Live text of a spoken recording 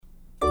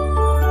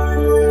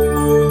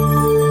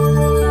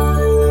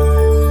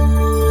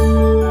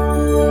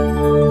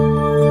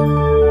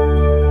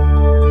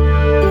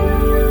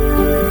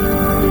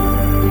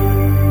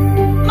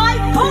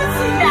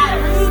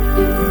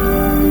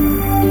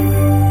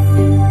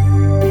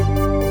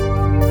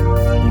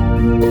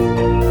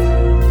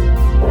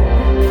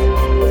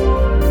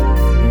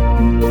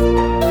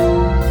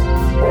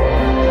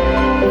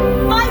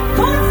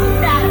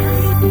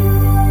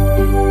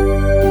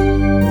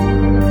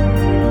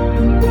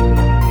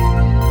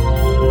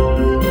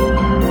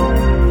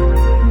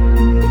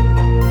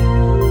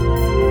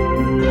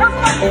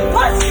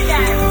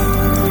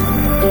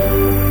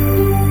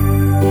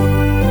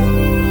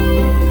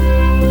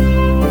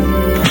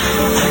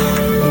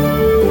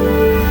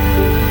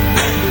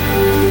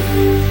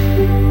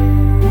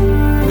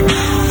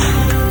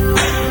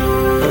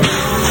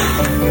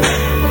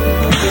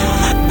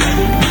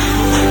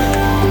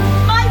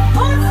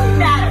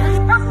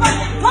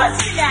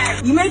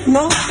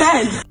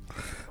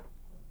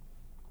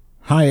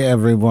Hi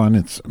everyone,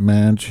 it's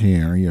Madge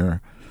here,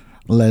 your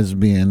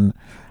lesbian.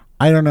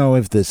 I don't know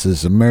if this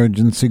is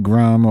emergency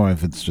Grum or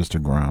if it's just a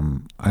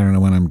Grum. I don't know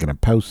when I'm going to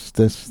post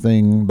this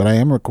thing, but I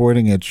am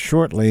recording it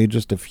shortly,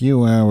 just a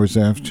few hours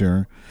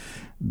after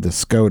the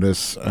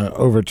SCOTUS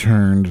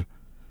overturned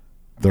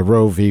the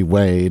Roe v.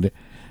 Wade,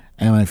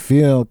 and I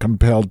feel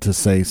compelled to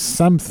say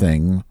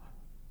something,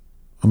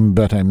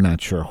 but I'm not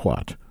sure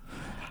what.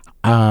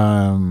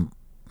 I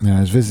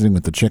was visiting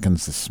with the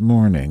chickens this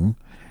morning,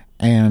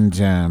 and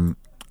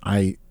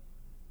I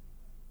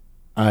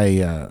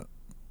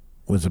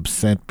was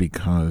upset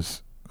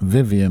because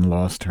Vivian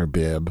lost her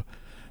bib.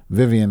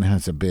 Vivian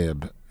has a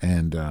bib,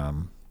 and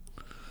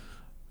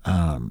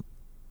to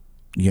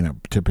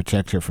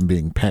protect her from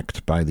being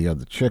pecked by the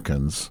other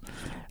chickens,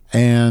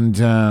 and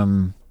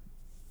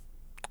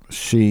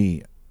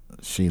she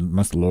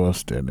must have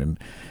lost it. And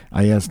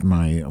I asked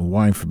my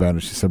wife about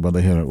it. She said, "Well,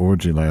 they had an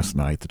orgy last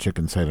night. The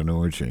chickens had an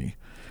orgy,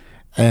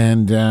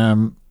 and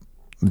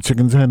the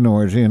chickens had an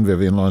orgy, and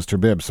Vivian lost her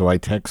bib." So I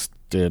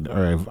texted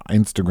or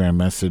Instagram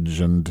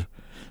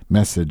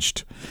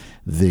messaged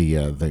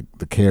the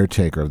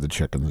caretaker of the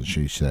chickens, and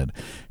she said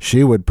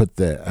she would put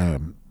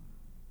the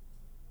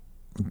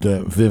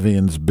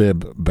Vivian's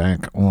bib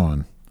back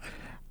on.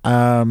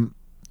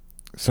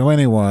 So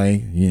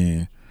anyway,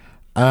 yeah.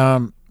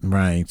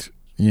 Right,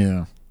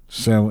 yeah.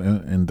 So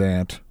in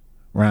that,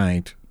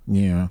 right,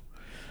 yeah.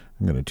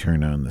 I'm gonna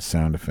turn on the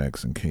sound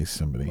effects in case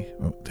somebody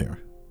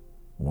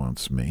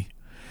wants me.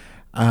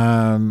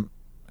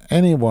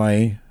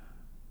 Anyway,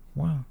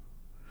 wow.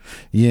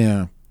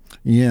 Yeah.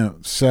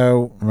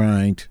 So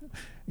right.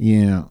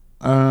 Yeah.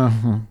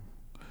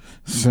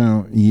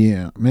 So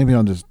yeah. Maybe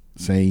I'll just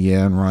say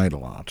yeah and write a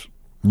lot.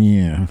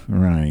 Yeah.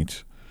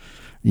 Right.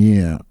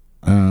 Yeah.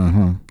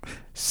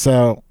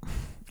 So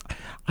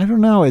I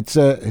don't know. It's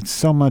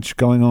so much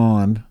going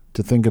on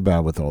to think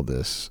about with all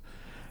this,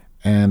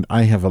 and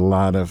I have a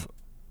lot of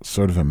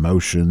sort of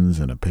emotions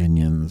and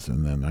opinions,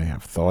 and then I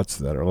have thoughts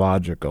that are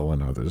logical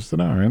and others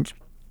that aren't.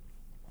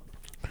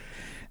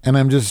 And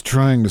I'm just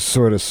trying to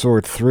sort of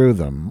sort through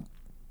them.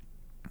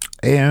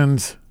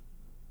 And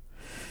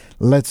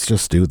let's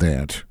just do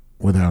that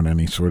without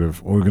any sort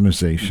of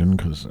organization,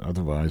 because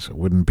otherwise it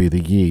wouldn't be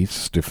the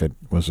yeast if it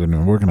was an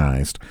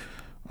organized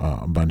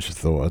bunch of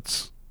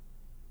thoughts.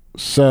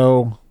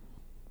 So,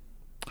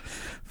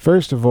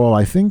 first of all,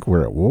 I think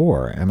we're at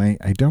war, and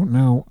I don't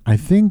know. I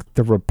think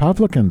the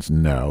Republicans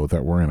know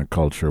that we're in a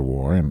culture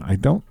war, and I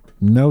don't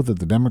know that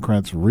the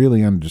Democrats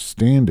really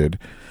understand it.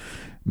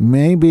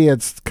 Maybe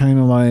it's kind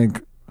of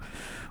like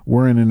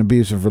we're in an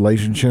abusive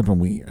relationship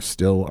and we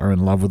still are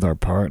in love with our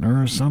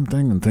partner or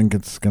something and think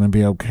it's going to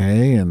be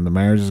okay and the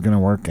marriage is going to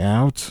work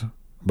out.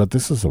 But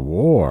this is a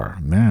war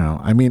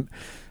now. I mean,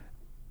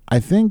 I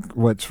think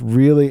what's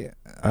really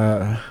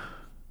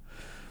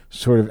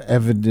sort of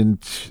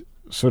evident,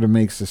 sort of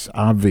makes this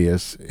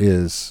obvious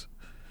is,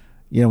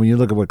 when you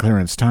look at what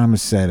Clarence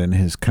Thomas said in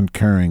his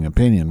concurring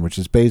opinion, which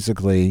is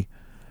basically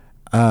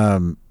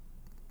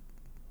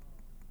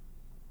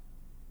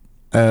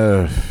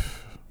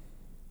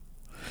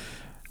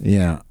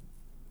yeah.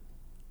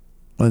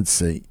 Let's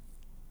see.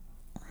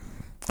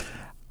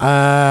 All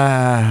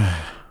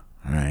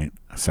right.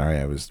 Sorry,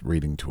 I was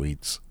reading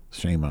tweets.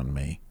 Shame on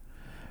me.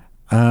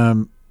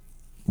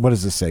 What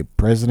does this say?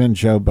 President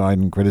Joe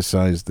Biden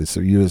criticized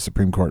the U.S.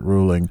 Supreme Court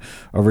ruling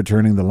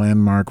overturning the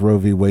landmark Roe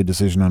v. Wade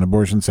decision on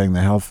abortion, saying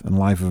the health and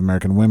life of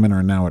American women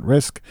are now at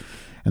risk,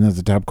 and that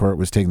the top court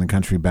was taking the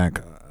country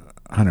back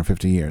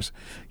 150 years.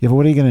 Yeah, but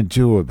what are you going to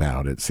do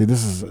about it? See,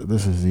 this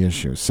is the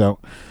issue. So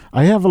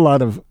I have a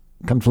lot of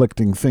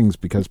conflicting things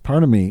because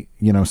part of me,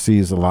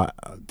 sees a lot,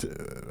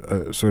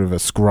 sort of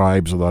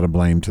ascribes a lot of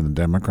blame to the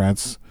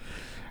Democrats,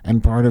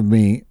 and part of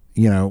me,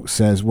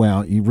 says,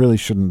 well, you really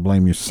shouldn't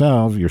blame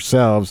yourselves. You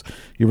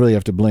really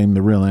have to blame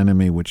the real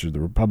enemy, which are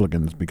the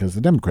Republicans, because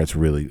the Democrats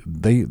really,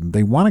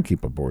 they want to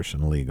keep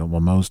abortion legal.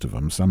 Well, most of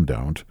them, some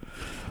don't.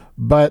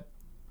 But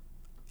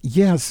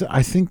yes,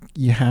 I think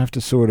you have to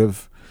sort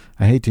of,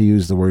 I hate to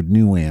use the word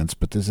nuance,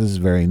 but this is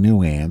very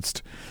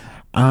nuanced.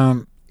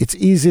 It's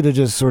easy to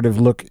just sort of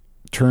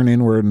turn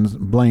inward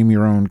and blame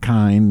your own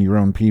kind, your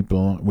own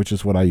people, which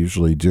is what I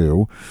usually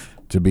do,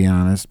 to be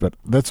honest. But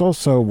that's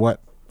also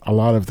what a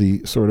lot of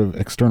the sort of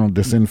external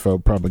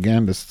disinfo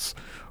propagandists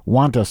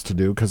want us to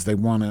do, because they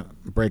want to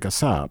break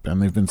us up, and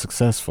they've been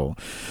successful.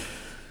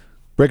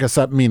 Break us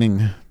up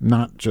meaning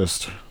not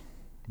just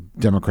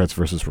Democrats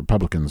versus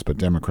Republicans, but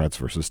Democrats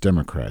versus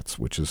Democrats,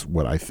 which is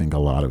what I think a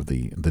lot of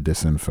the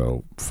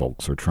disinfo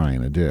folks are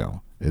trying to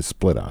do, is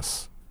split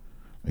us,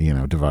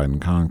 divide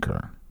and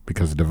conquer,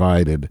 because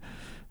divided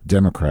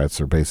Democrats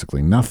are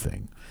basically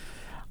nothing.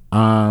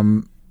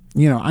 I'm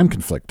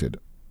conflicted.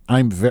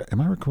 Am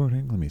I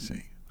recording? Let me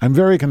see. I'm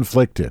very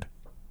conflicted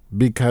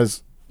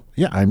because,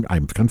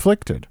 I'm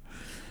conflicted.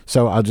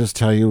 So I'll just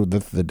tell you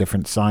the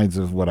different sides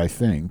of what I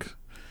think,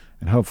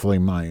 and hopefully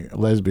my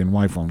lesbian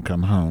wife won't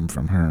come home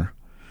from her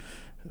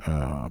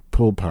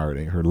pool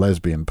party, her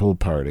lesbian pool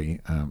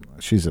party.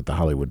 She's at the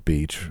Hollywood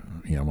Beach,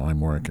 while I'm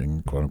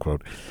working, quote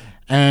unquote.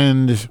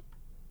 And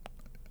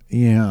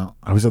Yeah,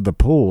 I was at the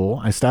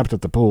pool. I stopped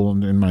at the pool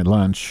in my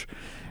lunch,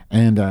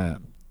 and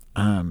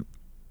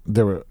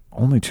there were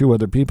only two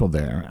other people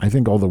there. I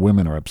think all the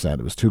women are upset.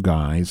 It was two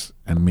guys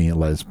and me, a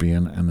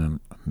lesbian, and then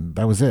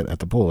that was it at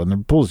the pool. And the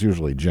pool's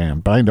usually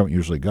jammed, but I don't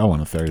usually go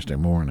on a Friday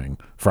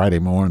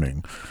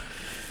morning.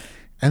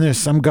 And there's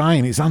some guy,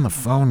 and he's on the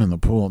phone in the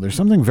pool. There's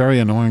something very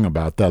annoying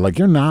about that. Like,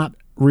 you're not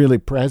really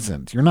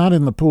present. You're not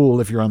in the pool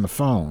if you're on the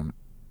phone.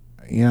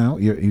 You know,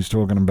 he's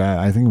talking about,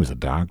 I think he was a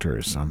doctor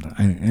or something.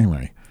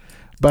 Anyway.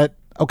 But,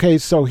 okay,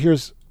 so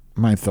here's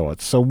my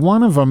thoughts. So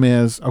one of them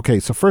is, okay,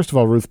 so first of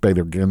all, Ruth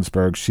Bader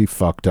Ginsburg, she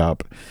fucked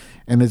up.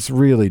 And it's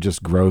really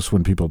just gross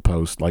when people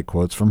post, like,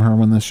 quotes from her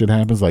when this shit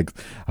happens. Like,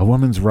 a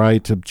woman's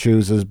right to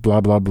choose is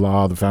blah, blah,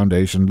 blah, the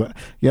foundation.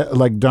 Yeah,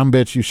 like, dumb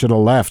bitch, you should have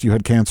left. You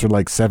had cancer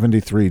like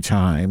 73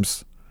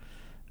 times.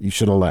 You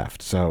should have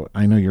left. So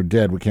I know you're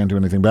dead. We can't do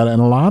anything about it.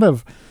 And a lot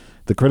of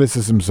the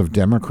criticisms of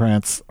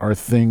Democrats are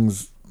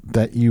things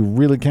that you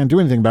really can't do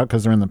anything about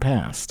because they're in the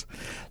past.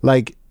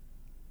 Like,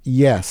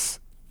 yes,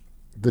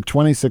 the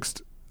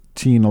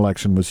 2016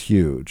 election was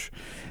huge.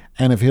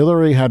 And if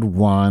Hillary had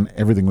won,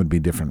 everything would be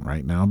different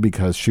right now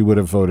because she would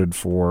have voted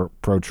for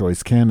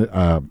pro-choice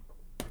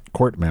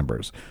court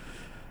members.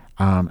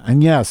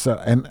 And yes,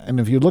 and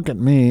if you look at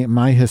me,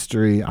 my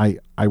history,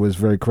 I was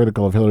very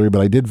critical of Hillary,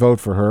 but I did vote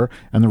for her,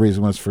 and the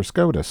reason was for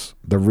SCOTUS.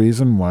 The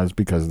reason was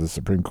because of the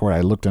Supreme Court.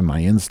 I looked on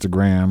my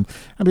Instagram,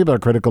 and people are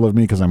critical of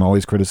me because I'm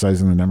always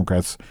criticizing the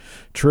Democrats.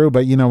 True,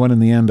 but you know what? In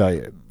the end,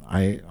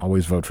 I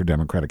always vote for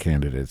Democratic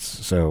candidates.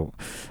 So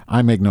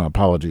I make no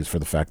apologies for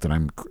the fact that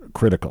I'm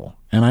critical.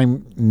 And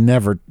I'm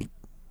never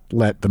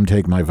let them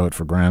take my vote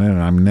for granted.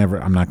 And I'm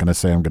not going to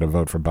say I'm going to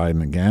vote for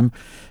Biden again,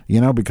 you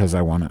know, because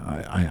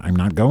I'm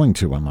not going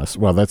to unless,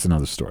 well, that's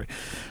another story.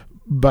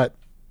 But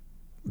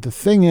the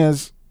thing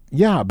is,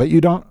 yeah, but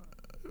you don't,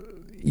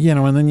 you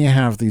know, and then you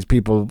have these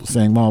people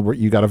saying, well,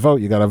 you got to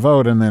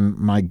vote. And then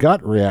my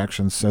gut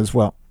reaction says,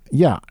 well,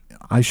 yeah,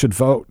 I should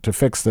vote to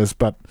fix this,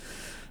 but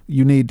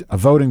you need a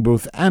voting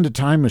booth and a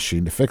time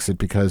machine to fix it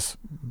because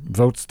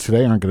votes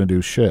today aren't going to do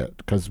shit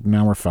because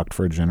now we're fucked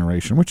for a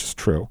generation, which is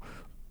true.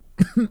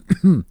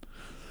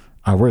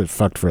 We're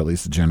fucked for at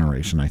least a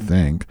generation, I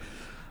think.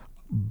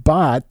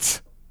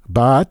 But,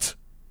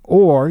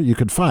 or you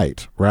could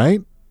fight,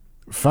 right?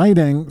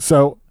 Fighting.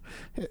 So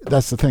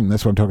that's the thing.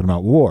 That's what I'm talking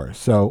about, war.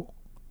 So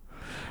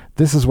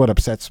this is what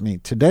upsets me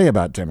today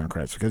about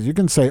Democrats, because you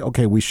can say,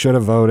 okay, we should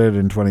have voted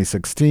in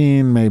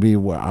 2016. Maybe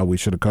we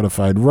should have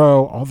codified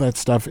Roe. All that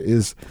stuff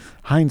is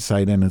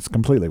hindsight, and it's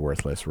completely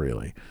worthless,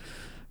 really,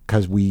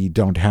 because we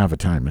don't have a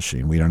time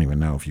machine. We don't even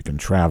know if you can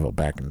travel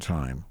back in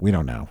time. We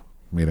don't know.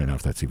 We don't know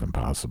if that's even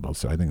possible.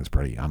 So I think it's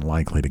pretty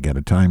unlikely to get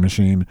a time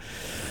machine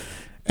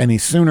any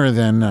sooner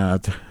than,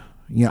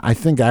 I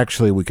think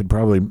actually we could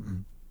probably,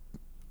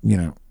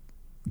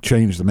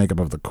 change the makeup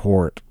of the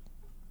court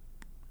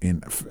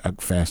in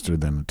faster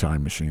than a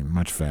time machine,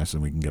 much faster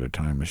than we can get a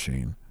time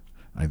machine.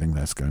 I think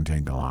that's going to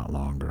take a lot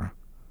longer.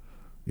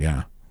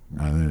 Yeah.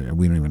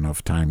 We don't even know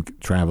if time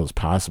travel is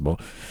possible.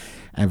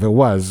 And if it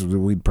was,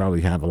 we'd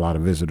probably have a lot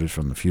of visitors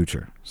from the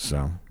future.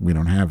 So we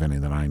don't have any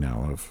that I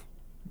know of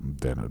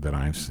that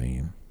I've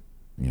seen.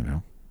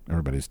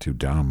 Everybody's too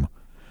dumb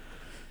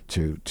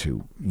to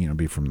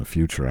be from the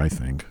future, I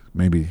think.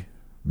 Maybe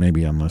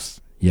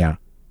unless, yeah.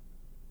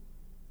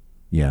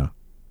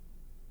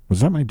 Was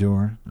that my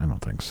door? I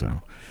don't think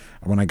so.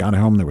 When I got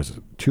home, there was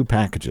 2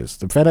 packages.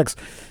 The FedEx,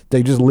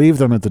 they just leave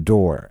them at the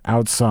door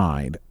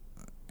outside.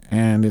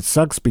 And it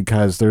sucks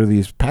because there are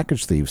these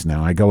package thieves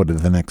now. I go to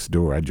the next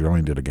door. I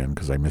joined it again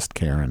because I missed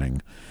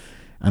Karening.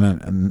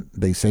 And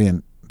they say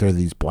there are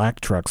these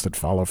black trucks that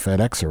follow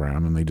FedEx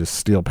around and they just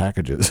steal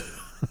packages.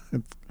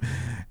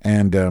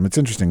 And it's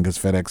interesting because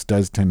FedEx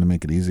does tend to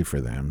make it easy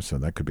for them. So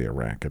that could be a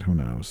racket. Who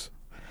knows?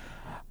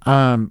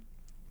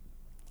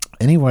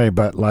 Anyway,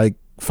 but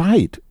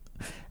fight.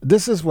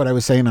 This is what I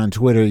was saying on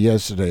Twitter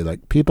yesterday.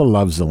 People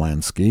love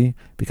Zelensky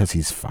because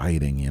he's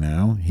fighting,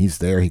 He's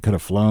there. He could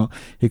have flown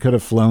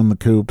the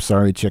coop,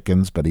 sorry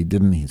chickens, but he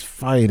didn't. He's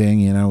fighting,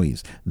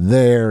 He's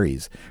there.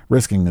 He's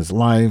risking his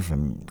life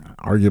and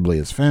arguably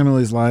his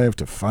family's life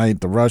to fight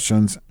the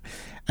Russians.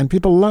 And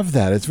people love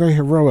that. It's very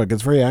heroic.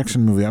 It's very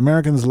action movie.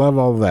 Americans love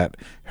all that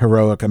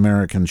heroic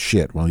American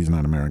shit. Well, he's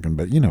not American,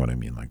 but you know what I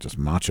mean, just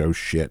macho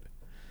shit.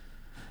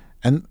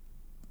 And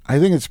I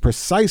think it's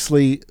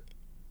precisely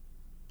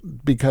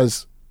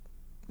because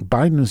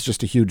Biden is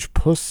just a huge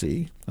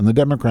pussy, and the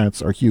Democrats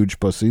are huge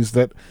pussies,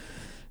 that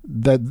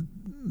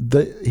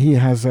he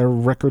has a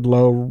record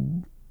low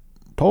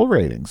poll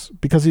ratings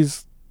because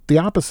he's the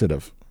opposite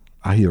of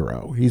a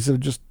hero. He's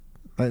just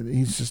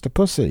a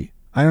pussy.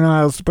 I don't know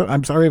how else to put.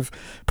 I'm sorry if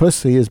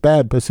pussy is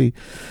bad. Pussy.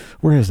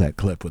 Where is that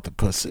clip with the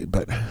pussy?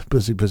 But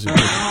pussy.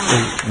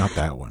 Oh, not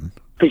that one.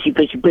 Pussy.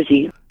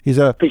 He's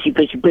a pussy.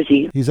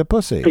 He's a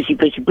pussy.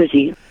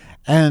 Pussy.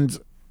 And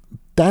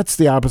that's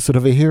the opposite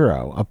of a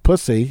hero. A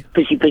pussy.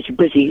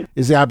 Pussy.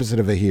 Is the opposite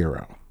of a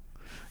hero,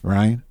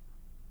 right?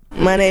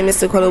 My name is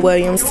Dakota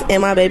Williams,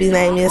 and my baby's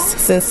name is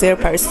Sincere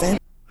Person.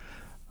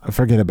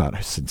 Forget about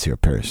a sincere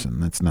person.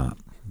 That's not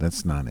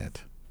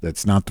it.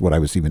 That's not what I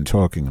was even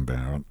talking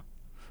about,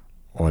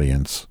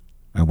 audience.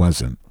 I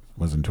wasn't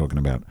talking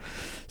about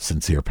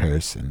sincere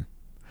person.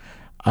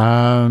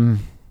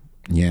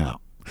 Yeah.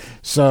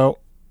 So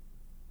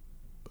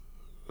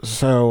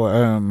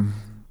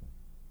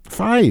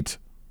fight.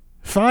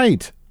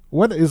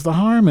 What is the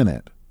harm in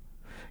it?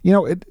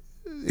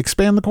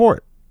 Expand the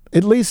court.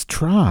 At least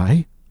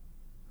try.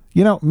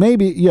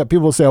 Maybe,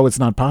 people will say, oh, it's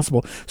not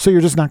possible. So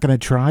you're just not going to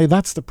try?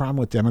 That's the problem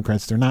with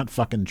Democrats. They're not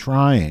fucking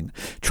trying.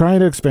 Try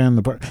to expand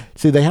the part.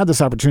 See, they had this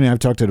opportunity. I've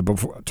talked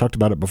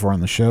about it before on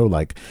the show.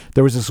 Like,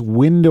 there was this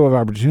window of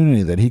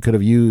opportunity that he could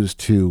have used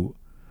to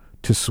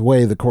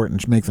sway the court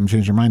and make them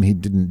change their mind. He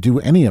didn't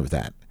do any of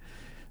that.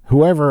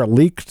 Whoever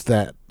leaked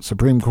that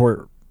Supreme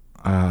Court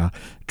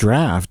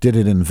draft did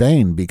it in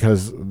vain,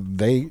 because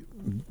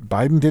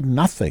Biden did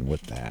nothing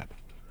with that.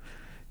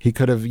 He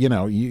could have,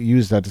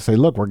 used that to say,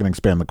 look, we're going to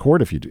expand the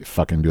court if you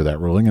fucking do that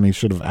ruling, and he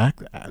should have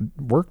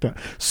worked on it.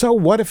 So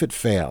what if it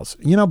fails?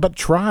 But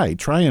try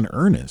in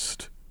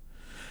earnest.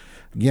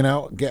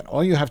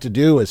 All you have to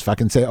do is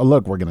fucking say, oh,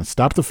 look, we're going to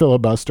stop the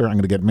filibuster. I'm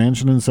going to get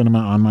Manchin and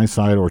Sinema on my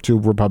side, or 2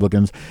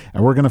 Republicans,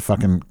 and we're going to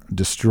fucking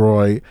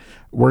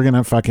we're going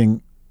to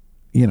fucking,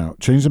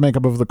 change the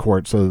makeup of the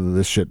court so that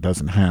this shit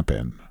doesn't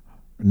happen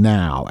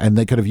now. And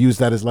they could have used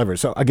that as leverage.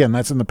 So again,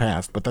 that's in the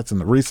past, but that's in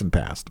the recent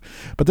past.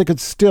 But they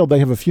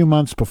have a few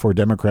months before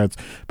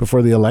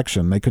the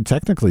election, they could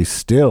technically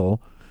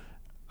still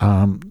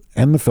end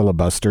the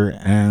filibuster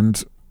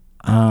and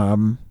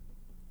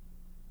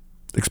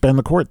expand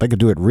the court. They could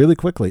do it really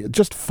quickly.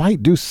 Just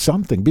fight, do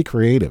something, be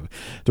creative.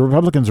 The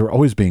Republicans are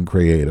always being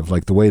creative,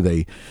 like the way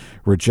they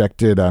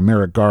rejected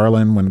Merrick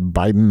Garland when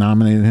Biden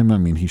nominated him. I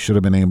mean, he should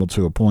have been able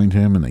to appoint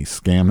him, and they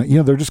scammed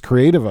it. They're just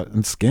creative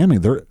and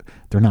scamming.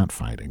 They're not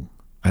fighting.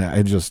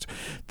 I just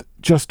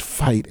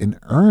fight in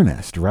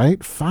earnest,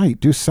 right? Fight,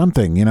 do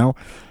something,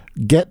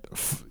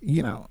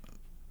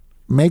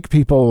 make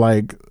people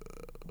like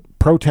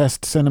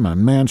protest Sinema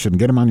and Manchin,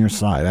 get them on your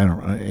side. I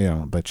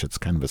don't, that shit's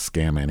kind of a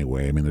scam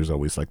anyway. I mean, there's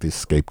always like these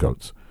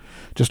scapegoats.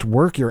 Just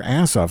work your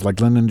ass off like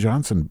Lyndon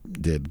Johnson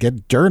did.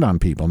 Get dirt on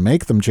people.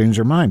 Make them change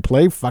their mind.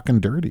 Play fucking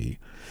dirty.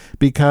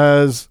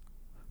 Because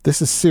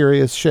this is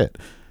serious shit.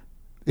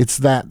 It's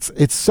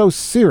so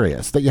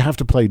serious that you have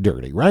to play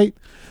dirty, right?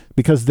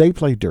 Because they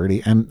play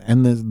dirty, and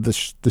the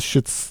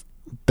shits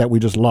that we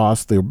just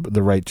lost, the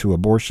right to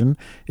abortion,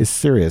 is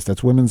serious.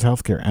 That's women's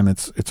health care, and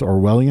it's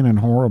Orwellian and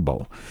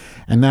horrible.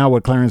 And now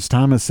what Clarence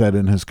Thomas said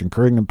in his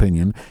concurring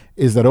opinion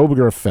is that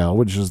Obergefell,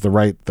 which is the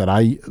right that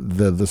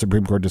the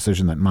Supreme Court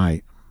decision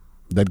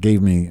that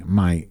gave me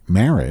my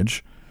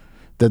marriage,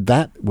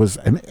 that was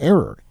an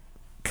error,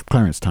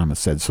 Clarence Thomas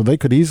said. So they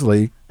could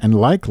easily and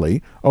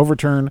likely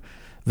overturn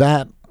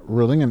that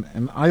ruling,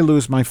 and I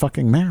lose my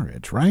fucking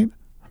marriage, right?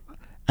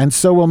 And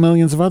so will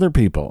millions of other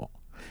people.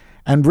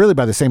 And really,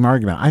 by the same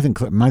argument, I think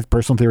my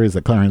personal theory is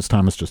that Clarence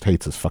Thomas just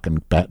hates his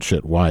fucking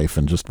batshit wife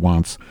and just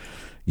wants,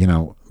 the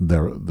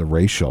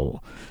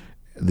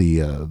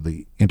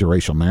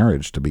interracial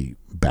marriage to be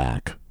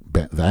back.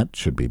 That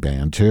should be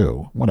banned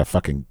too. What a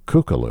fucking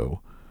kookaloo,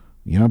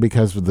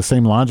 because the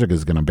same logic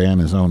is going to ban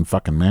his own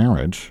fucking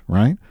marriage,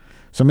 right?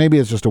 So maybe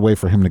it's just a way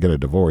for him to get a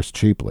divorce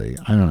cheaply.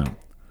 I don't know.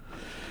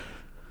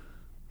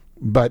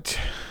 But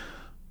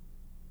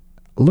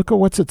look at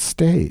what's at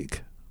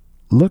stake.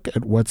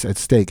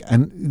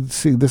 And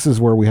see, this is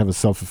where we have a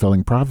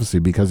self-fulfilling prophecy,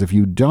 because if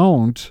you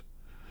don't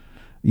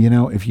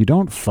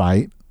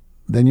fight,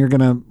 then you're going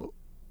to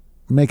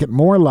make it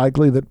more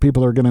likely that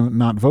people are going to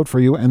not vote for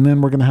you, and then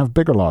we're going to have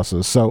bigger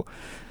losses. So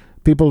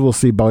people will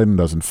see Biden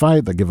doesn't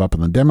fight, they give up on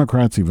the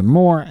Democrats even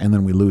more, and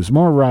then we lose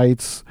more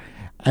rights,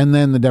 and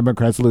then the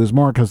Democrats lose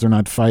more because they're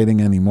not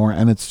fighting anymore,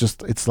 and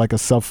it's like a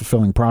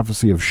self-fulfilling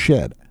prophecy of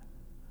shit.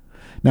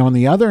 Now, on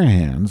the other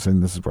hand,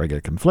 and this is where I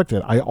get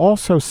conflicted, I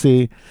also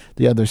see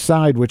the other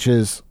side, which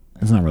is,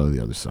 it's not really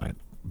the other side,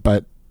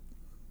 but,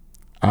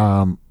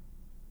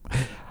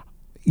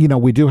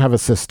 we do have a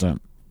system.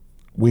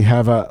 We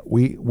have what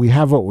we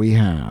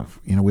have.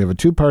 We have a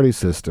two-party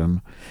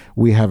system.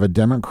 We have a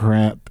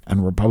Democrat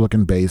and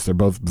Republican base. They're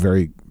both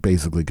very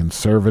basically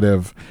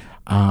conservative.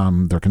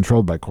 They're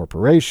controlled by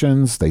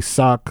corporations. They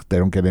suck. They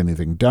don't get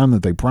anything done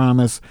that they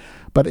promise.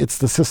 But it's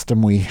the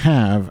system we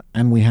have,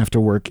 and we have to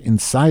work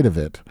inside of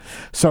it.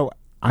 So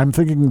I'm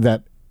thinking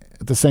that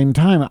at the same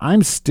time,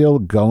 I'm still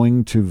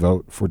going to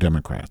vote for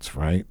Democrats,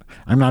 right?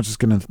 I'm not just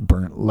going to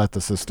let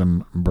the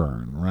system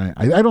burn, right?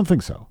 I don't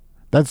think so.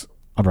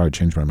 I'll probably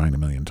change my mind a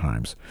million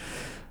times.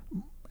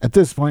 At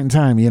this point in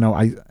time,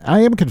 I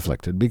am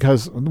conflicted,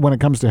 because when it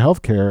comes to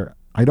health care,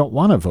 I don't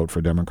want to vote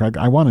for Democrat.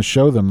 I want to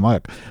show them,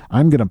 look,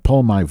 I'm going to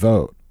pull my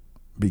vote,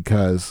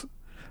 because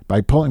by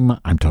pulling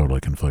I'm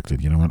totally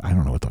conflicted. You know what? I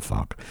don't know what the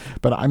fuck.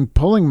 But I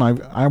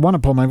want to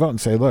pull my vote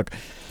and say, look,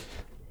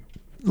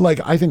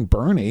 like, I think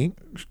Bernie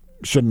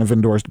shouldn't have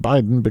endorsed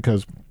Biden,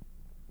 because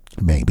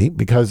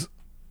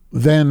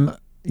then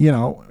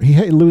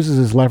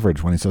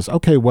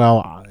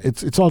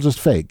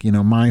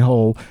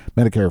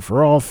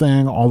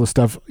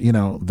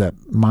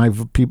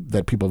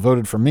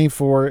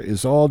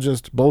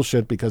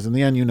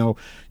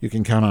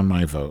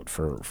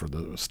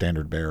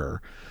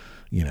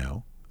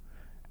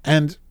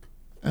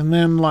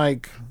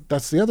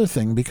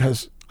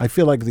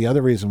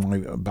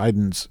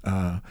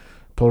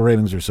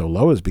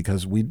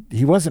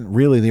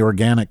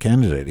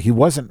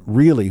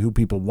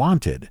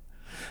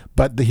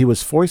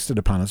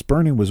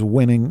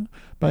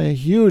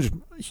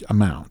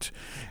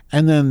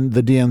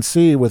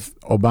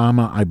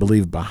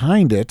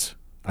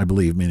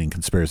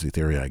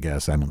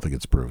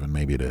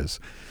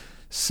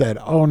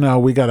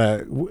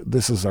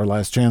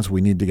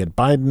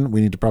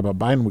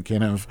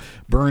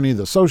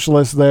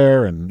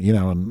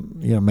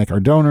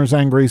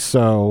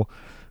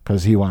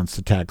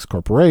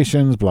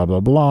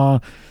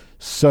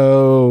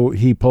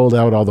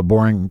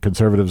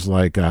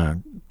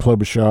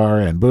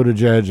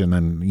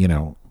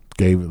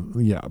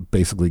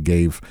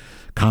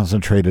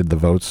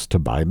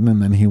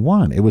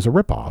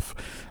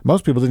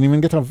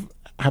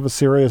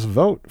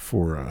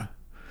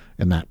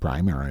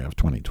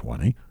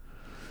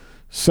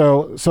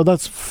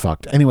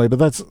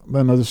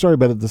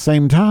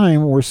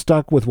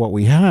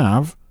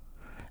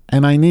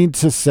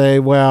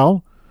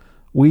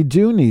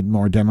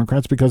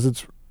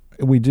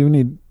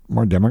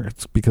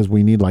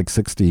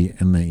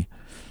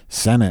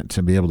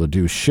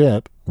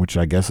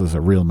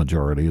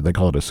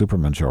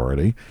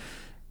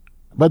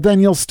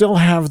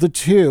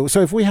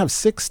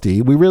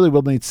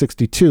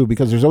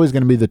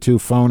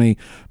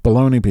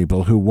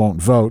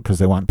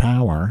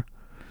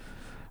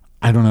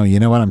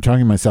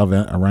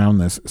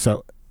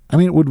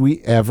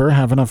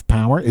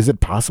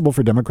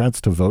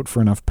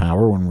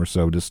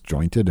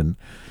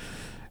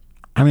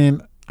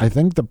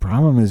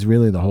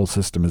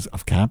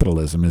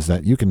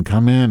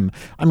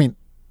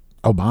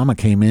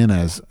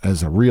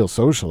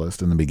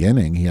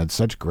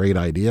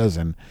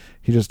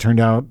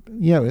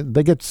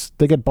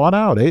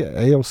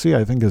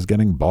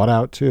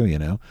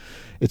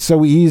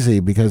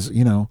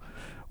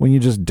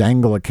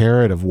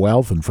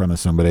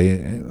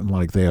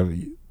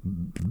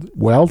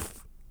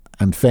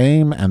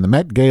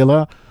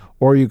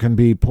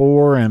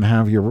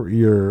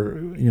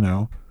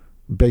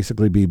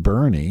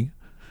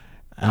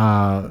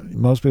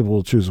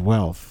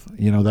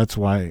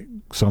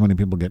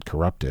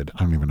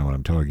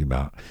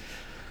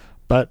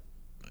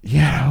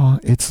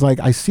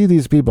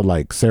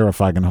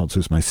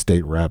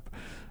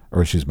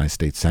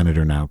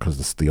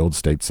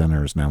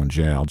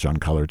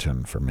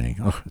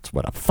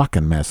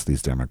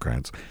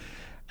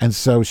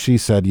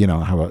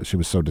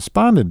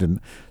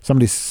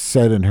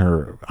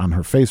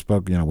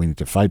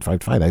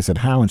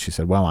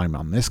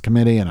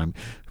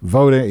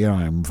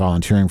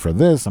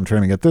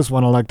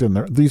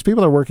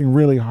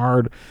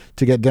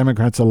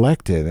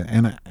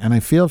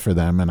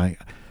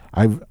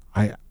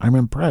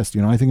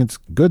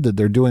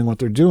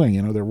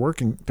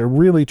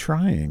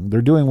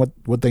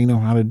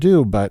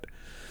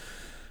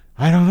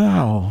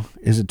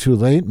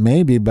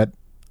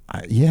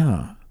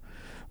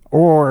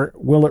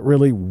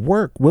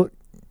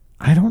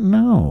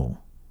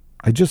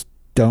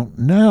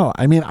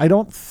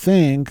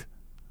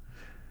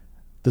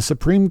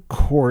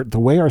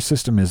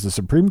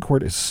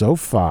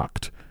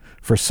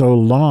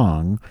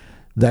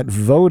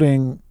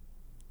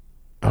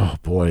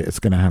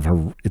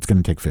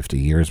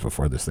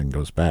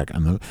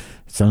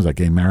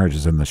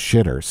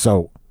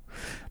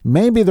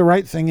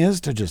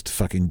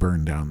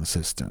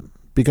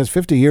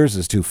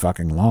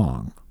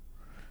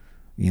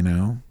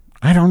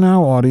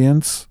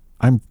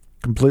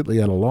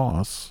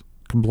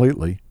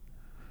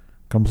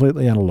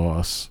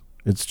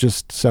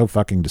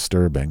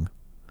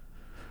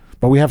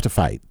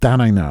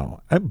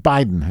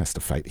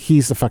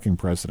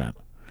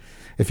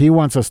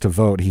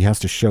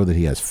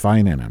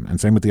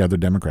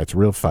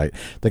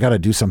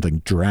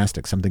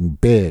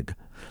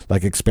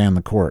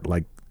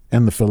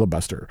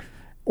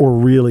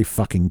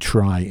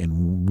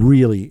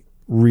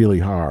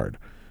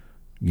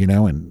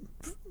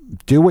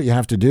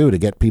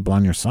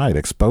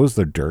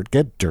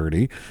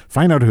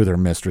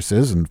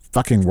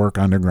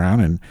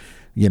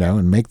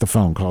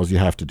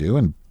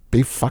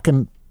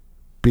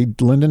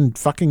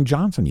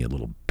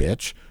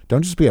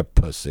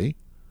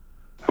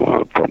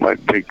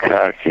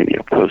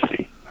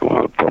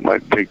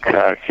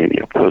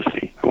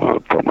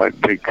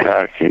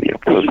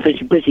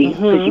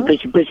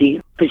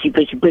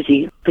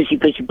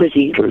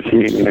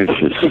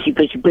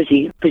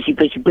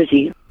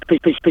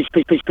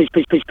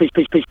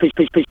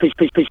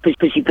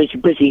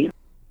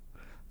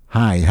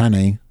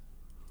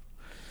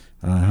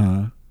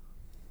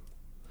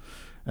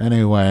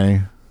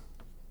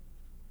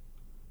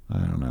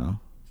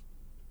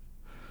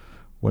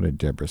What did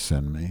Deborah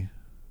send me?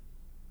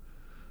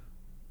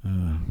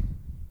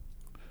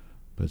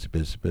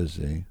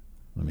 Busy.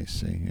 Let me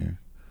see here.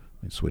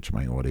 Let me switch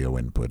my audio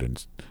input.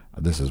 And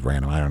this is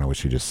random. I don't know what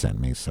she just sent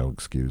me, so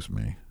excuse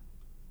me.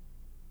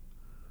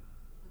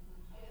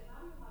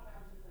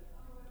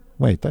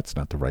 Wait, that's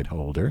not the right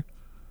holder.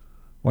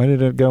 Why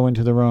did it go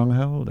into the wrong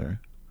holder?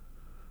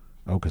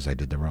 Oh, because I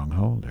did the wrong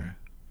holder.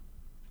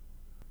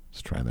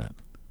 Let's try that.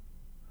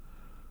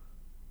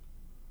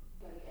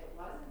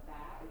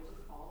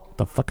 What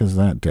the fuck is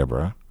that,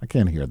 Deborah? I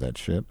can't hear that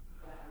shit.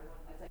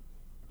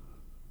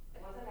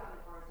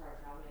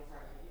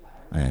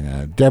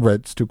 Deborah,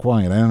 it's too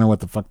quiet. I don't know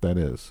what the fuck that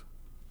is.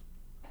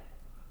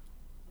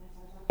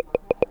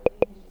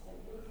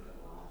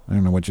 I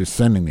don't know what you're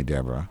sending me,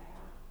 Deborah.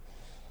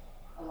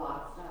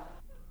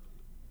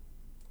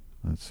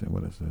 Let's see,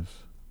 what is this?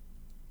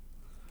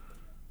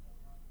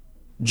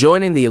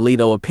 Joining the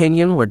Alito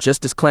opinion were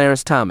Justice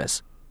Clarence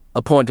Thomas,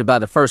 appointed by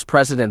the first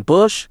President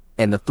Bush,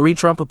 and the 3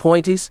 Trump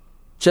appointees,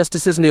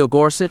 Justices Neil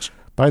Gorsuch.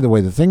 By the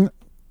way,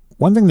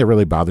 one thing that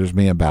really bothers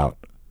me about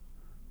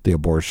the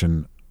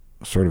abortion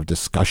sort of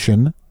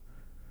discussion.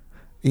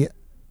 Yeah.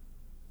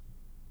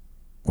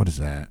 What is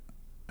that?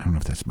 I don't know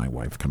if that's my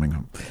wife coming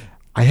home.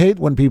 I hate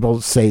when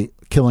people say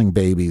killing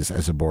babies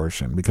as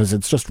abortion because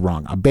it's just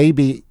wrong. A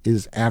baby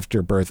is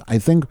after birth. I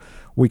think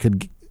we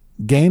could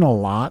gain a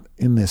lot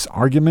in this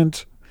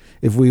argument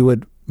if we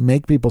would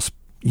make people,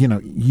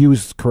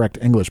 use correct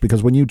English,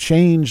 because when you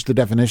change the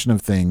definition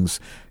of things,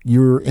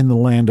 you're in the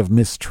land of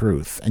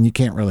mistruth and you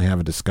can't really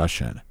have a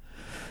discussion.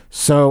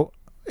 So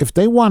if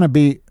they want to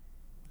be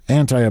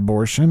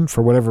anti-abortion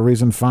for whatever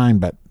reason, fine,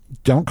 but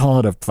don't call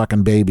it a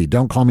fucking baby.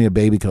 Don't call me a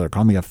baby killer.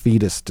 Call me a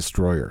fetus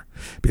destroyer,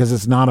 because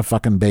it's not a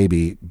fucking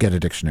baby. Get a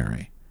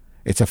dictionary.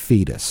 It's a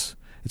fetus.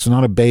 It's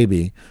not a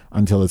baby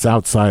until it's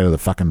outside of the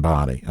fucking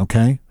body,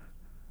 okay?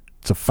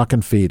 It's a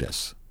fucking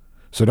fetus.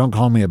 So don't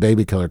call me a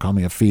baby killer. Call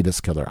me a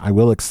fetus killer. I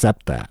will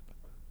accept that.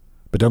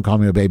 But don't call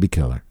me a baby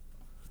killer.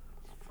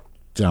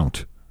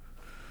 Don't.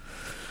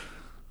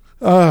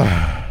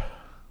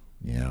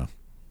 Yeah.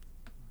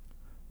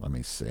 Let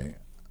me see.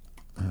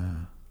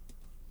 I'm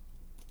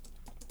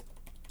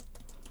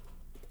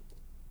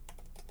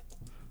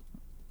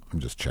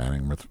just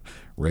chatting with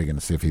Reagan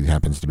to see if he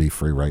happens to be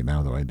free right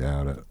now, though I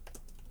doubt it.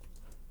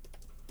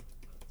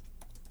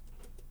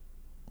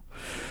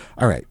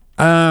 All right.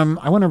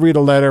 I want to read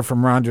a letter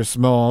from Roger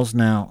Smalls.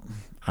 Now,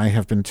 I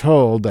have been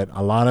told that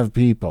a lot of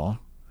people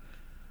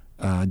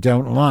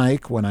don't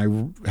like when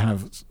I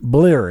have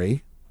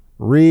Blairy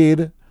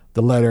read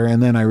the letter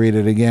and then I read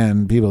it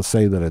again. People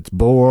say that it's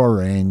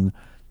boring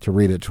to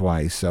read it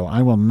twice, so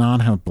I will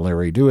not have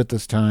Blairy do it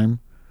this time.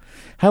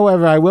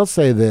 However, I will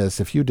say this: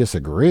 if you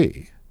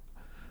disagree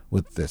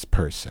with this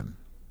person,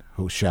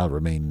 who shall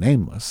remain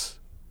nameless,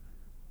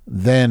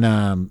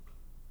 then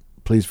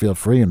please feel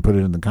free and put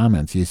it in the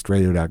comments,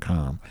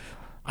 yeastradio.com.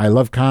 I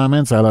love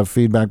comments, I love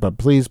feedback, but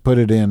please put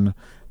it in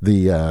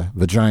the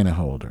vagina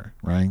holder,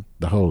 right?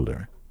 The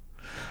holder.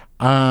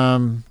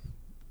 Oh,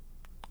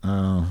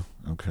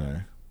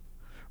 okay.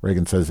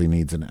 Reagan says he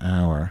needs an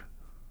hour.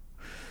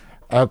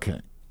 Okay.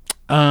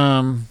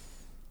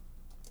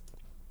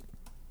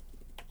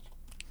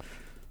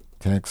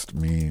 Text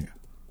me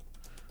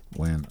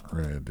when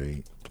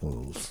ready,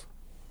 please.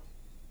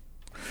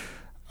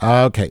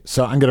 Okay,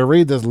 so I'm going to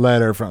read this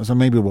letter from, so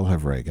maybe we'll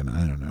have Reagan.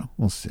 I don't know.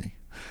 We'll see.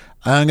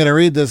 I'm going to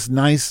read this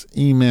nice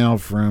email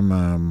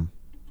from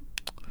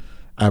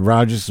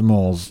Roger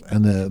Smalls,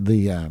 and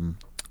the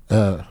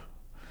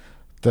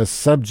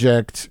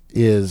subject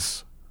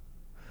is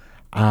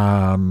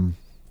Girdlebarn.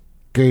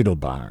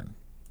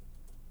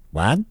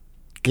 What?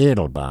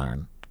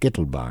 Girdlebarn.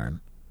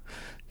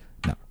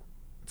 No,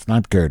 it's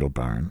not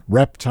Girdlebarn.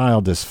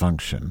 Reptile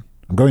dysfunction.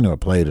 I'm going to a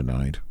play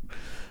tonight.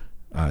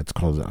 It's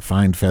called A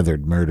Fine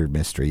Feathered Murder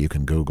Mystery. You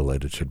can Google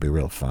it. It should be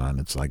real fun.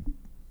 It's like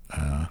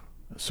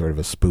sort of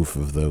a spoof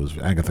of those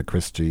Agatha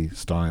Christie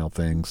style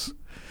things.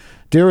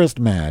 Dearest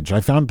Madge,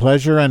 I found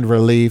pleasure and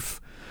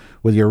relief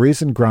with your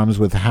recent grums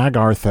with Hag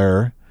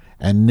Arthur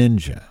and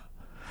Ninja.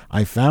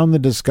 I found the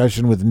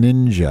discussion with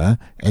Ninja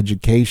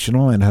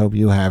educational and hope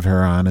you have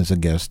her on as a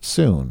guest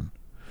soon.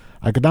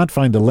 I could not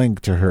find a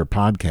link to her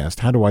podcast.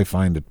 How do I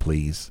find it,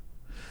 please?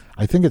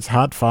 I think it's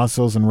Hot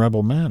Fossils and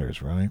Rebel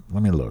Matters, right?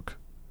 Let me look.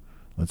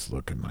 Let's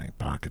look at my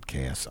Pocket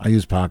Cast. I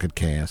use Pocket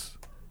Cast.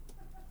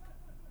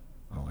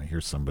 Oh, I hear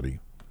somebody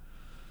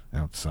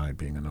outside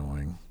being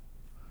annoying.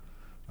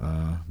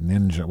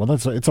 Ninja. Well,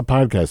 it's a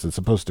podcast. It's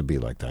supposed to be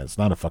like that. It's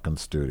not a fucking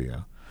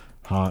studio.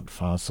 Hot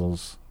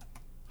Fossils.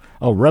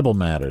 Oh, Rebel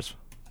Matters.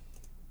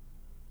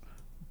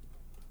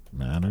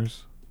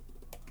 Matters?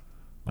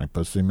 My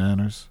pussy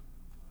matters?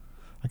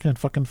 I can't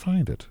fucking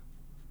find it.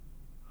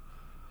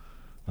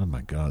 Oh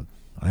my God.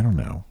 I don't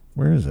know.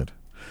 Where is it?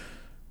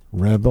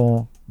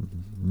 Rebel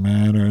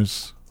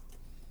Matters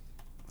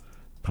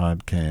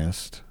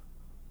Podcast.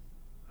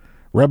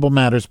 Rebel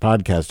Matters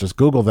Podcast. Just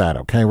Google that,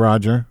 okay,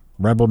 Roger?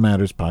 Rebel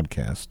Matters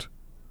Podcast.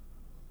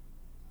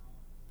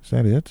 Is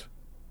that it?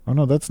 Oh,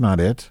 no, that's not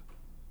it.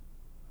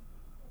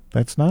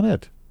 That's not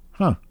it.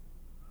 Huh.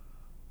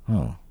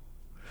 Oh.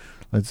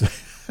 Let's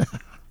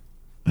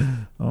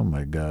oh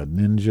my God.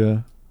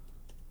 Ninja,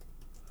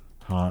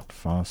 Hot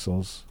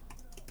Fossils,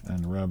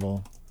 and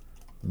Rebel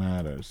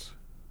Matters.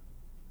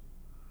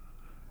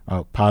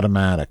 Oh,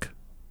 Podomatic.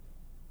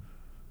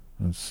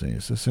 Let's see.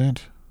 Is this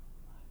it?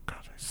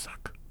 God, I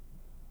suck.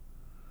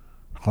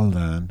 Hold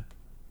on.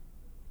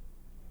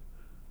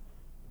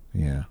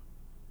 Yeah.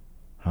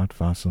 Hot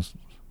Fossils.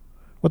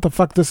 What the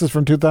fuck? This is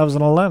from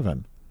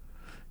 2011.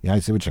 Yeah, I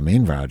see what you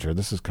mean, Roger.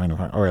 This is kind of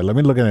hard. All right, let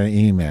me look at an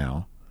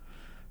email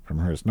from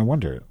hers. No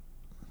wonder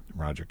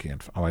Roger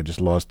can't. Oh, I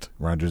just lost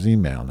Roger's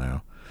email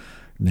now.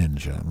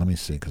 Ninja. Let me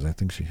see, because I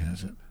think she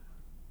has it.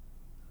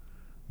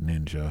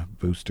 Ninja.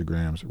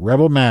 Boostergrams.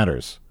 Rebel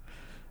Matters.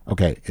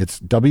 Okay, it's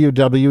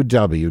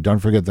www. Don't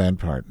forget that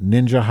part.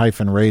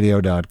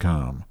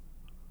 Ninja-radio.com.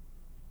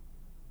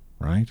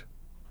 Right?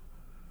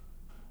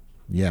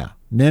 Yeah.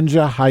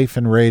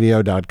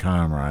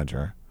 Ninja-radio.com,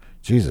 Roger.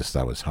 Jesus,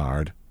 that was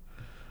hard.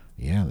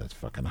 Yeah, that's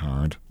fucking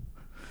hard.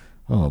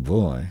 Oh,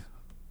 boy.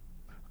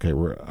 Okay,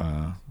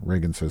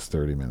 Reagan says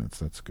 30 minutes.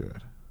 That's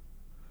good.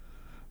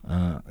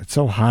 It's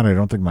so hot, I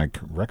don't think my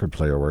record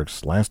player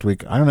works. Last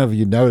week, I don't know if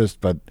you noticed,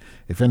 but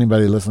if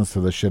anybody listens to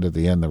the shit at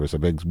the end, there was a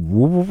big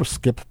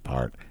skip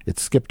part. It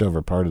skipped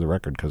over part of the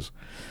record because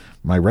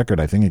my record,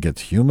 I think it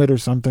gets humid or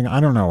something.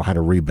 I don't know how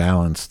to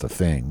rebalance the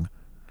thing.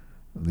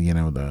 You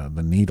know,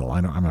 the needle.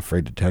 I'm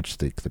afraid to touch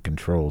the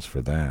controls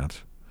for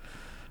that.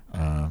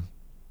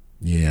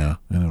 Yeah,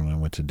 I don't know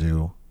what to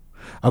do.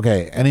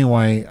 Okay,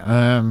 anyway,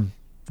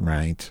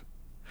 right.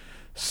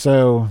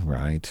 So,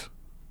 right.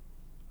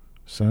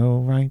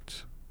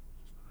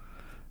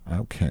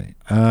 Okay.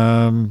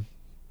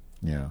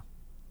 Yeah.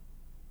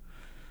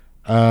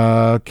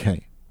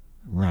 Okay.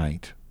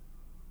 Right.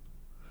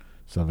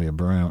 Sylvia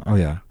Brown. Oh,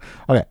 yeah.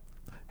 Okay.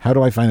 How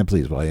do I find it,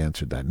 please? Well, I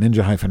answered that.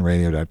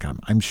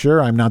 Ninja-radio.com. I'm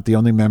sure I'm not the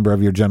only member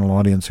of your general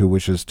audience who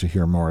wishes to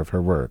hear more of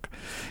her work.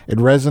 It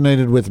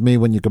resonated with me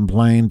when you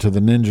complained to the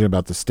Ninja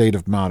about the state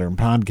of modern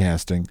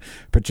podcasting,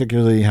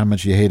 particularly how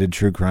much you hated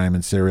true crime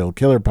and serial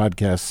killer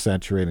podcasts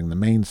saturating the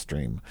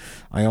mainstream.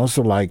 I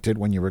also liked it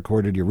when you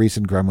recorded your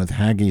recent Grum with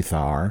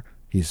Hagithar,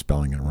 he's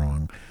spelling it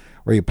wrong,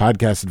 where you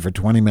podcasted for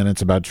 20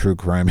 minutes about true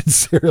crime and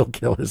serial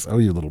killers. Oh,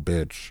 you little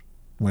bitch.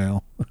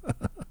 Well...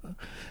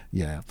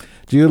 Yeah.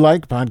 Do you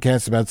like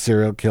podcasts about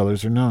serial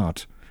killers or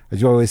not?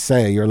 As you always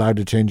say, you're allowed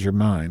to change your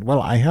mind.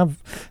 Well,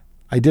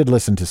 I did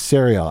listen to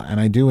Serial, and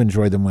I do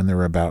enjoy them when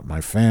they're about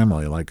my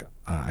family. Like,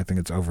 I think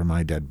it's Over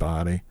My Dead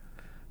Body,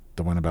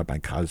 the one about my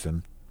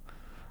cousin.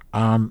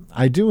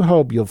 I do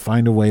hope you'll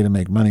find a way to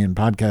make money in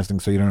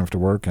podcasting so you don't have to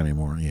work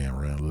anymore. Yeah,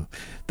 really.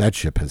 That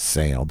ship has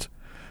sailed.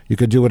 You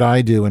could do what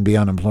I do and be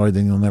unemployed,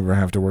 then you'll never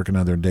have to work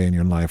another day in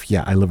your life.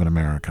 Yeah, I live in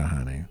America,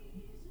 honey.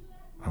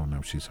 Oh,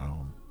 no, she's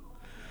home.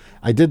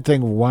 I did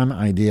think one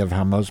idea of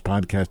how most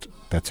podcasts...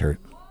 That's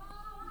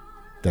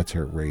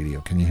her radio.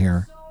 Can you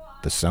hear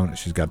the Sonos?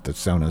 She's got the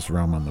Sonos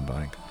Roam on the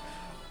bike.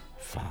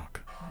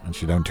 Fuck. And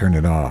she don't turn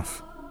it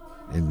off,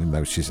 even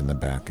though she's in the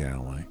back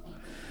alley.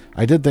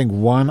 I did think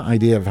one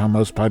idea of how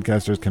most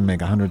podcasters can make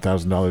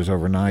 $100,000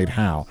 overnight.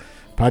 How?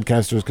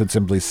 Podcasters could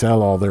simply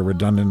sell all their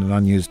redundant and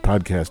unused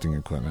podcasting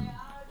equipment.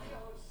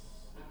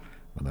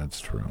 Well,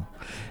 that's true.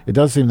 It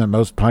does seem that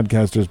most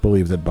podcasters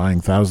believe that buying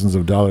thousands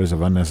of dollars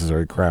of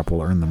unnecessary crap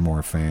will earn them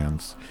more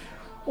fans.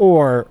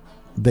 Or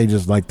they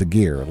just like the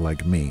gear,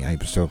 like me.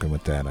 I've spoken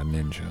with that on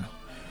Ninja.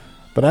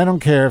 But I don't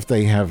care if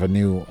they have a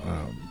new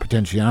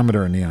potentiometer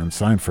or neon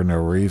sign for no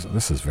reason.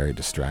 This is very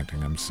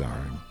distracting, I'm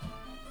sorry.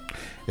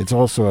 It's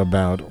also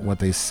about what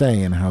they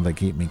say and how they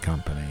keep me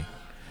company.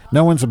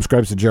 No one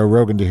subscribes to Joe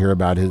Rogan to hear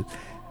about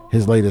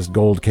his latest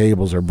gold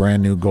cables or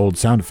brand new gold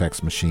sound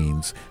effects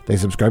machines. They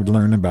subscribe to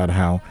learn about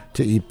how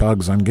to eat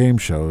bugs on game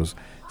shows,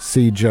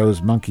 see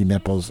Joe's monkey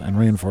nipples, and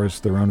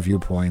reinforce their own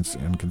viewpoints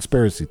and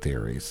conspiracy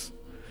theories.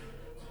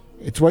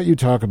 It's what you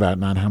talk about,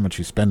 not how much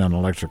you spend on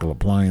electrical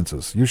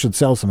appliances. You should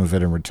sell some of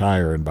it and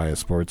retire and buy a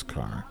sports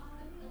car.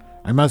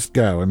 I must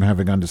go. I'm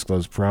having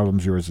undisclosed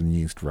problems. Yours in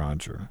yeast,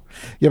 Roger.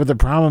 Yeah, but the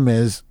problem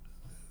is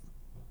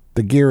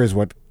the gear is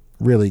what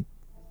really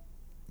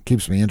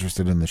keeps me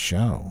interested in the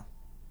show.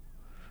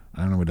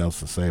 I don't know what else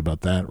to say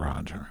about that,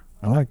 Roger.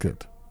 I like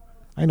it.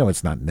 I know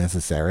it's not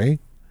necessary.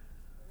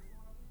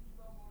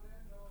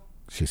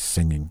 She's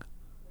singing.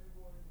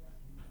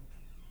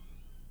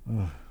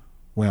 Ugh.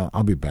 Well,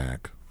 I'll be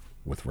back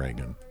with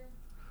Reagan.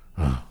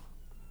 Oh,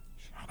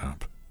 shut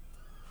up.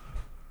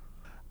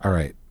 All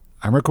right.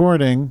 I'm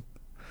recording.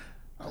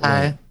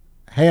 Hi.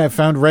 Hey, I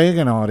found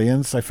Reagan,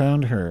 audience. I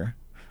found her.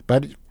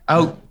 But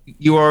Oh,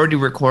 you were already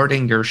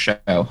recording your show,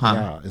 huh?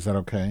 yeah, is that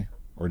okay?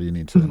 Or do you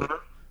need to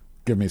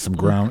give me some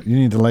ground? You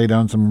need to lay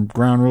down some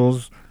ground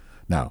rules?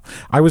 No.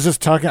 I was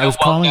just talking. I was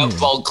calling you.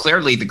 Well,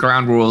 clearly the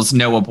ground rules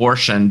no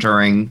abortion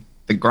during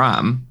the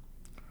Grum.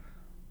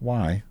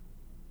 Why?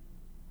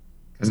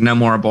 Because no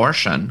more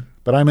abortion.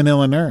 But I'm in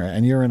Illinois,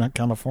 and you're in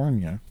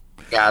California.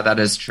 Yeah, that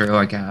is true,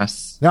 I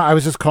guess. No, I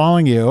was just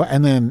calling you,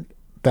 and then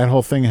that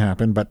whole thing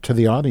happened. But to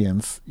the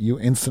audience, you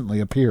instantly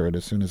appeared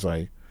as soon as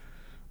I,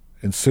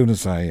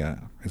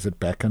 is it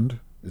beckoned?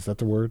 Is that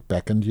the word?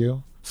 Beckoned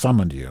you?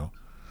 Summoned you?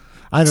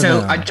 I don't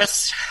know.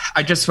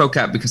 I just woke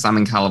up because I'm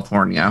in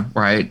California,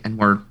 right? And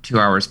we're 2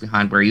 hours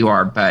behind where you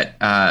are. But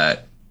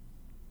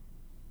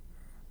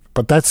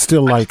that's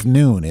still like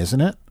noon,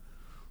 isn't it?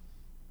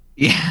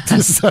 Yeah.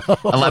 So,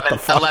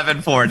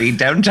 11:40.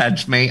 Don't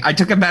judge me. I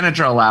took a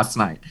Benadryl last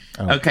night.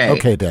 Oh, okay.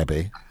 Okay,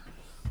 Debbie.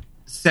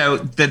 So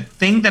the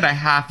thing that I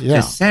have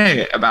to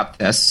say about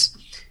this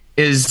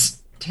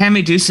is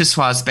Tammy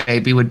Dussessoir's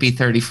baby would be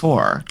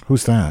 34.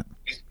 Who's that?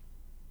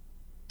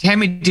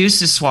 Tammy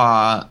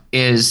Dussessoir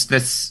is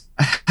this.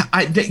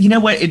 You know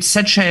what? It's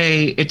such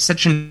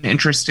an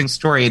interesting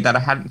story that I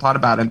hadn't thought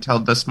about until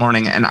this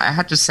morning, and I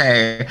have to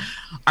say,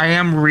 I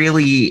am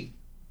really.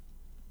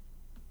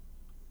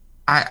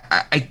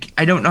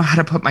 I don't know how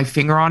to put my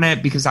finger on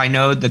it because I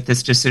know that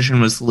this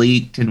decision was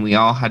leaked and we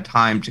all had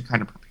time to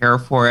kind of prepare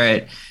for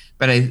it,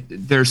 but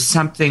there's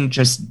something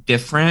just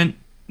different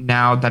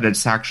now that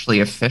it's actually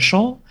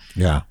official.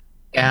 Yeah.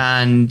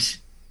 And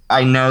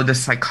I know the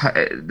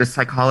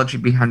psychology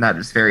behind that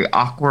is very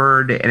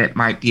awkward, and it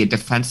might be a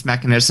defense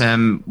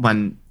mechanism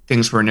when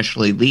things were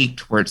initially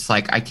leaked, where it's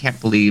like, I can't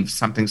believe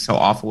something so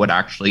awful would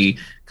actually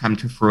come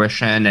to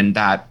fruition, and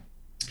that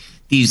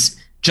these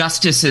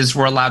justices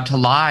were allowed to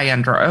lie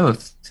under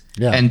oath.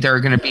 Yeah. And there are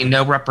going to be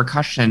no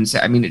repercussions.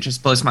 I mean, it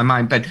just blows my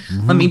mind. But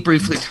let me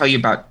briefly tell you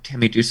about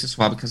Tammy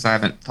Dussessoir because I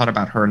haven't thought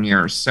about her in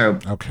years. So,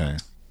 okay.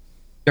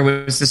 There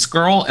was this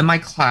girl in my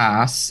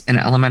class in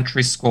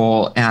elementary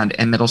school and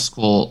in middle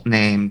school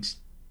named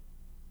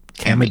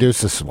Tammy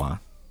Dussessoir.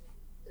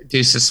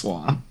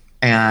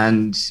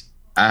 And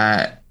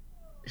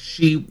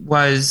she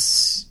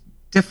was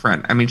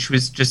different. I mean, she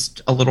was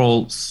just a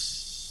little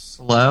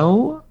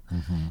slow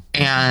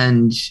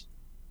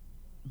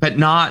but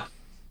not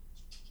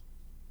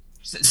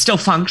still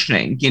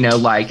functioning,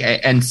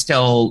 and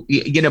still,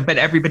 but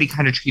everybody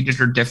kind of treated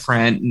her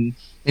different, and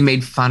they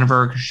made fun of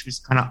her because she was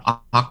kind of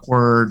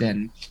awkward.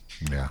 And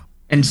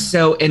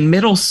so in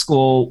middle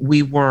school,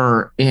 we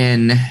were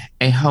in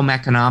a home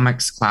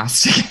economics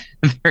class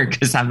together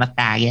because I'm a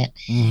faggot.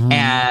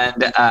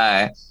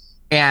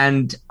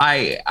 And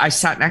I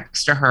sat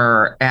next to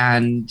her,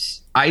 and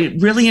I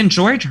really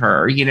enjoyed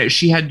her.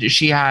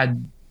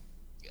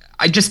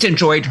 I just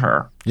enjoyed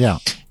her. Yeah.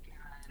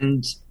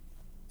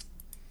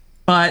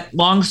 But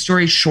long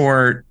story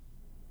short,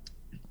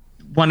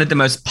 one of the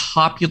most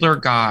popular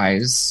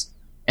guys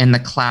in the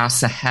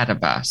class ahead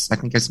of us, I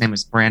think his name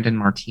was Brandon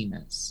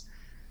Martinez,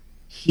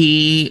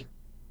 he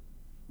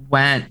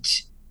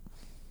went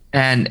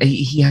and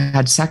he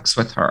had sex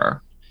with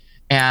her.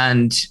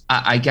 And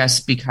I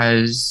guess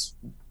because,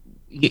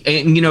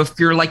 if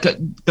you're like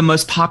the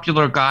most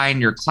popular guy in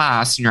your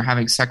class and you're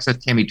having sex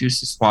with Tammy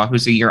Dussessoir,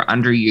 who's a year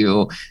under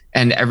you,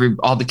 and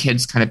all the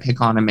kids kind of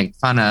pick on and make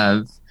fun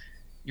of,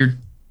 you're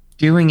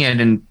doing it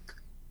in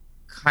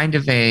kind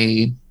of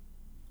you're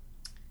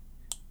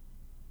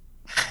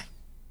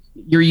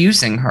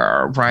using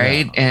her,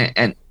 right?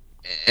 Yeah.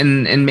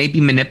 And maybe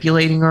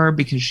manipulating her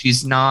because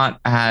she's not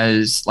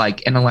as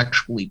like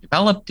intellectually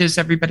developed as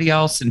everybody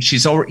else, and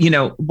she's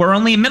we're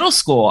only in middle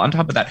school on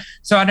top of that.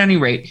 So at any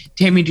rate,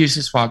 Tammy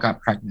Dussessoir got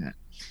pregnant,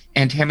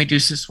 and Tammy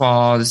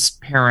Dussessoir's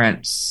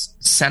parents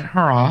sent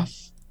her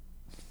off,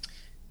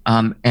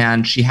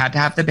 and she had to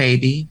have the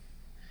baby,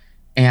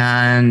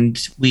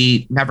 and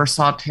we never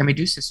saw Tammy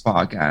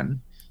Dussessoir again.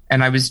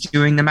 And I was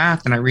doing the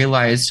math, and I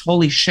realized,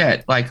 holy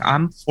shit, like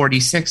I'm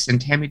 46, and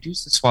Tammy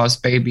Dussessoir's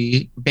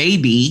baby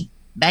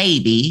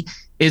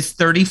is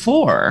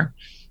 34.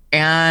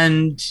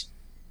 And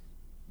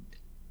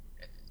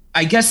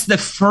I guess the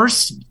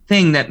first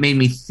thing that made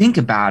me think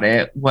about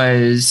it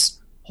was,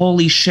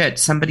 holy shit, a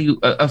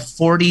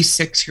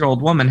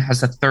 46-year-old woman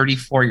has a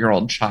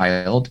 34-year-old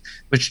child,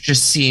 which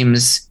just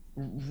seems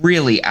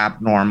really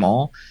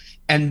abnormal.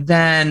 And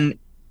then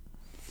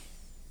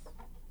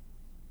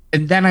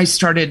I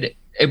started,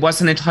 it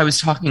wasn't until I was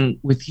talking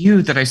with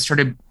you that I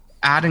started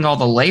adding all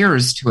the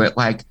layers to it.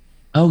 Like,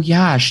 oh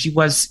yeah, she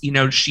was,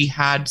 she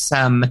had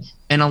some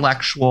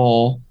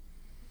intellectual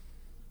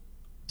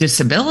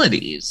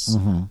disabilities.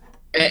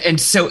 And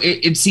so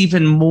it's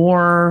even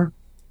more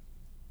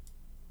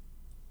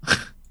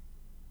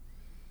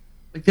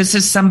like, this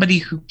is somebody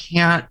who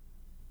can't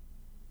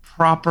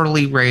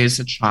properly raise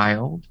a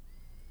child.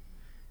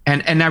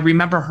 And I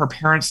remember her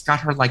parents got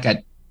her like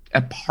an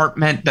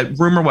apartment. The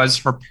rumor was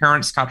her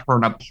parents got her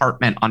an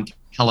apartment on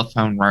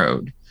Telephone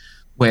Road,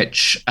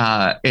 which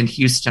in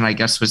Houston, I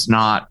guess, was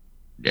not,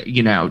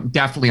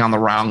 definitely on the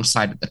wrong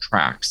side of the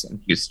tracks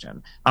in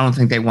Houston. I don't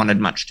think they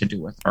wanted much to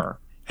do with her.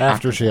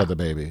 After she had the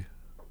baby.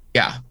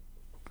 Yeah.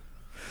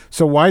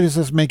 So why does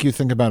this make you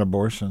think about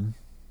abortion?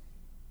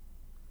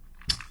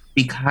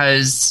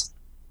 Because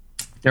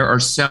there are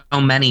so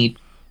many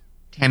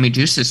Tammy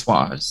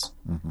Dussessoirs,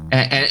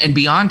 and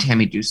beyond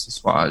Tammy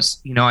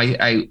Dussessoirs.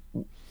 I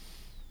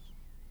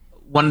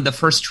one of the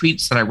first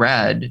tweets that I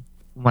read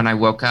when I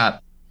woke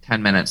up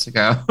 10 minutes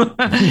ago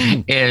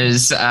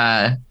is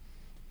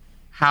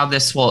how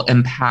this will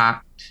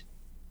impact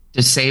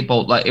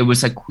disabled, like it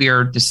was a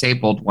queer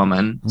disabled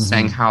woman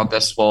saying how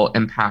this will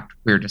impact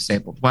queer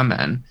disabled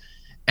women.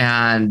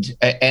 And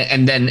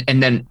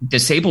then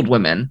disabled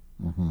women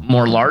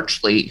more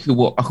largely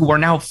who are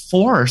now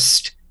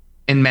forced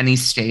in many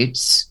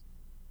states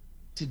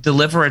to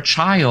deliver a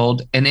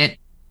child, and it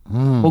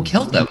will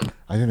kill them.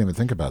 I didn't even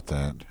think about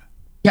that.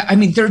 Yeah, I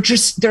mean,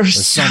 there's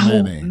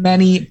so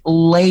many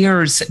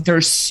layers.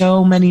 There's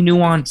so many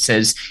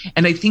nuances.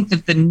 And I think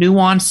that the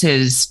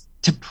nuances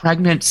to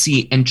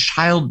pregnancy and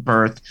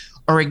childbirth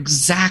are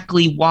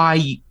exactly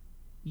why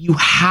you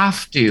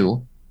have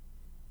to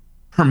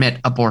permit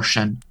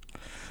abortion.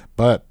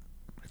 But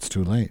it's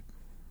too late.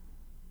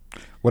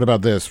 What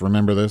about this?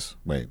 Remember this?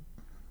 Wait.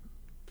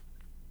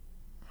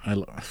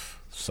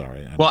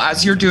 Sorry. Well,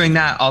 as you're doing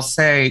that, I'll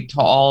say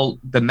to all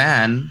the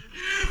men,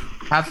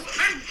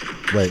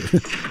 Wait. I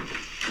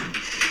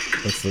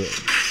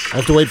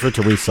have to wait for it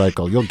to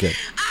recycle. You'll get.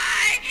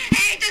 I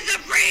hate the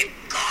Supreme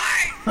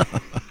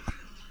Court.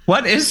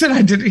 What is it?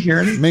 I didn't hear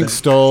anything. Mink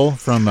Stole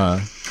from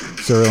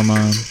Serial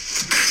Mom.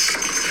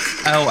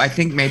 Oh, I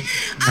think maybe.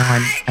 No,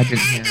 I didn't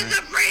hear it.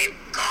 Supreme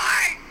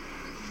Court.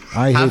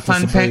 I hate the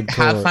Supreme Court.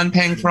 Have fun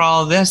paying for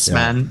all this,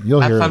 man.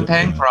 You'll have hear fun it,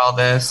 paying for all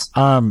this.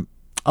 Oh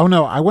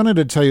no, I wanted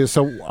to tell you.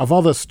 So, of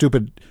all the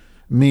stupid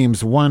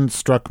memes, one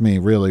struck me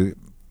really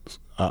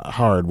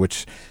hard,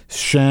 which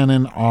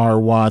Shannon R.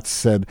 Watts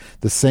said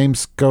the same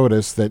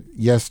SCOTUS that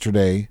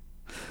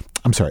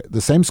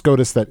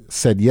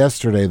said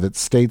yesterday that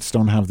states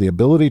don't have the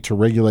ability to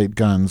regulate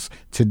guns,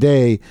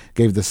 today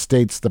gave the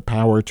states the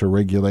power to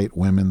regulate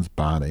women's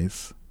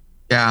bodies.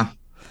 Yeah.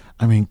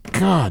 I mean,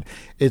 God,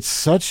 it's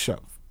such a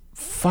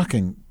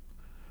fucking...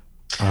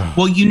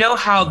 well, you know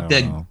how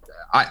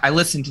I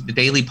listened to the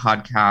Daily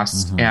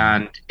podcast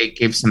and it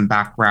gave some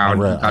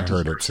background. I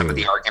heard it some too. of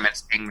the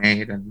arguments being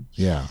made. And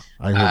yeah,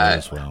 I heard it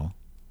as well.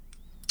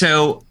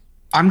 So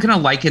I'm going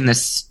to liken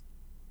this,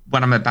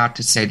 what I'm about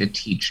to say, to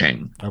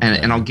teaching. Okay.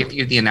 And I'll give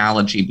you the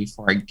analogy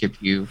before I give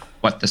you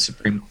what the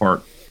Supreme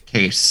Court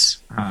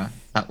case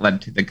that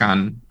led to the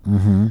gun,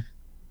 the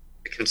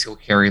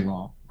concealed carry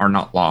law, or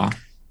not law,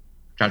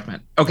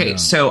 judgment. Okay,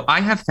 so I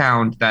have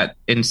found that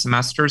in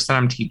semesters that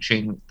I'm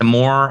teaching, the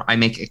more I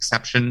make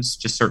exceptions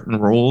to certain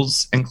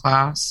rules in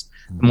class,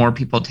 the more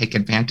people take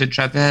advantage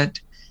of it.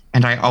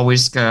 And I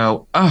always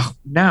go, oh,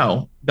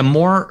 no, the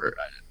more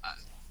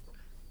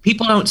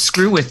people don't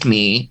screw with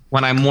me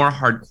when I'm more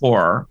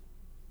hardcore,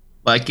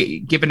 like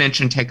give an inch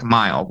and take a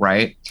mile,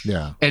 right?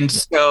 Yeah. And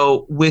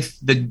so with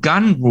the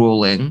gun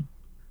ruling,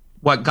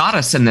 what got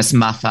us in this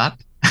muff up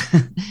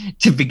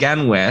to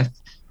begin with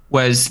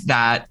was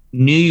that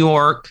New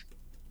York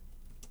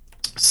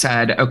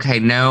said, okay,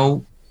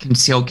 no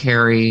concealed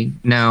carry,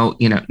 no,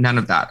 none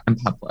of that in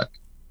public.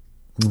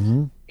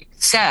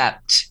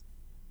 Except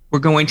we're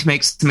going to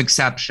make some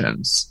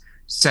exceptions.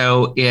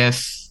 So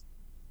if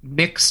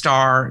Nick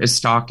Starr is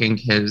stalking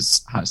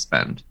his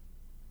husband,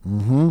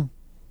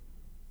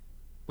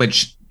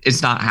 which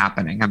is not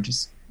happening. I'm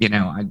just,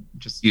 I'm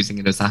just using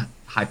it as a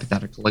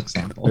hypothetical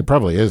example. It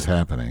probably is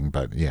happening,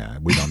 but yeah,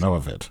 we don't know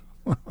of it.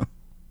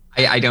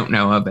 I don't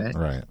know of it.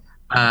 Right.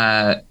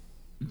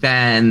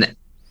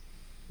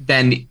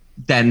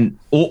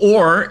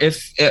 Or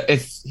if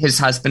his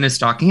husband is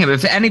stalking him,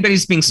 if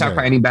anybody's being stalked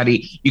by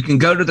anybody, you can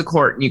go to the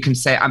court and you can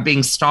say, I'm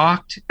being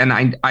stalked and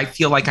I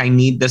feel like I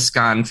need this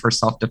gun for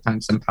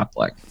self-defense in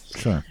public.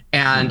 Sure.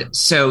 And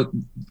so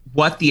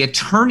what the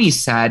attorney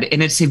said,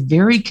 and it's a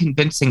very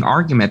convincing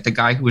argument, the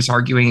guy who was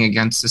arguing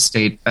against the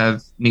state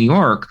of New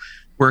York,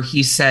 where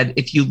he said,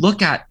 if you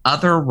look at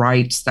other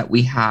rights that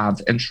we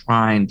have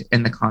enshrined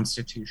in the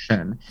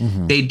Constitution,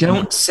 they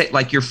don't say,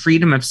 like your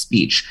freedom of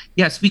speech.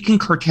 Yes, we can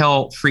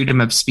curtail freedom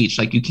of speech.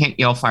 Like you can't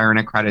yell fire in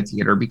a crowded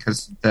theater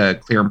because of the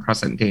clear and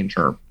present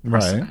danger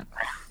precedent.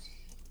 Right.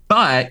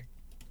 But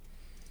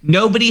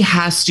nobody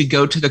has to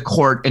go to the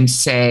court and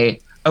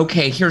say,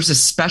 okay, here's a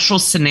special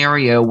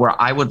scenario where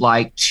I would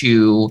like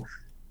to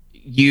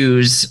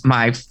use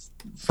my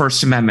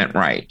First Amendment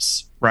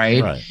rights.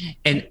 Right.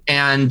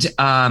 And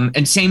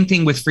same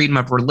thing with freedom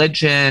of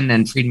religion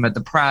and freedom of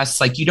the press.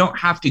 Like you don't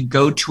have to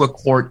go to a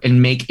court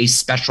and make a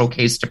special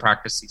case to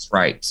practice these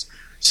rights.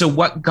 So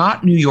what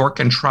got New York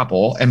in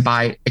trouble, and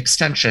by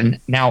extension,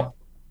 now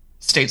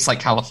states like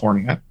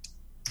California,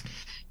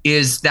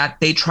 is that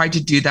they tried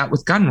to do that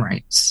with gun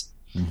rights.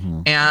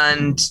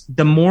 And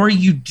the more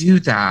you do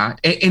that,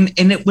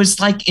 and it was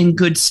like in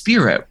good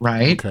spirit,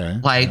 right? Okay.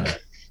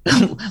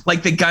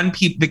 Like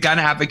the gun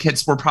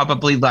advocates were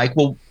probably like,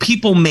 well,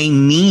 people may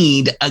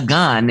need a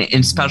gun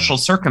in special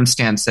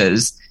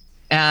circumstances.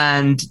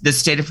 And the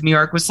state of New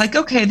York was like,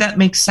 okay, that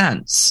makes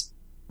sense.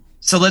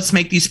 So let's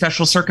make these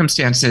special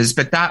circumstances.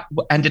 But that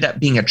ended up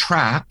being a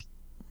trap,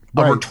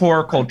 a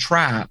rhetorical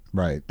trap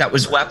that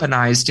was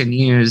weaponized and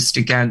used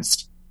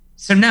against.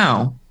 So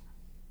no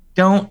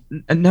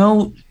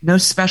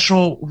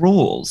special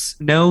rules,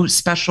 no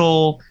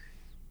special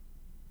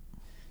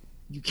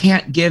you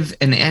can't give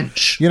an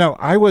inch. You know,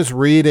 I was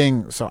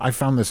reading, so I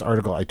found this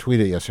article, I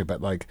tweeted yesterday,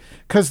 but like,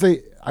 because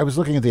I was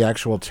looking at the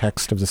actual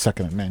text of the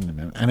Second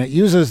Amendment, and it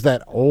uses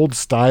that old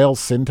style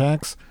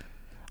syntax.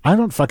 I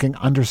don't fucking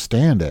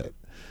understand it,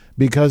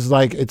 because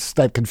like it's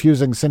that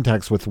confusing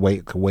syntax with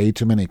way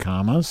too many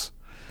commas,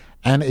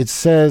 and it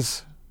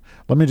says,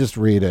 let me just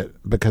read it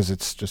because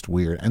it's just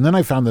weird. And then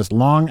I found this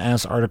long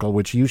ass article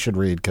which you should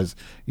read because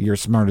you're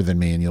smarter than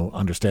me and you'll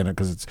understand it,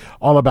 because it's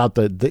all about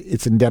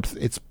it's in depth.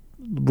 It's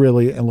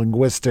really a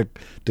linguistic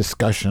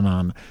discussion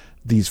on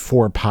these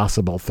four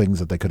possible things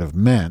that they could have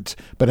meant.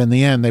 But in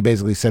the end, they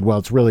basically said, well,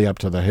 it's really up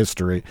to the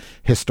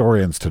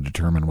historians to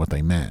determine what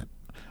they meant.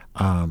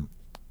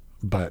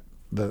 But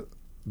the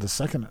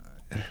second,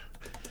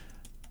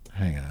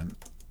 hang on,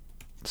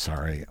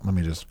 sorry, let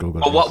me just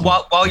Google.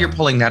 Well, while you're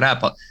pulling that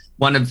up,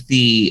 one of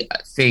the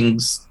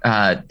things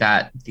one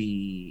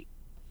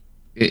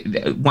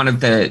of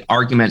the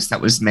arguments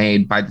that was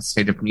made by the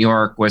state of New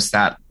York was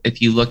that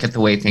if you look at the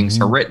way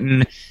things are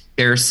written,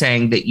 they're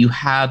saying that you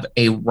have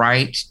a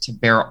right to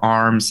bear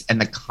arms in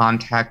the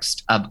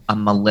context of a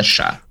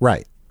militia.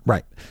 Right.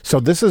 So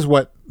this is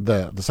what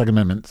the Second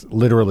Amendment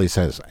literally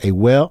says: a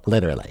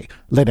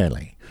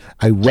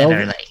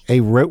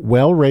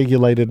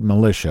well-regulated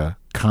militia,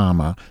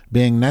 comma,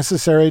 being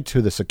necessary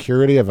to the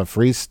security of a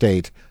free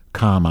state,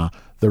 comma,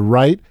 the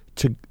right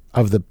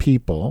of the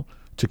people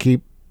to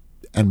keep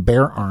and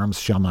bear arms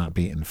shall not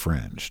be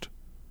infringed.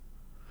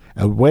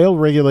 A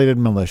well-regulated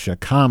militia,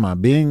 comma,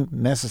 being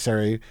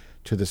necessary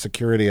to the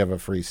security of a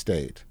free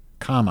state,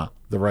 comma,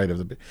 the right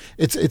of the...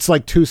 It's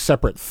like two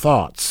separate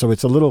thoughts, so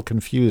it's a little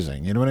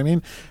confusing. You know what I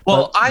mean?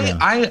 Well,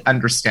 I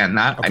understand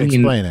that. Okay,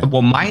 explain it.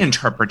 Well, my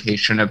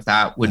interpretation of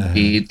that would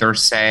be they're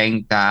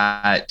saying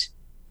that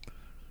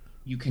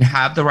you can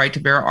have the right to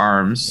bear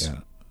arms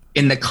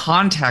in the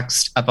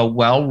context of a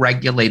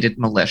well-regulated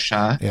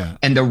militia. Yeah.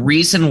 And the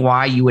reason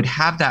why you would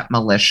have that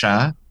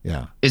militia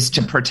is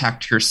to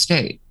protect your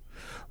state.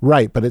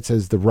 Right, but it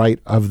says the right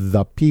of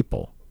the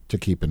people to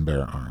keep and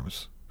bear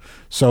arms.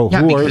 So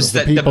who are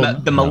the people?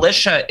 The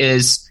militia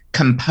is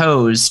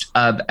composed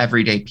of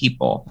everyday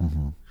people.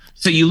 Mm-hmm.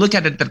 So you look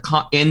at it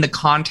in the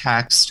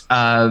context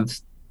of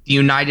the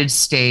United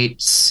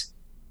States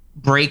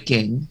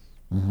breaking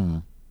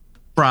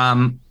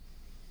from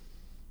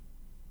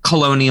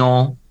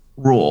colonial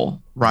rule,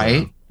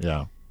 right?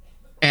 Yeah.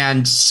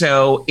 And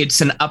so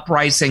it's an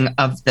uprising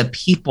of the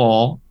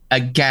people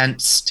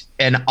against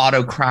an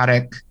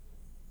autocratic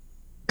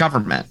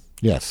government.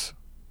 Yes.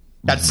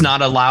 That's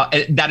not allowed.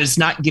 That is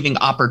not giving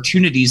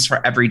opportunities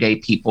for everyday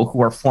people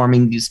who are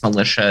forming these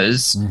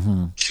militias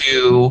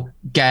to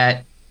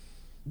get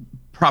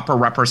proper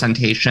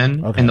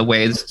representation in the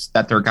ways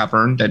that they're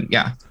governed. And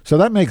so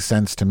that makes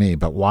sense to me.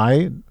 But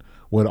why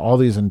would all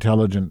these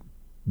intelligent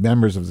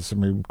members of the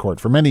Supreme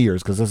Court for many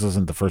years, because this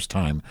isn't the first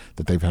time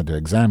that they've had to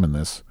examine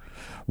this,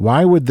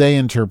 why would they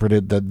interpret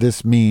it that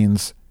this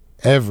means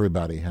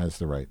everybody has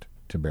the right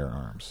to bear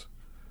arms?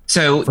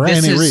 So for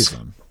any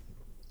reason.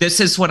 This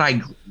is what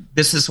I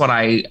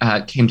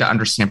came to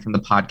understand from the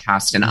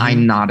podcast, and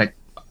I'm not a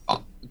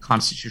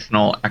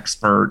constitutional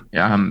expert.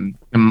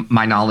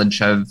 My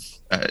knowledge of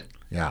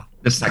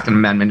the Second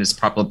Amendment is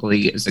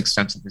probably as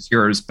extensive as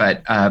yours,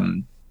 but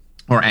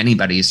or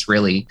anybody's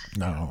really.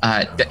 No.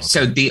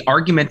 So the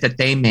argument that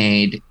they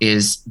made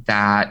is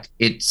that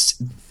it's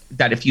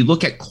that if you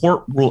look at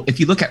court rule, if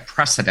you look at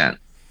precedent,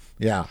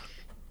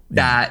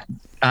 that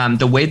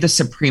the way the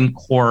Supreme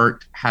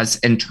Court has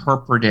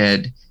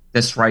interpreted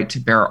this right to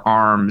bear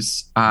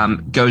arms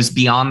goes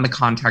beyond the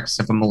context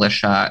of a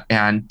militia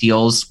and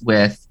deals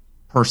with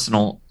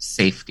personal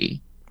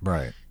safety.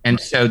 Right. And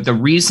so the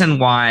reason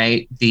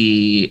why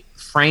the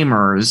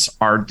framers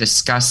are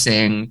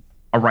discussing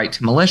a right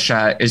to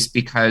militia is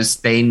because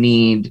they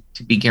need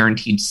to be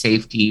guaranteed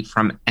safety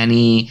from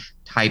any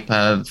type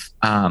of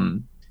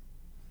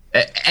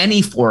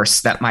any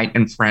force that might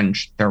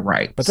infringe their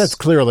rights. But that's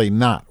clearly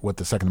not what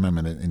the Second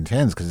Amendment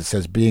intends, because it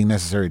says being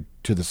necessary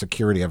to the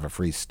security of a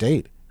free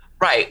state.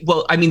 Right.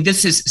 Well, I mean,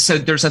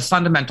 there's a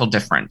fundamental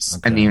difference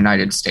in the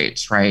United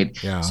States,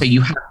 right? Yeah. So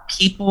you have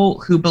people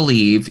who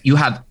believe, you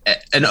have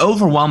an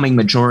overwhelming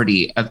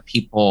majority of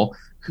people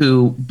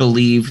who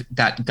believe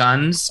that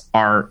guns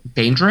are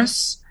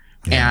dangerous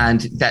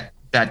and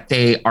that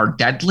they are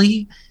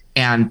deadly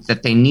and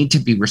that they need to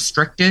be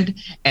restricted.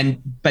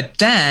 But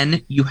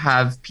then you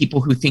have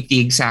people who think the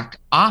exact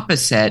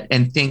opposite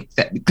and think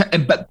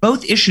that, but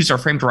both issues are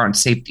framed around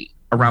safety,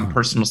 around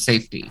personal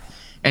safety.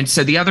 And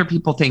so the other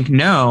people think,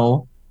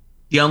 no,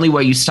 the only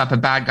way you stop a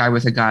bad guy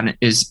with a gun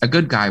is a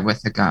good guy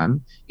with a gun,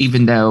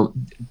 even though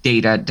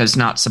data does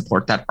not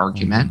support that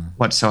argument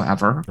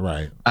whatsoever.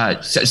 Right.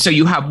 So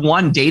you have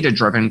one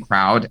data-driven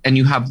crowd, and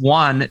you have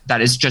one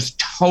that is just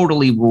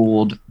totally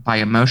ruled by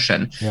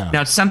emotion. Yeah.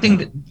 Now,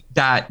 something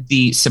that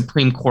the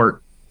Supreme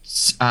Court,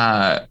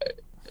 a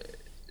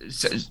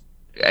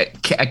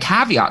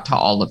caveat to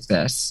all of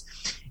this,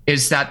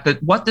 is that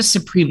what the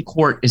Supreme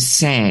Court is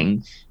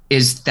saying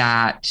is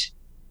that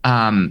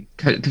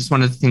because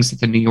one of the things that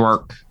the New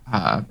York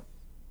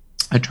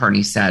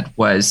attorney said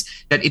was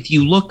that if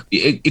you look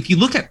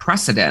at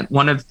precedent,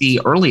 one of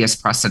the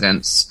earliest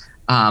precedents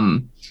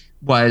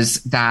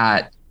was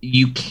that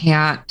you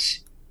don't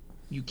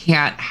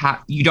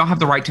have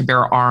the right to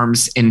bear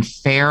arms in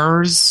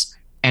fairs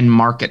and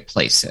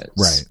marketplaces.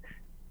 Right.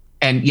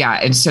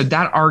 And so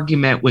that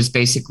argument was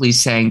basically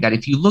saying that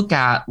if you look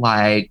at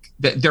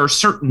there are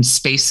certain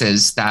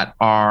spaces that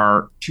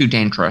are too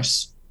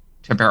dangerous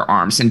to bear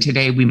arms. And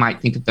today we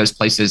might think of those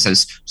places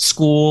as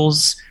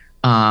schools,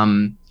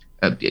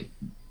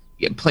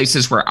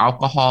 places where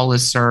alcohol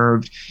is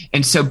served.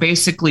 And so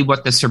basically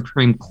what the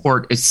Supreme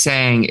Court is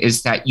saying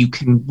is that you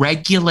can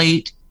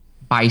regulate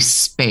by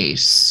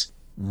space,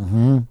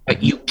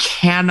 but you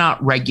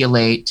cannot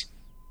regulate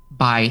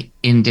by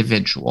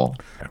individual.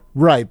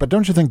 Right, but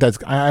don't you think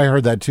I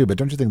heard that too, but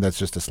don't you think that's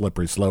just a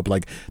slippery slope?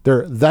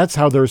 That's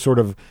how they're sort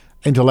of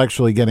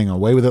intellectually getting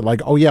away with it.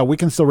 Like, oh yeah, we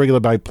can still regulate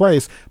by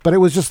place, but it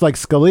was just like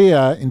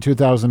Scalia in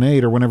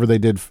 2008 or whenever they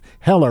did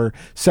Heller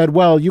said,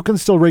 well, you can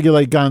still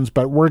regulate guns,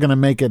 but we're going to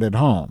make it at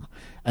home.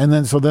 And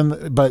then,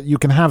 but you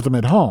can have them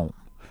at home,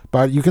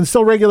 but you can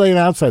still regulate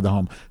outside the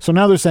home. So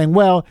now they're saying,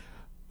 well,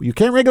 you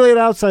can't regulate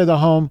outside the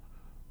home,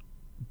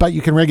 but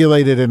you can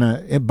regulate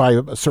it by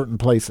certain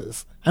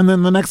places. And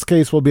then the next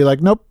case will be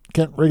like, nope,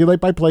 can't regulate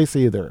by place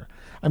either.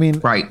 I mean,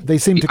 right. They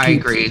seem to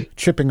keep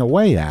chipping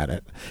away at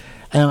it.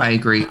 And I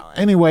agree.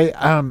 Anyway,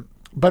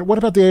 but what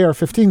about the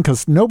AR-15?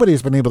 Because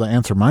nobody's been able to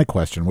answer my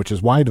question, which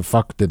is why the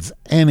fuck does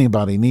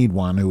anybody need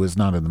one who is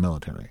not in the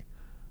military?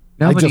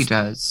 Nobody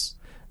does.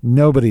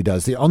 Nobody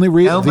does. The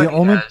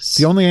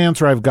only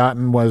answer I've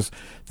gotten was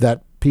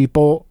that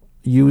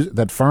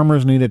that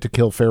farmers needed to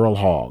kill feral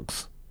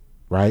hogs,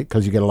 right?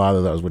 Because you get a lot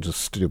of those, which is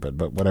stupid,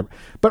 but whatever.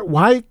 But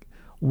why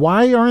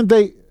aren't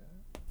they?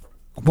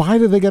 Why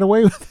do they get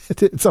away with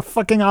it? It's a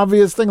fucking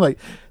obvious thing. Like,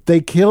 they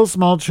kill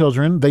small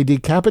children, they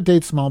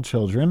decapitate small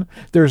children.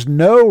 There's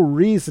no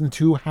reason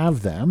to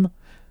have them.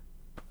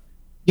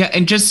 Yeah,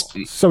 and just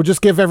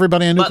give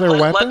everybody a nuclear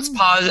weapon.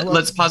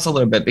 Let's pause a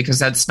little bit, because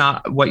that's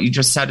not what you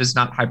just said is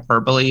not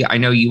hyperbole. I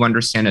know you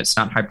understand it's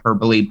not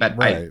hyperbole, but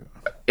right.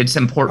 It's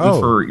important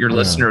for your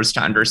listeners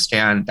to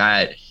understand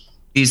that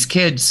these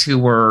kids who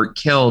were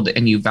killed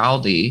in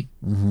Uvalde,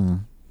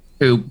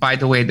 who, by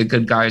the way, the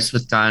good guys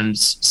with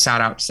guns sat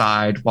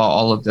outside while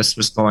all of this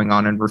was going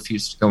on and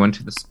refused to go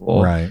into the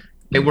school. Right.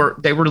 They were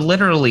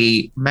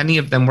literally, many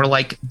of them were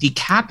like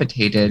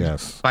decapitated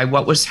by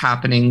what was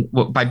happening,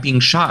 by being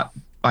shot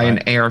by an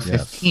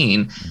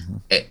AR-15.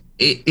 Yes.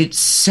 It's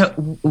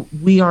so,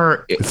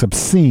 it's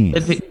obscene.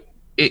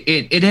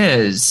 It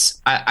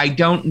is. I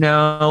don't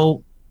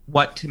know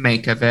what to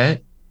make of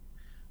it.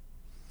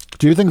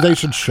 Do you think they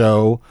should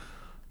show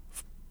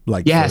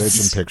footage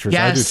and pictures?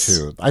 Yes,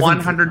 I do too.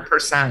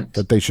 100%.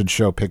 That they should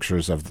show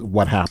pictures of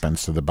what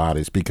happens to the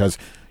bodies, because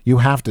you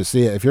have to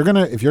see it. If you're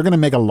gonna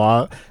make a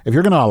law, if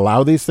you're gonna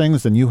allow these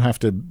things, then you have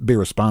to be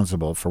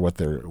responsible for what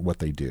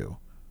they do.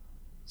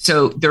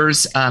 So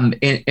there's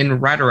in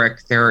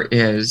rhetoric there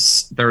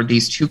are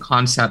these two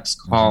concepts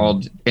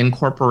called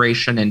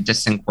incorporation and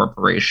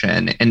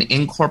disincorporation. And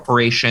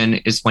incorporation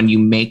is when you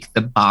make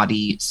the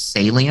body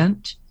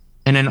salient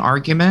in an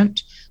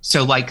argument.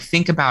 So,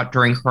 think about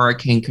during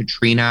Hurricane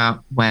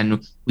Katrina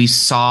when we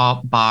saw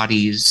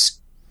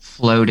bodies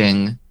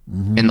floating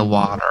in the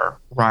water,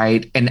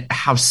 right? And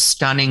how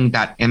stunning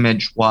that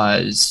image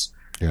was.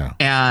 Yeah.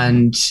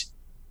 And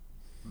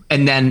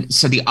then,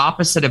 so the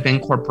opposite of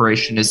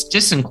incorporation is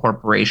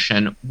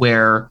disincorporation,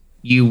 where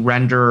you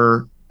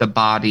render the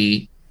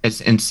body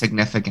as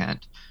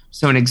insignificant.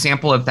 So an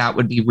example of that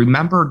would be,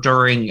 remember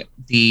during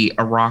the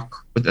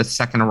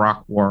Second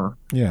Iraq War,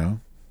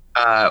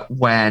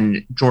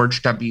 when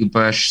George W.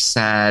 Bush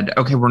said,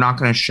 okay, we're not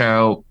going to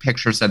show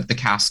pictures of the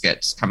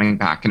caskets coming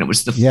back. And it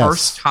was the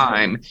first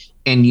time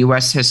in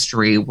U.S.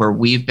 history where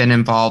we've been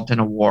involved in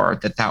a war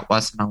that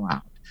wasn't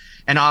allowed.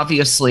 And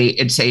obviously,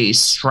 it's a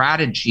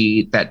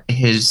strategy that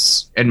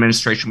his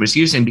administration was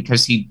using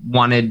because he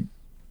wanted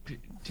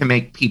to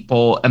make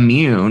people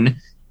immune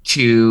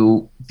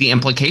to the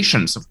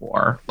implications of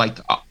war. Like,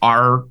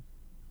 our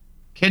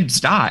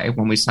kids die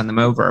when we send them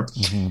over.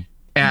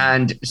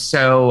 And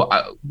so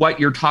what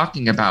you're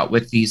talking about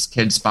with these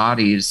kids'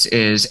 bodies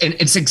is, and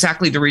it's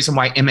exactly the reason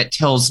why Emmett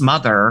Till's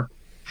mother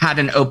had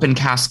an open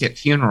casket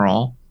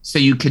funeral, so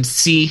you could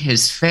see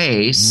his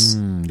face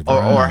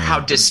or how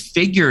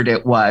disfigured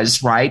it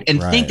was, right?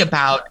 And think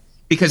about,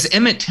 because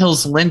Emmett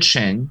Till's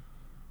lynching,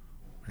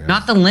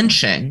 not the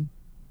lynching,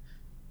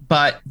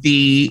 but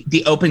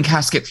the open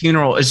casket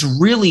funeral is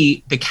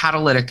really the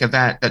catalytic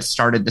event that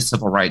started the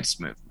civil rights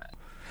movement.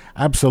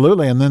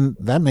 Absolutely. And then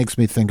that makes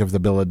me think of the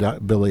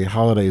Billie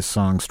Holiday's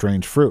song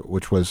Strange Fruit,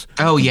 which was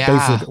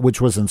which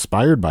was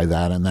inspired by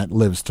that, and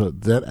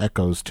that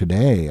echoes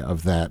today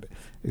of that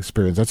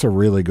experience. That's a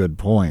really good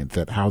point,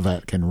 that how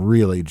that can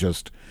really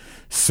just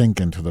sink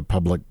into the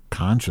public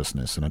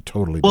consciousness in a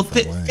totally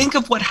different way. Think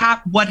of what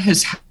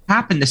has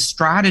happened, the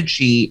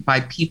strategy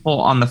by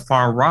people on the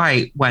far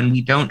right when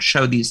we don't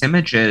show these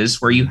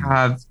images, where you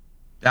have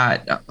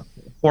that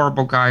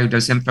horrible guy who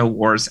does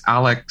InfoWars,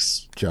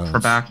 Alex Jones.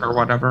 Trebek or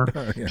whatever,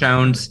 Yeah.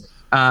 Jones.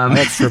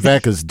 Alex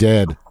Trebek is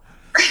dead.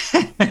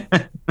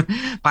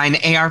 By an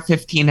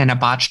AR-15 and a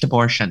botched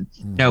abortion.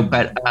 No,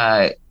 but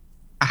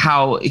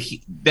how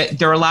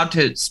they're allowed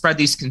to spread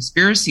these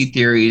conspiracy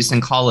theories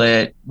and call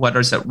it, what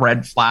is it,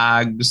 red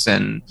flags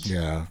and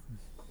Yeah.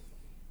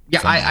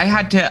 I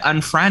had to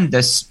unfriend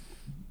this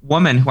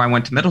woman who I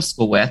went to middle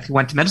school with, who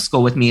went to middle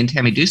school with me and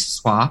Tammy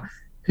Dussois,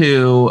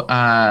 who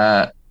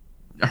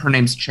her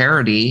name's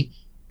Charity,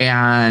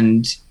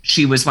 and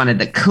she was one of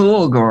the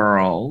cool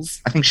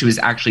girls. I think she was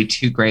actually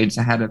 2 grades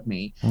ahead of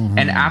me. Mm-hmm.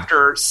 And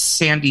after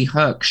Sandy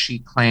Hook, she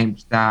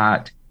claimed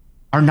that,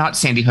 or not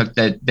Sandy Hook,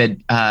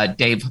 the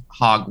Dave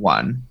Hogg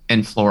one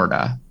in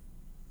Florida.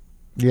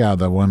 Yeah,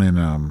 the one in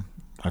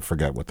I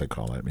forget what they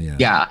call it. Yeah.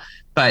 Yeah,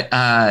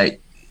 but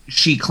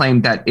she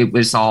claimed that it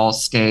was all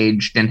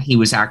staged and he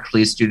was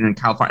actually a student in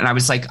California. And I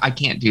was like, I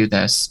can't do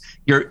this.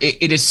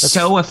 It is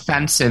so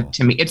offensive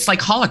to me. It's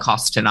like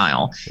Holocaust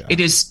denial. Yeah.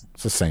 It's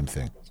the same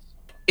thing.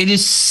 It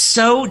is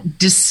so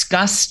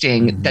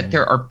disgusting that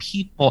there are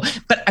people,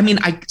 but I mean,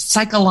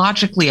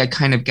 psychologically, I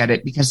kind of get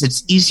it, because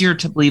it's easier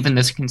to believe in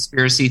this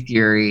conspiracy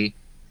theory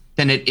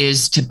than it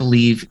is to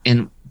believe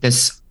in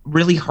this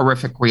really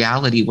horrific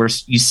reality where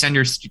you send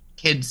your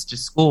kids to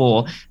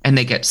school and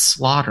they get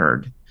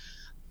slaughtered.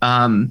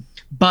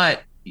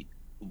 But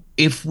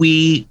if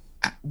we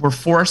were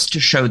forced to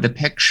show the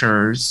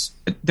pictures,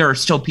 there are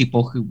still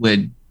people who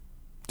would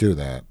do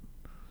that.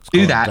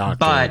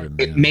 But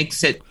it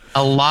makes it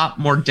a lot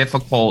more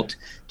difficult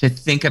to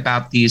think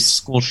about these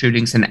school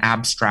shootings in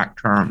abstract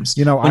terms.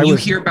 You know, when you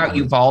hear about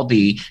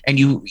Uvalde, and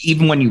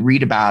even when you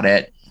read about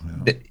it,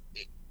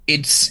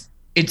 it's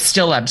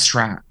still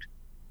abstract.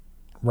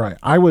 Right.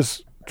 I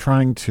was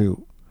trying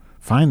to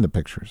find the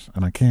pictures,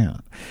 and I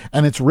can't.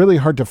 And it's really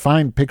hard to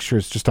find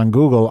pictures just on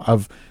Google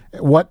of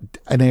what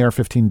an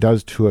AR-15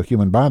 does to a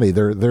human body.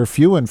 They're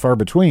few and far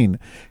between,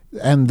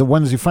 and the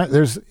ones you find,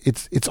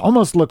 it's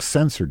almost looks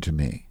censored to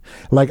me.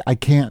 Like, I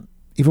can't,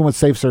 even with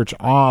Safe Search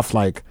off,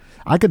 like,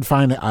 I could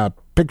find a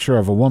picture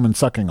of a woman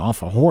sucking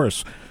off a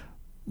horse,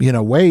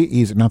 way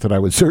easier. Not that I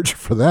would search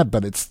for that,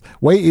 but it's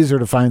way easier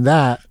to find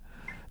that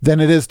than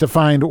it is to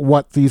find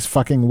what these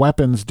fucking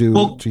weapons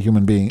do to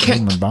human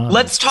bodies.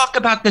 Let's talk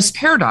about this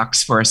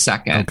paradox for a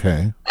second.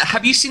 Okay.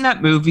 Have you seen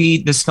that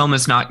movie, This Film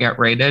Is Not Yet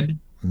Rated?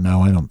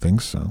 No, I don't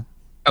think so.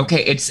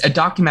 Okay, it's a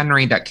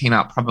documentary that came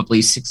out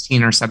probably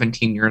 16 or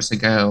 17 years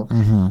ago.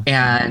 Mm-hmm.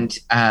 And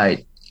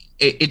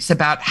it's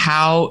about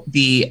how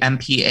the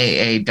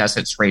MPAA does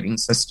its rating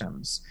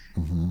systems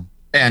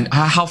and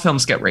how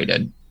films get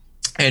rated.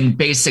 And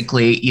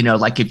basically,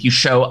 like if you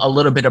show a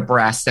little bit of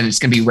breast, then it's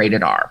going to be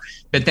rated R.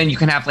 But then you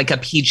can have like a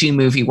PG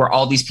movie where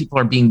all these people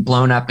are being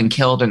blown up and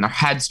killed and their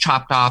heads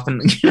chopped off.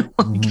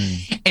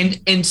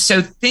 And, and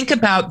so think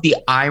about the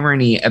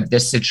irony of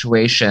this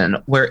situation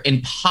where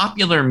in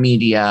popular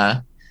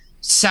media,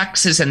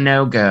 sex is a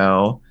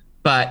no-go,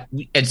 but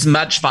it's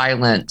much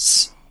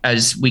violence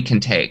as we can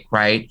take,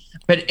 right?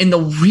 But in the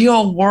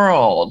real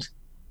world,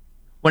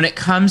 when it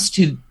comes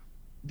to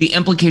the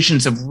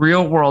implications of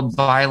real world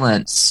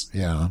violence,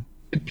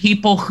 the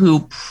people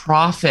who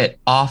profit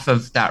off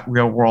of that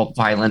real world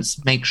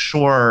violence make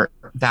sure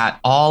that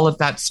all of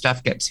that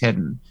stuff gets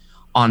hidden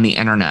on the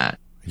internet.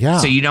 Yeah.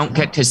 So you don't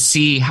get to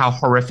see how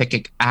horrific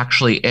it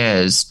actually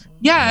is.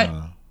 Yet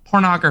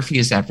pornography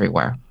is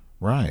everywhere.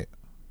 Right.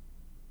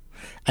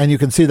 And you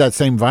can see that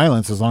same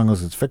violence as long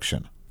as it's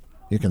fiction.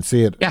 You can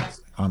see it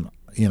on,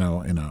 in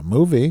a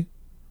movie.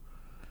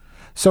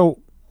 So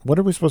what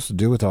are we supposed to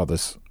do with all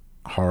this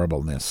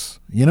horribleness?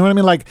 You know what I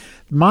mean? Like,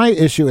 my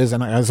issue is,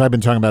 and as I've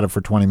been talking about it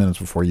for 20 minutes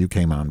before you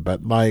came on,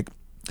 but like,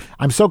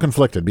 I'm so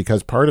conflicted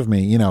because part of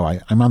me,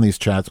 I'm on these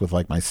chats with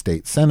like my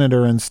state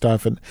senator and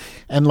stuff,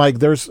 and like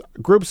there's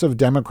groups of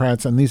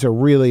Democrats, and these are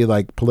really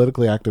like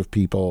politically active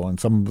people, and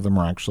some of them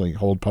are actually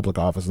hold public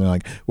office, and they're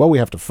like, well, we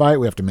have to fight,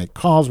 we have to make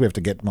calls, we have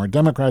to get more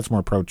Democrats,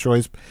 more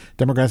pro-choice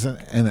Democrats,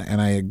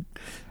 and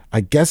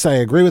I guess I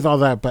agree with all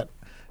that, but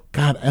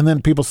God, and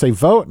then people say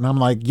vote, and I'm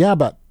like, yeah,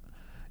 but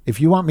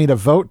if you want me to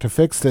vote to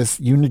fix this,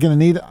 you're going to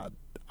need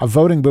a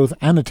voting booth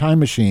and a time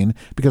machine,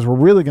 because we're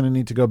really going to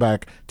need to go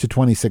back to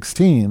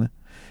 2016,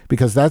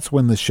 because that's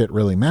when this shit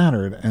really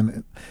mattered.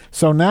 And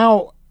so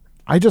now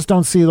I just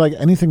don't see like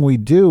anything we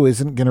do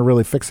isn't going to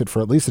really fix it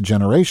for at least a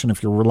generation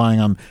if you're relying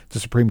on the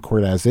Supreme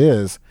Court as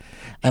is.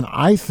 And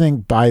I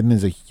think Biden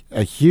is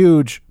a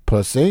huge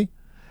pussy,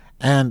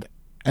 and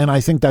I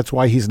think that's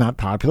why he's not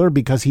popular,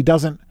 because he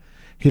doesn't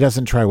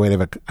try. Wait,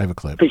 I have a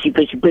clip. Pussy,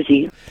 pussy,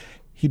 pussy.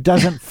 He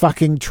doesn't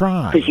fucking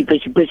try. Pussy,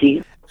 pussy,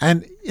 pussy.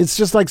 And it's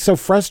just like so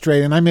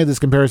frustrating. And I made this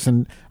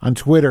comparison on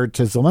Twitter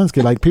to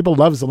Zelensky. Like, people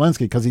love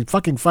Zelensky because he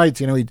fucking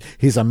fights.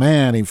 He's a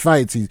man. He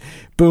fights. He's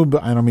boom.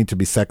 I don't mean to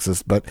be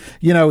sexist, but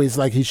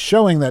he's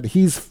showing that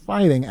he's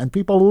fighting, and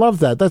people love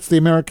that. That's the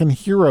American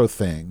hero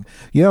thing.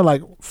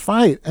 Like,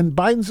 fight. And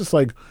Biden's just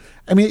like,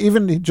 I mean,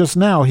 even just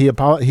now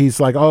he's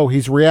like, oh,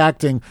 he's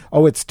reacting.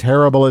 Oh, it's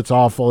terrible. It's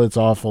awful.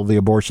 The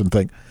abortion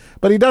thing.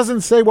 But he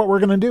doesn't say what we're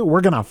going to do.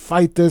 We're going to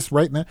fight this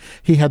right now.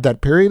 He had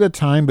that period of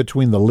time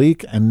between the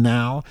leak and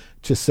now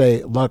to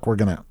say, look, we're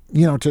going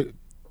to,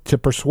 to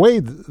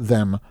persuade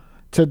them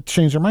to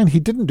change their mind. He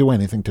didn't do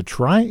anything to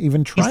try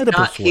to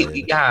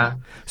persuade. Yeah.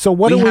 So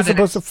what are we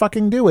supposed to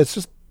fucking do? It's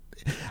just,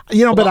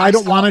 but I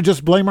don't want to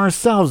just blame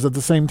ourselves at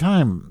the same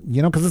time,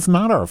 because it's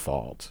not our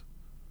fault.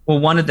 Well,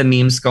 one of the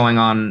memes going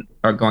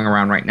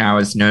around right now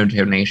is no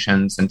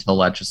donations until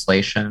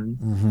legislation,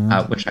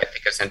 which I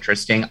think is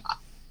interesting.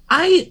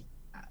 I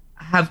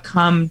have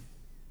come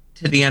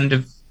to the end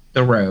of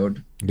the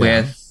road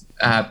with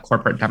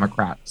corporate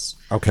Democrats.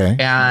 Okay.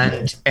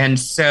 And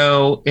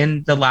so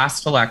in the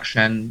last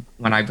election,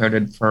 when I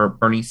voted for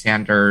Bernie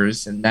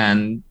Sanders, and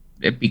then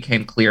it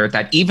became clear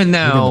that even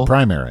though the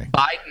primary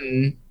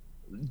Biden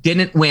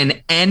didn't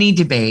win any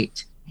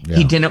debate,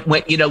 he didn't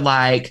win,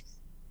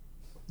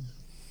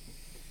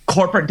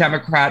 corporate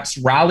Democrats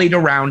rallied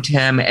around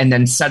him, and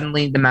then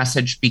suddenly the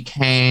message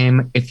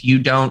became, if you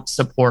don't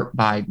support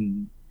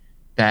Biden,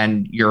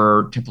 then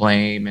you're to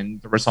blame,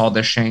 and there was all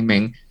this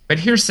shaming. But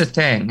here's the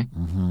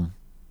thing.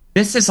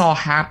 This is all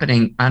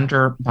happening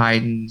under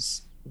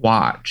Biden's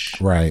watch.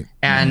 Right.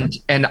 And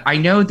I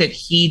know that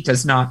he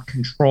does not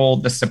control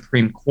the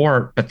Supreme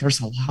Court, but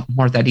there's a lot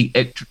more that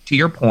to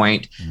your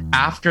point,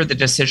 after the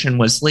decision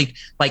was leaked,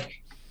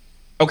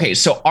 okay,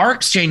 so our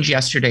exchange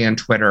yesterday on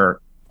Twitter,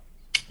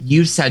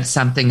 you said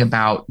something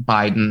about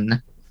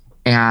Biden,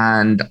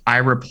 and I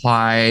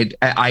replied,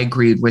 I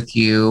agreed with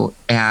you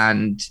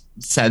and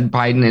said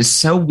Biden is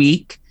so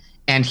weak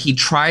and he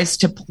tries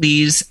to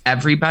please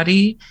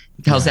everybody.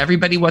 He tells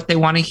everybody what they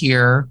want to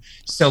hear.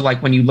 So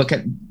when you look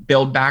at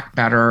Build Back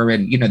Better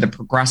and, the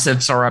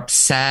progressives are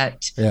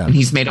upset and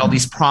he's made all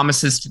these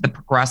promises to the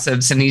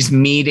progressives and he's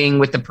meeting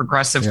with the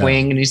progressive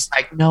wing and he's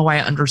like, no, I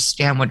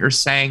understand what you're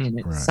saying and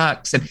it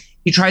sucks. And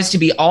he tries to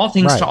be all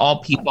things to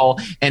all people.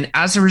 And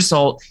as a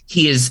result,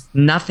 he is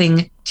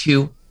nothing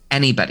to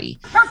anybody.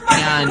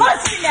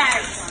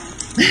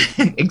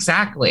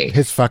 Exactly.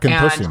 His fucking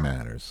pussy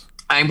matters.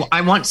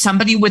 I want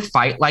somebody with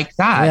fight like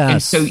that. Yes.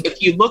 And so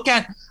if you look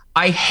at,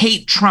 I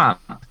hate Trump.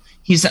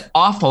 He's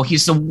awful.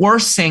 He's the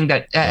worst thing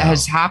that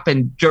has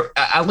happened,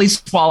 at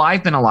least while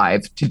I've been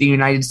alive, to the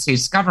United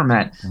States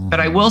government. But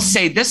I will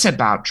say this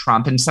about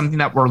Trump, and something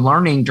that we're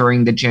learning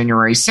during the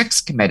January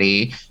 6th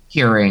committee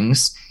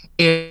hearings,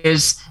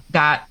 is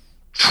that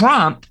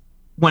Trump,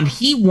 when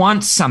he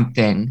wants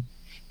something,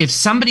 if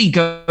somebody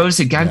goes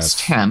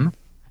against him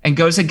and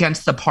goes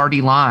against the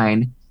party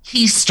line,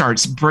 he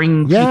starts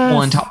bringing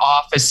people into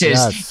offices.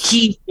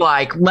 He's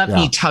like, let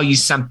me tell you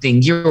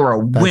something. You're a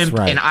wimp,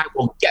 and I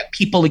will get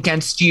people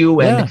against you.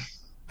 And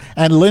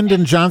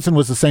Lyndon Johnson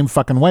was the same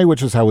fucking way,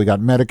 which is how we got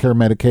Medicare,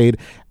 Medicaid,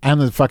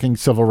 and the fucking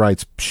civil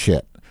rights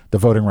shit, the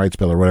voting rights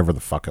bill or whatever the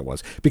fuck it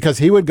was. Because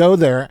he would go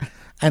there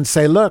and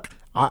say, look,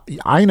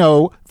 I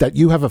know that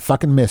you have a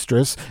fucking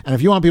mistress, and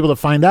if you want people to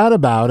find out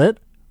about it,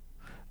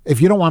 if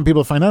you don't want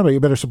people to find out about it, you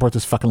better support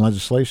this fucking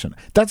legislation.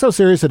 That's how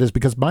serious it is,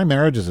 because my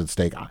marriage is at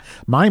stake.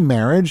 My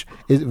marriage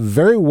is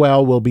very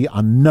well will be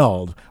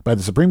annulled by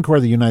the Supreme Court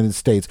of the United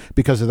States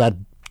because of that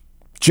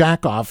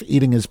jack-off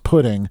eating his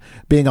pudding,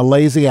 being a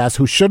lazy ass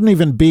who shouldn't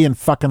even be in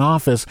fucking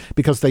office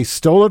because they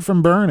stole it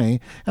from Bernie,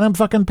 and I'm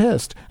fucking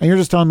pissed. And you're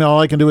just telling me all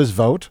I can do is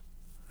vote?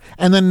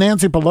 And then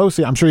Nancy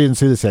Pelosi, I'm sure you didn't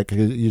see this yet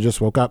because you just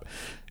woke up.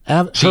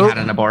 She had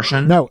an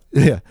abortion? No,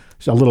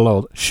 she's a little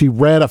old. She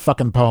read a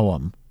fucking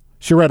poem.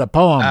 She read a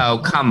poem. Oh,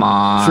 come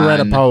on. She read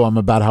a poem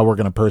about how we're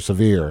going to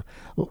persevere.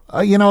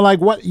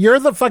 What? You're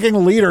the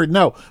fucking leader.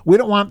 No, we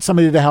don't want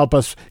somebody to help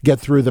us get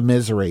through the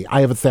misery.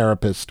 I have a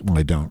therapist. Well,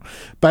 I don't.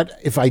 But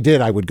if I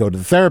did, I would go to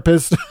the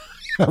therapist.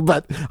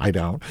 But I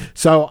don't.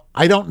 So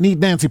I don't need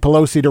Nancy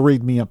Pelosi to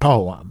read me a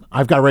poem.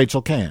 I've got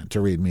Rachel Cann to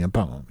read me a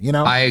poem.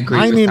 I agree.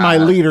 I with need that. my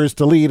leaders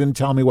to lead and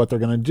tell me what they're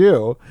going to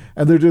do.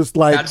 And they're just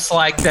like... That's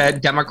like the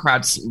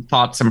Democrats'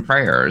 thoughts and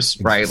prayers,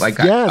 right? Like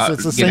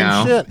it's the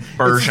same shit.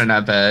 Version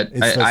of it.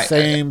 It's the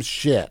same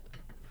shit.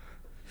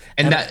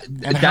 And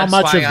how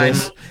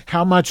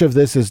much of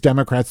this is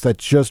Democrats that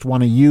just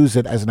want to use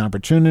it as an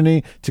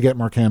opportunity to get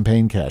more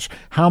campaign cash?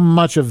 How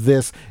much of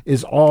this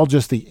is all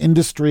just the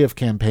industry of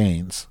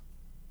campaigns?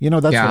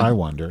 That's what I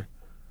wonder.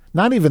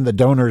 Not even the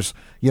donors.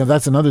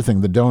 That's another thing,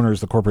 the donors,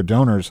 the corporate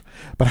donors.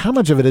 But how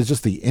much of it is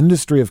just the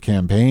industry of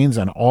campaigns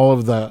and all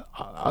of the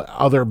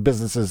other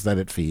businesses that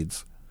it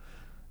feeds?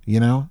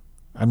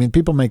 I mean,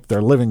 people make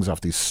their livings off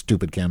these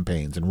stupid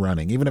campaigns and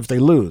running. Even if they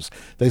lose,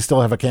 they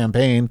still have a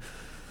campaign.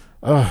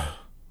 Ugh.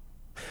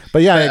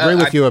 But yeah, I agree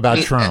with you about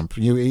Trump.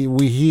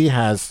 He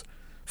has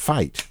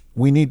fight.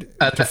 We need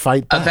to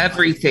fight back. Of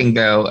everything,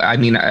 though, I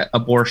mean,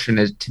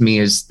 abortion to me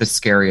is the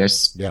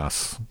scariest.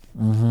 Yes.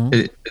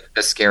 The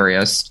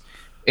scariest.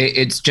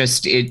 It's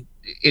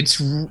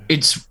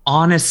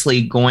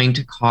honestly going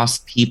to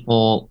cost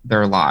people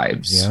their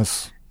lives.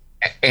 Yes.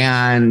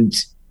 And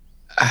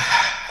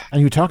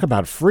you talk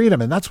about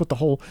freedom, and that's what the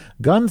whole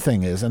gun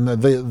thing is. And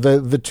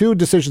the two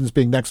decisions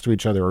being next to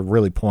each other are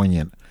really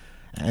poignant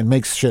and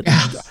makes shit.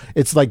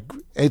 It's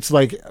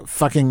like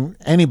fucking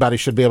anybody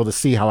should be able to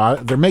see how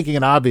they're making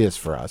it obvious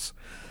for us.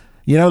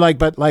 You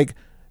know,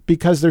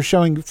 because they're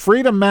showing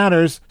freedom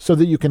matters so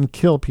that you can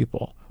kill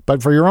people.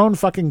 But for your own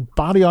fucking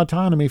body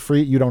autonomy,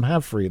 you don't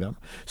have freedom.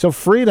 So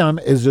freedom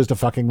is just a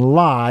fucking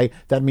lie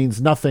that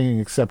means nothing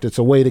except it's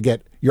a way to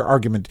get your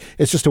argument.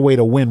 It's just a way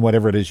to win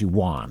whatever it is you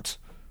want.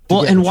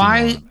 Well, and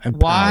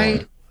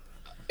why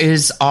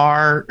is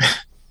our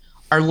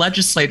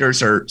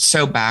legislators are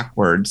so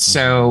backwards?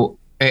 So,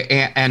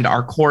 and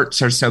our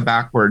courts are so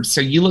backwards.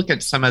 So you look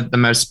at some of the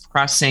most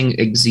pressing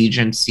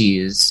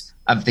exigencies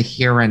of the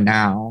here and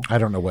now. I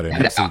don't know what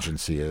an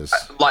exigency is.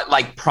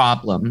 Like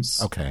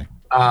problems. Okay.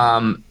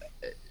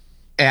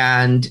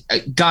 And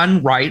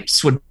gun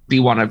rights would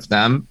be one of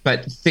them,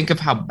 but think of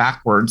how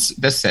backwards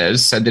this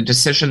is. So the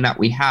decision that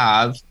we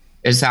have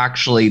is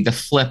actually the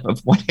flip of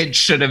what it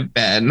should have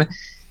been.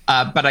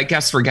 But I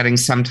guess we're getting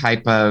some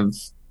type of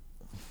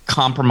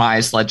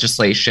compromise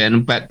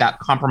legislation, but that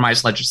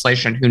compromise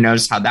legislation, who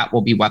knows how that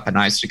will be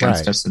weaponized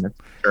against us in the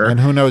future. And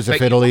who knows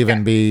if it'll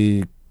even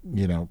be,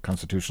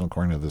 constitutional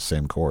according to the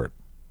same court.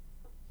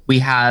 We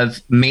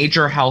have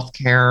major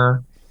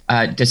healthcare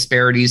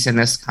disparities in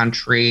this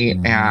country,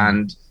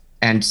 and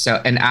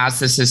as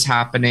this is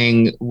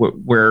happening,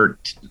 we're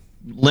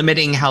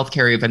limiting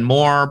healthcare even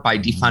more by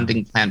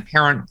defunding Planned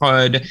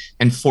Parenthood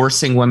and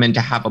forcing women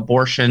to have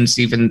abortions,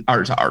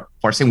 or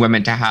forcing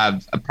women to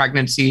have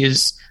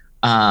pregnancies,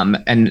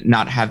 and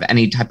not have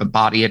any type of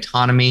body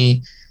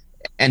autonomy.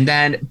 And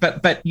then,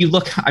 but you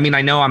look, I mean,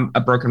 I know I'm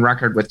a broken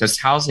record with this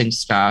housing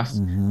stuff,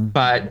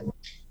 but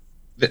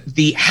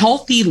the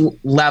healthy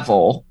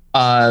level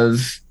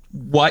of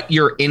what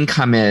your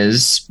income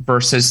is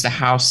versus the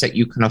house that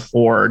you can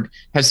afford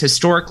has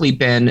historically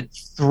been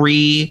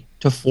 3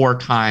 to 4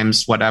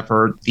 times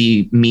whatever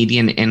the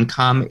median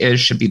income is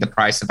should be the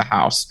price of a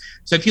house.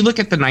 So if you look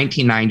at the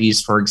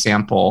 1990s, for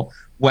example,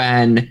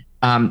 when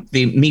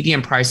the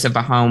median price of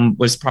a home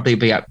was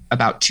probably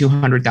about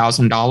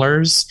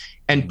 $200,000,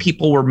 and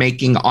people were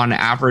making on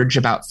average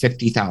about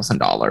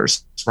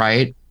 $50,000,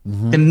 right?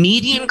 The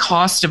median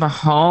cost of a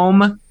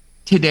home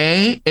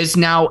today is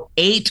now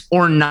 8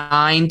 or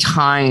 9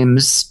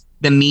 times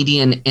the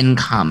median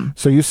income.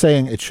 So you're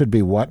saying it should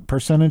be what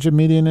percentage of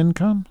median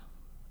income?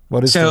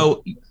 What is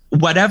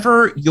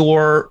whatever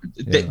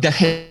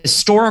the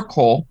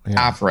historical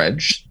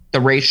average,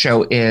 the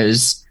ratio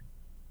is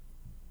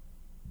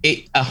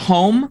a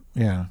home,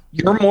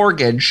 your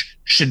mortgage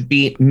should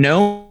be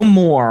no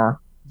more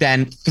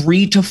than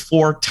 3 to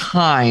 4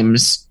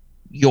 times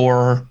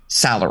your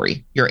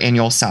salary, your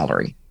annual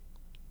salary.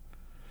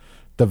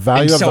 The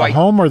value of the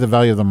home or the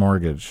value of the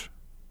mortgage?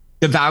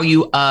 The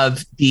value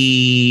of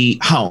the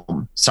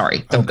home.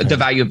 Sorry, the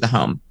value of the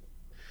home.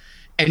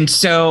 And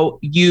so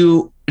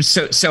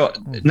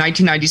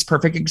 1990s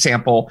perfect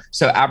example.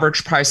 So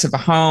average price of a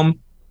home,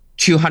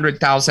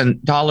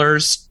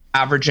 $200,000.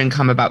 Average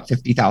income about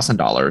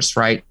 $50,000,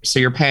 right? So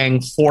you're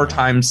paying 4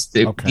 times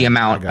the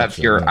amount of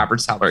your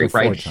average salary, so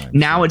right?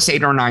 Now it's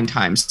 8 or 9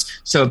 times.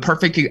 So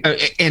perfect,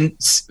 and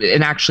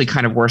actually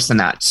kind of worse than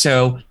that.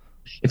 So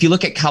if you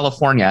look at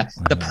California,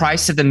 the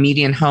price of the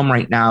median home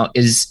right now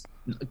is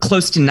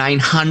close to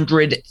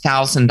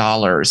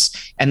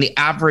 $900,000, and the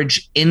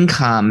average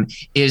income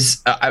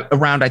is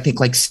around, I think,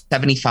 like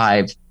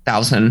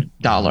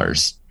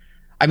 $75,000.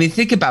 I mean,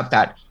 think about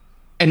that.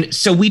 And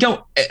so we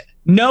don't.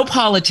 No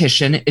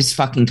politician is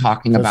fucking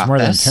talking about more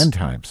this. More than 10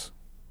 times,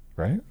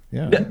 right?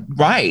 Yeah.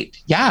 Right.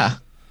 Yeah.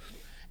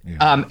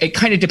 It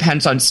kind of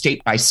depends on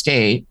state by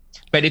state.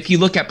 But if you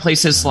look at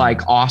places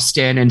like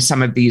Austin and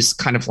some of these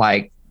kind of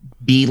like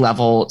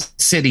B-level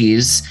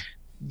cities,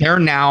 they're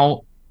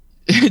now,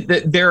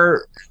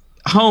 their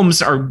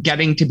homes are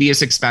getting to be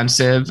as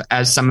expensive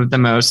as some of the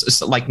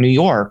most, like New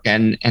York.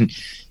 And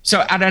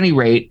so at any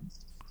rate,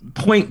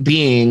 point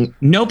being,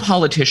 no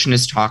politician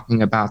is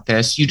talking about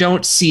this. You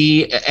don't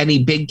see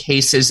any big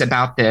cases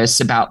about this,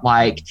 about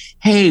like,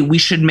 hey, we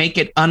should make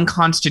it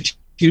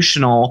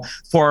unconstitutional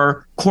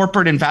for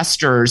corporate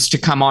investors to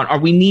come on, or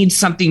we need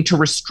something to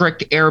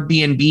restrict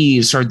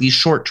Airbnbs or these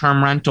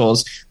short-term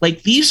rentals.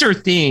 Like, these are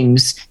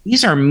things,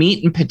 these are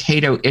meat and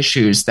potato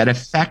issues that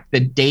affect the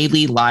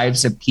daily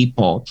lives of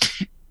people.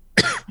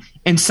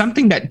 And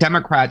something that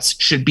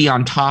Democrats should be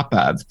on top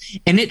of.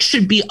 And it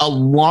should be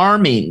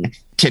alarming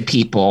to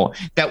people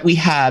that we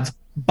have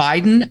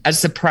Biden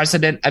as the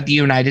president of the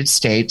United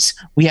States.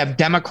 We have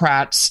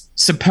Democrats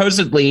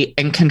supposedly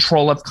in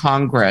control of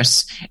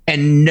Congress,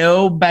 and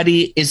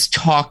nobody is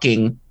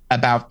talking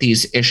about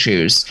these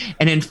issues.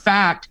 And in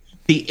fact,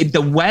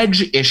 the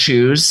wedge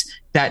issues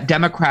that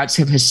Democrats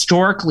have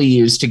historically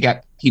used to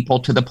get people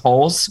to the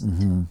polls,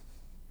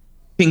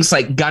 things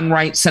like gun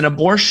rights and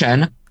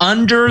abortion,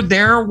 under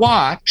their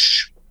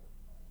watch,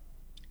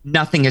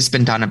 nothing has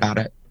been done about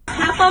it.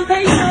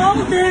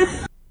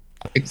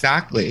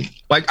 Exactly.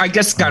 Like, I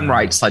guess gun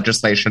rights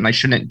legislation, I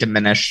shouldn't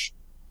diminish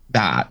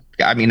that.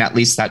 I mean, at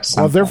least that's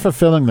something. Well, they're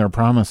fulfilling their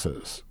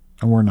promises,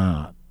 and we're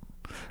not.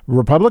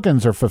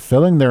 Republicans are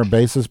fulfilling their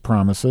basis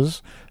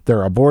promises,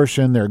 their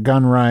abortion, their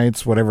gun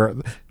rights, whatever,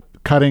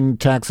 cutting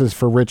taxes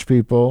for rich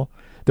people.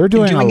 They're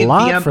doing a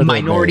lot via for their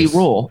minority base.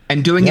 rule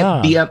and doing Yeah.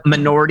 it via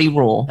minority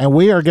rule. And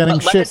we are getting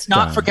But shit let us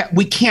not done. forget,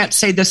 we can't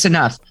say this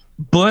enough.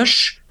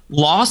 Bush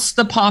lost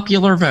the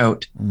popular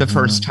vote the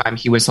first time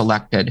he was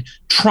elected.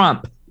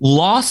 Trump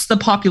lost the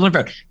popular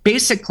vote.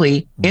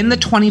 Basically, in the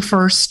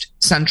 21st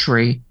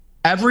century,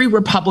 every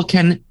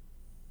Republican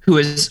who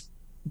has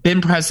been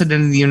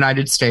president of the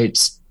United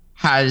States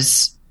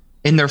has,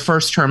 in their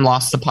first term,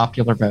 lost the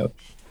popular vote.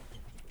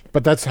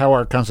 But that's how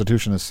our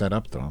Constitution is set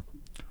up, though.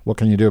 What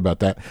can you do about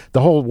that?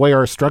 The whole way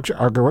our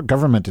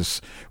government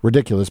is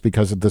ridiculous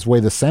because of this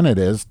way the Senate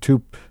is,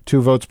 two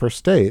votes per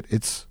state.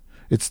 It's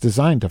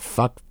designed to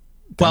fuck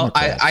Well,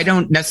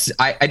 Democrats.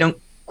 I don't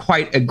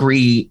quite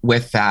agree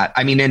with that.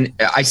 I mean, and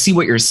I see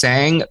what you're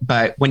saying,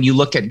 but when you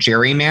look at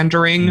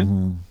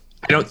gerrymandering,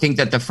 I don't think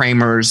that the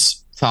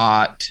framers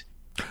thought.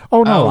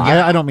 Oh no, Oh,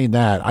 yeah. I don't mean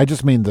that. I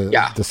just mean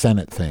the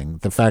Senate thing.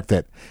 The fact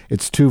that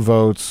it's 2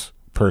 votes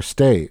per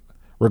state,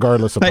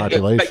 regardless of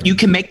population. But you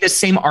can make the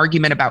same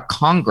argument about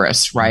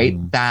Congress, right?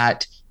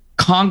 That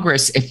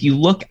Congress, if you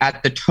look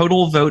at the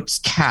total votes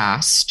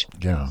cast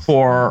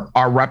for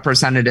our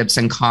representatives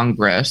in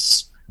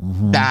Congress,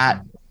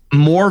 that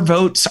more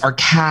votes are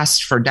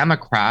cast for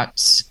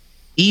Democrats,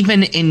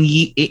 even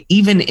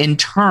in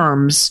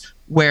terms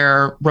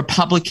where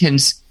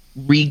Republicans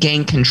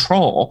regain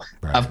control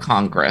of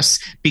Congress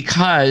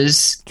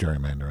because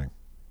gerrymandering.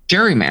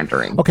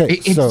 Okay,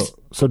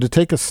 so to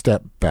take a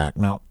step back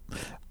now,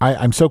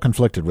 I'm so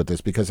conflicted with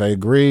this because I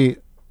agree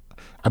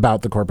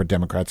about the corporate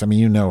Democrats. I mean,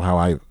 you know how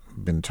I've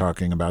been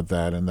talking about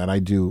that, and that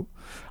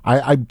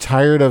I'm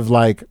tired of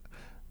like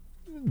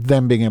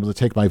them being able to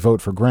take my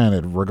vote for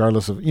granted,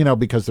 regardless of,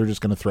 because they're just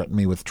going to threaten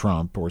me with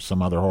Trump or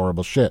some other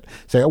horrible shit.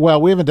 Say,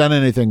 well, we haven't done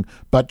anything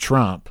but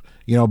Trump,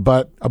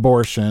 but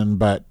abortion,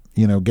 but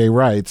gay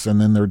rights, and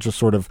then they're just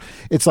sort of,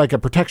 it's like a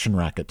protection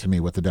racket to me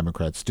what the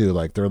Democrats do.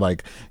 Like they're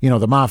like,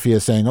 the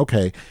mafia saying,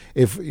 okay,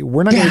 if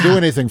we're not going to do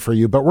anything for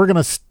you, but we're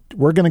going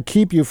to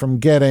keep you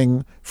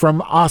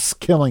from us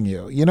killing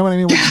you. You know what I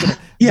mean? We're just gonna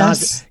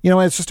Yes.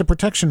 it's just a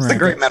protection racket. It's a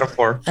great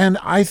metaphor. And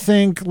I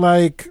think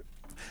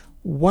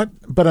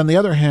but on the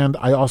other hand,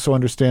 I also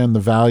understand the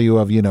value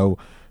of,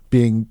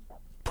 being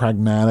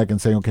pragmatic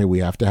and saying, okay, we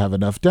have to have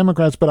enough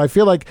Democrats. But I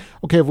feel like,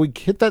 okay, if we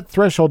hit that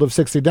threshold of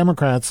 60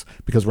 Democrats,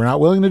 because we're not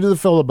willing to do the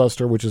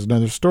filibuster, which is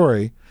another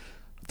story,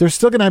 there's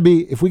still going to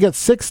be, if we get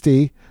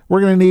 60,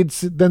 then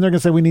they're going to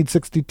say we need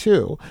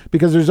 62,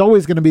 because there's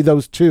always going to be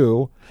those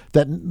two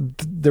that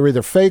they're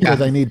either fake or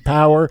they need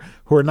power,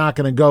 who are not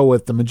going to go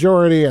with the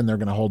majority, and they're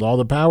going to hold all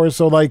the power.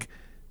 So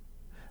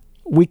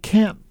we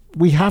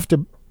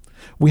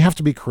have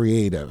to be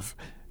creative,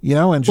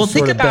 and just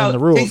sort of bend the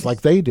rules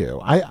like they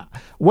do.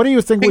 What do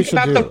you think we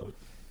should do?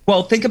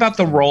 Think about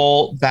the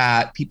role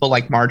that people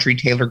like Marjorie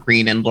Taylor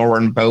Greene and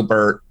Lauren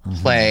Boebert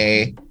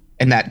play,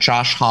 and that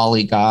Josh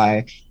Hawley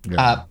guy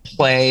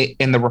play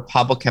in the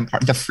Republican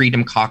Party, the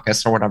Freedom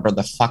Caucus, or whatever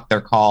the fuck they're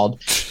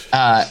called.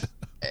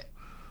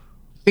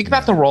 Think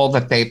about the role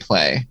that they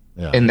play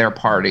in their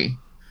party,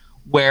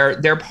 where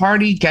their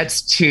party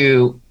gets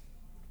to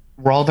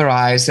roll their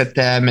eyes at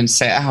them and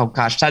say, oh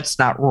gosh, that's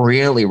not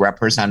really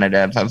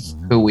representative of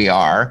who we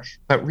are,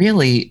 but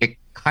really it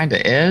kind of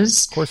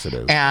is. Of course it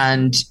is.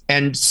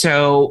 And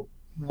so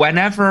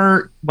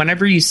whenever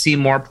you see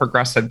more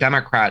progressive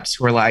Democrats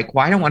who are like,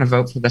 well, I don't want to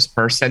vote for this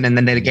person, and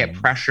then they get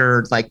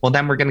pressured, like, well,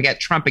 then we're going to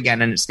get Trump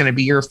again and it's going to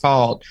be your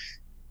fault.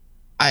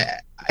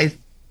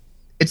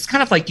 It's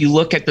kind of like you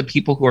look at the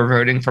people who are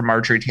voting for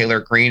Marjorie Taylor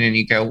Greene and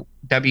you go,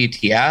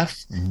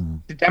 WTF?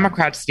 The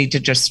Democrats need to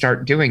just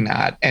start doing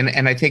that.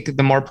 And I think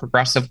the more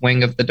progressive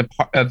wing of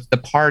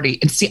the party,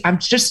 and see, I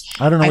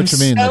don't know what you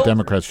mean that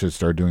Democrats should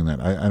start doing that.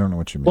 I don't know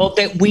what you mean. Well,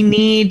 that we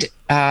need,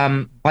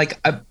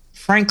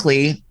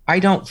 frankly, I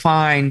don't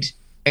find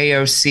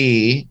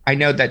AOC, I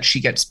know that she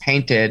gets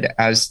painted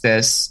as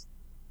this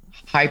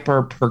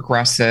hyper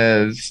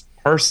progressive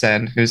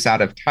person who's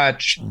out of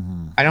touch.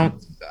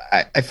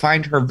 I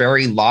find her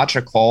very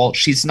logical.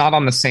 She's not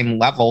on the same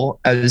level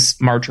as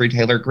Marjorie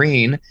Taylor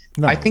Greene.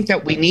 No. I think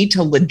that we need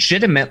to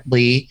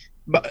legitimately,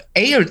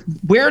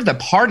 where the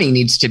party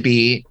needs to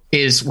be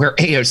is where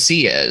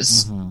AOC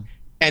is.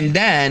 And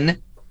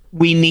then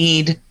we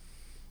need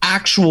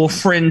actual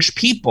fringe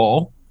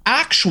people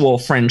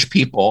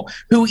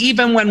who,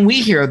 even when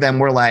we hear them,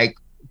 we're like,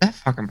 that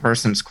fucking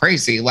person's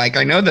crazy. Like,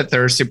 I know that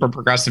they're a super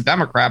progressive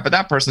Democrat, but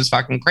that person's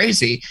fucking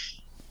crazy.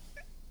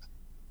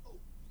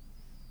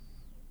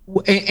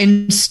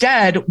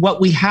 Instead,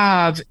 what we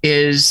have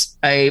is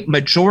a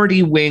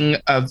majority wing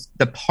of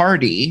the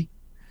party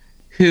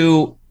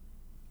who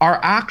are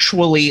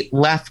actually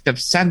left of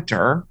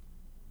center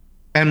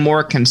and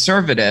more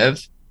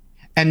conservative.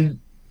 And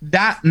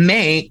that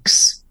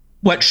makes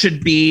what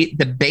should be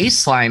the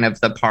baseline of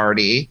the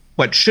party,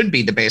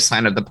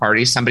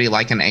 somebody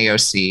like an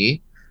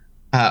AOC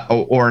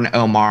or an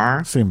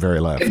Omar, seem very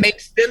left. It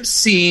makes them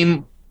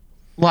seem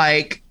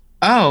like,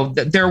 oh,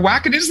 they're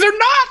wackadoos. They're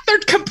not. They're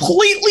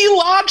completely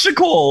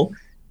logical.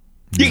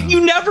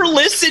 You never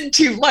listen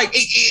to, like,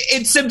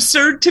 it's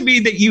absurd to me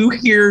that you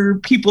hear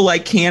people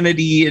like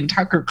Kennedy and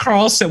Tucker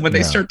Carlson when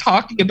they start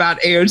talking about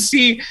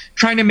AOC,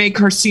 trying to make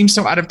her seem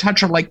so out of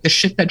touch, or like the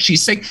shit that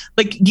she's saying.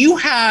 Like, you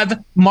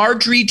have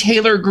Marjorie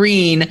Taylor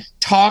Greene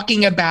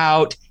talking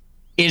about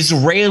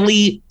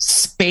Israeli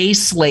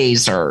space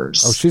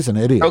lasers. Oh, she's an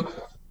idiot. Oh,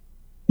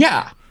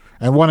 yeah.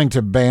 And wanting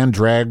to ban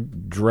drag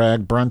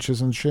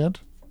brunches and shit.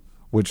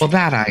 Well,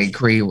 that I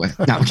agree with.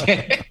 No, I'm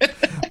kidding.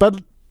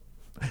 But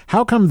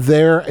how come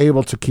they're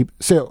able to keep...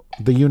 So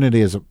the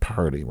unity is a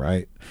party,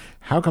 right?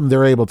 How come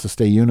they're able to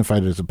stay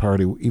unified as a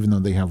party even though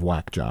they have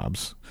whack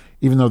jobs?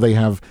 Even though they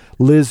have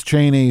Liz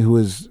Cheney, who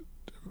is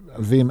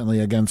vehemently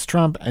against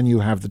Trump, and you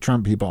have the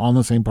Trump people all in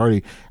the same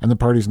party, and the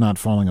party's not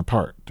falling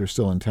apart. They're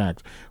still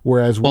intact.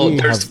 Whereas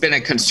there's been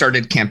a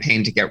concerted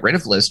campaign to get rid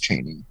of Liz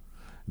Cheney.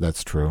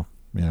 That's true.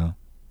 Yeah.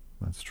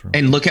 That's true.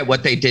 And look at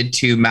what they did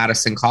to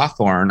Madison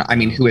Cawthorn. I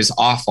mean, who is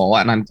awful,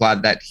 and I'm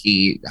glad that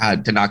he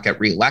did not get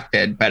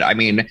reelected. But I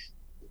mean,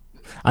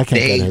 I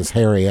can't get his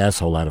hairy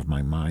asshole out of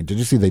my mind. Did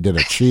you see they did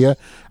a chia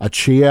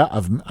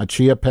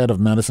pet of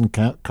Madison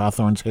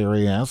Cawthorn's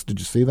hairy ass? Did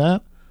you see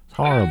that? It's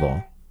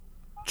horrible.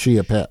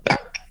 Chia pet.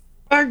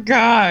 That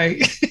guy.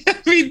 I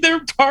mean,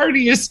 their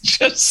party is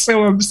just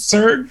so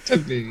absurd to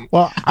me.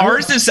 Well,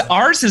 ours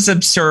is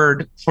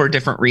absurd for a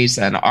different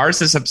reason.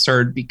 Ours is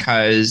absurd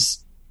because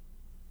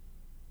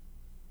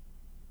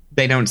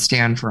they don't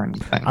stand for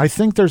anything. I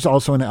think there's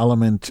also an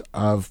element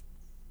of,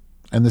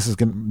 and this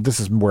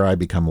is where I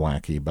become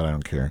wacky, but I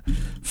don't care.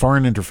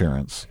 Foreign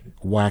interference,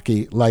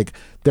 wacky. Like,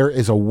 there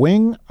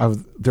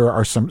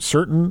are some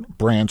certain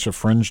branch of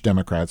fringe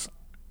Democrats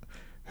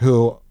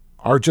who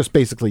are just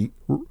basically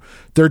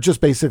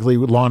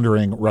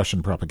laundering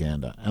Russian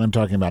propaganda. And I'm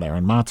talking about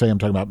Aaron Mate. I'm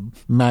talking about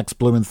Max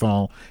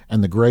Blumenthal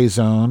and the Gray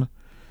Zone.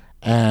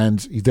 And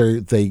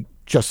they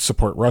just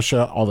support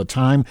Russia all the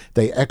time.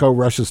 They echo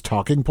Russia's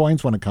talking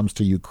points when it comes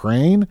to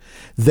Ukraine.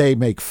 They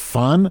make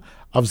fun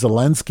of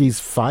Zelensky's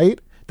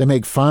fight. They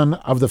make fun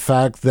of the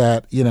fact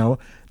that,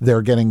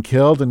 they're getting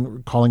killed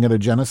and calling it a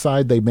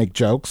genocide. They make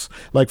jokes.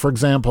 Like, for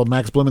example,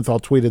 Max Blumenthal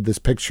tweeted this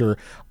picture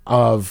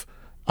of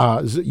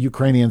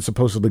Ukrainians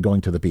supposedly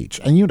going to the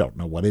beach. And you don't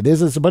know what it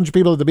is. It's a bunch of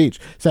people at the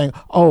beach saying,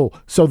 oh,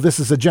 so this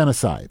is a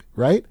genocide,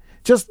 right?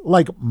 Just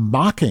like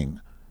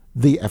mocking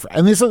the effort.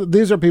 And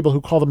these are people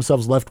who call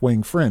themselves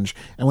left-wing fringe.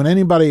 And when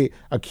anybody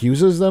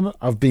accuses them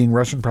of being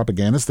Russian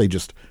propagandists, they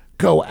just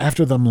go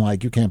after them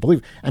like you can't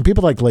believe. And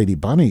people like Lady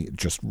Bunny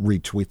just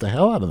retweet the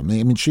hell out of them.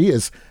 I mean, she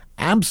is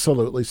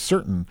absolutely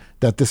certain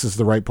that this is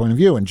the right point of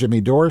view. And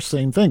Jimmy Dore,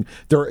 same thing.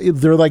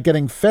 They're like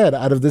getting fed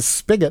out of this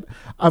spigot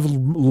of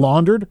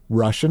laundered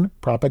Russian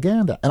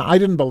propaganda. And I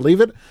didn't believe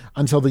it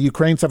until the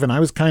Ukraine stuff. And I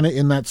was kind of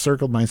in that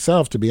circle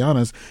myself, to be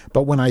honest.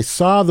 But when I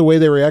saw the way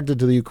they reacted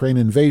to the Ukraine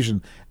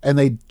invasion, and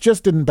they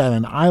just didn't bat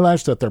an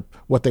eyelash that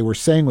what they were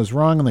saying was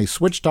wrong, and they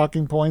switched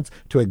talking points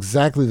to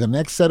exactly the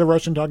next set of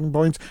Russian talking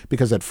points,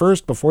 because at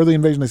first, before the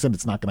invasion, they said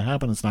it's not going to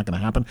happen, it's not going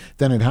to happen.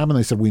 Then it happened.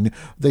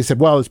 They said,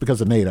 well, it's because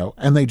of NATO.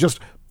 And they just,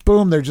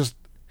 boom,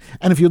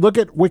 and if you look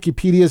at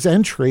Wikipedia's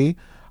entry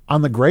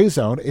on the Gray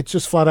Zone, it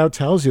just flat out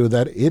tells you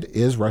that it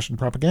is Russian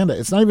propaganda.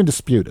 It's not even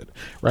disputed,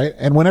 right?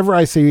 And whenever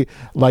I see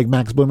like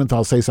Max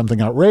Blumenthal say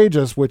something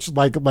outrageous, which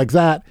like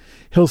that,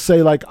 he'll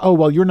say like, oh,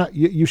 well,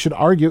 you should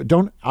argue.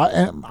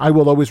 I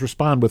will always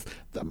respond with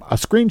a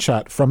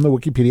screenshot from the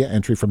Wikipedia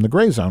entry from the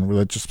Gray Zone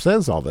where it just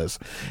says all this.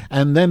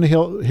 And then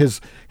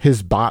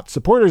his bot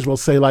supporters will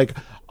say like,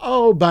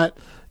 oh, but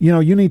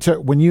you need to,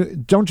 when you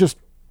don't just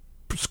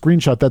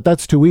screenshot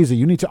that's too easy.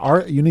 You need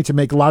to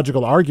make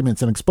logical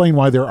arguments and explain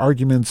why their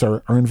arguments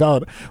are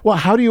invalid. Well,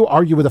 how do you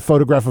argue with a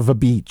photograph of a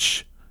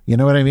beach? You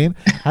know what I mean?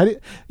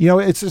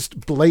 It's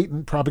just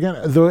blatant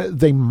propaganda.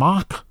 They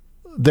mock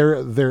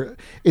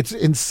it's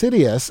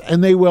insidious,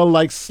 and they will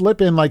like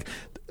slip in like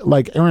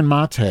Aaron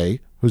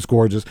Mate, who's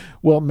gorgeous,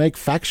 will make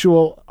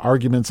factual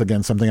arguments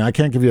against something. I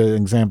can't give you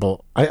an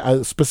example,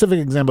 a specific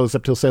example,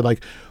 except he'll say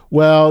like,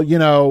 well,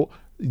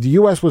 the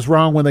U.S. was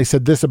wrong when they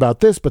said this about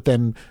this, but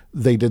then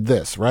they did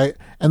this, right?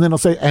 And then they'll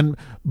say,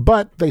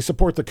 but they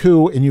support the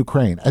coup in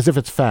Ukraine, as if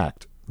it's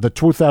fact. The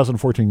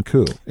 2014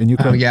 coup in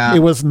Ukraine. Oh, yeah. It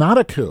was not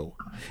a coup.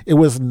 It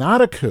was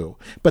not a coup.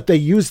 But they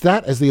use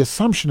that as the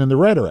assumption in the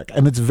rhetoric.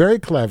 And it's very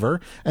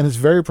clever, and it's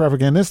very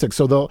propagandistic.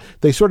 So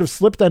they sort of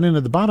slip that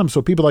into the bottom,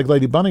 so people like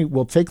Lady Bunny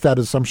will take that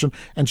assumption,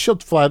 and she'll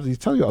flatly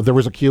tell you, there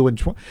was a coup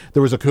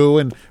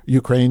in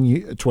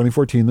Ukraine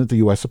 2014 that the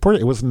U.S.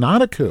 supported. It was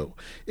not a coup.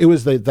 It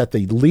was that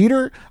the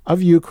leader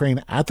of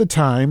Ukraine at the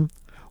time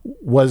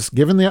was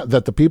given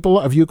that the people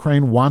of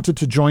Ukraine wanted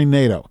to join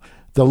NATO.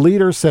 The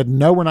leader said,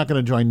 no, we're not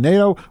going to join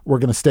NATO. We're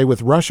going to stay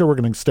with Russia. We're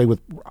going to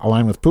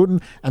align with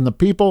Putin. And the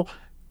people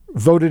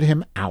voted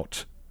him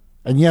out.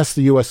 And yes,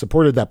 the U.S.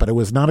 supported that, but it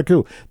was not a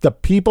coup. The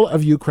people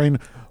of Ukraine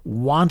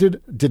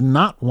did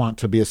not want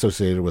to be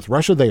associated with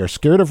Russia. They are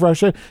scared of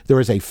Russia. There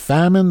is a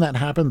famine that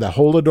happened, the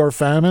Holodomor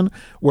famine,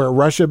 where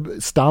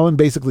Stalin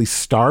basically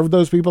starved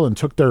those people and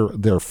took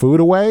their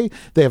food away.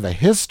 They have a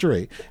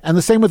history. And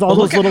the same with all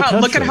those little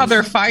countries. Look at how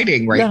they're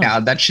fighting right now.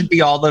 That should be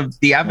all of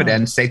the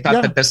evidence. They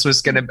thought that this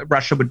was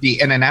Russia would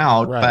be in and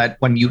out. Right. But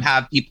when you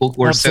have people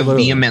who are so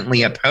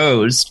vehemently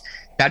opposed,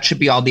 that should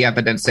be all the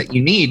evidence that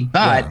you need.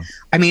 But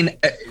I mean,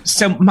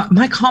 so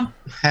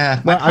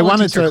I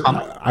want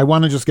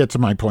to just get to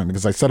my point,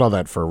 because I said all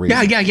that for a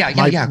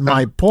reason.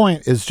 My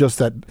point is just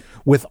that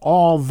with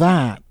all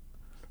that,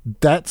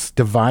 that's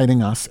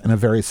dividing us in a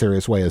very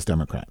serious way as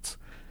Democrats.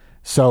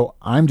 So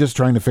I'm just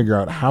trying to figure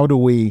out, how do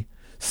we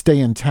stay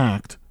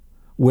intact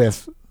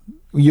with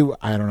you?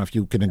 I don't know if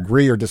you can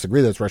agree or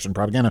disagree that's Russian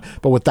propaganda,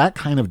 but with that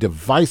kind of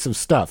divisive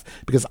stuff,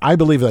 because I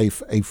believe a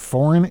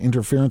foreign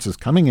interference is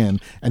coming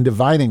in and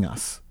dividing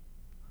us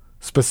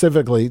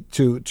specifically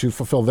to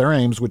fulfill their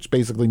aims, which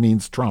basically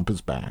means Trump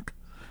is back.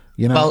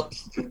 You know? Well,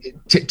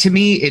 to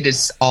me, it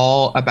is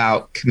all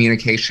about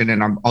communication,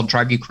 and I'll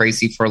drive you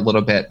crazy for a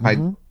little bit by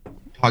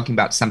talking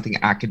about something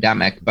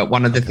academic. But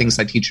one of the things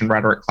I teach in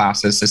rhetoric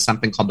classes is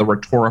something called the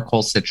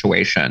rhetorical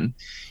situation.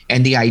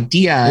 And the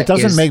idea it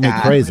doesn't make me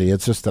crazy.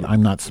 It's just that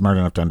I'm not smart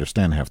enough to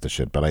understand half the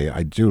shit, but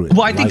I do.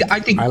 Well, I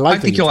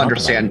think you'll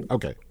understand.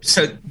 Okay.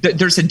 So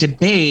there's a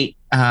debate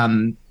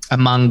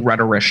among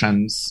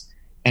rhetoricians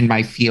in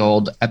my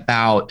field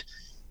about,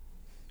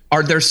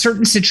 are there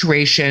certain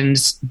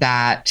situations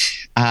that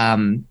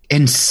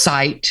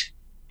incite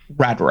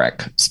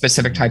rhetoric,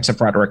 specific types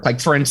of rhetoric? Like,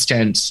 for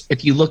instance,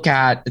 if you look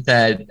at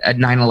the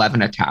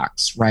 9/11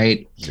 attacks,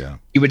 right? Yeah.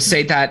 You would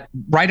say that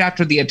right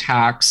after the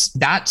attacks,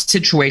 that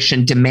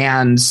situation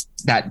demands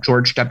that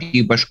George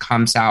W. Bush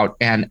comes out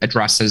and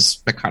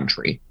addresses the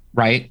country,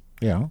 right?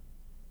 Yeah.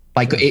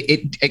 Like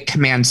it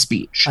commands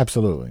speech.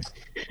 Absolutely.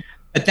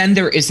 But then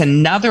there is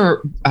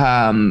another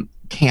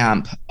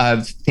camp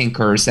of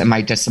thinkers in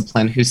my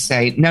discipline who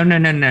say,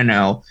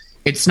 no.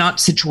 It's not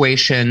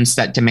situations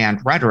that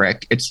demand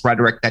rhetoric. It's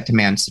rhetoric that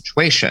demands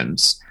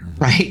situations,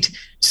 right?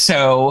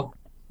 So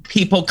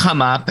people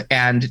come up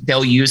and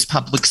they'll use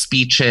public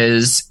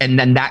speeches, and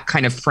then that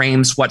kind of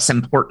frames what's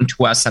important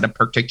to us at a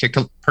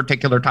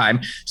particular time.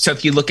 So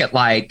if you look at,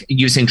 like,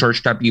 using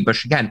George W.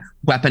 Bush again,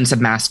 weapons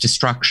of mass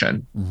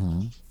destruction.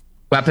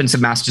 Weapons of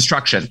mass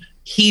destruction.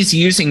 He's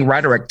using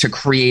rhetoric to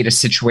create a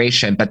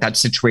situation, but that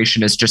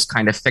situation is just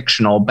kind of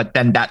fictional. But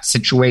then that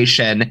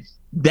situation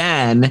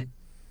then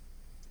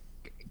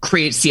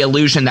creates the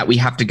illusion that we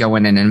have to go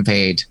in and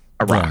invade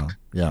Iraq.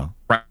 Yeah.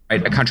 Right?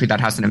 A country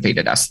that hasn't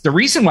invaded us. The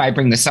reason why I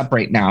bring this up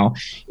right now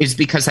is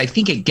because I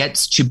think it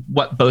gets to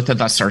what both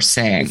of us are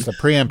saying. It's the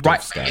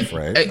preemptive stuff,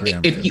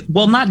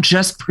 right? Not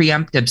just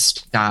preemptive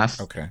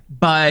stuff. Okay.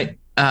 But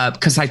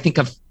because I think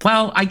of,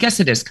 I guess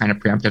it is kind of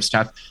preemptive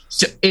stuff.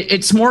 So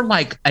it's more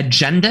like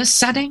agenda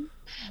setting.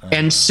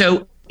 And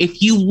so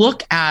if you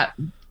look at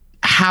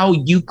how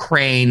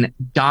Ukraine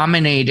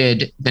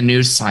dominated the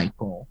news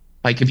cycle,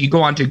 like if you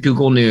go onto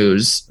Google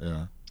News,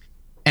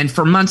 and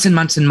for months and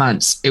months and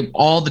months,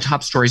 all the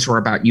top stories were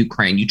about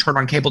Ukraine. You turn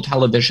on cable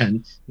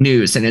television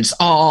news, and it's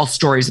all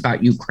stories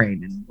about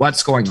Ukraine and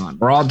what's going on.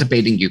 We're all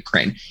debating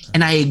Ukraine.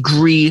 And I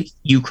agree,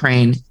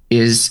 Ukraine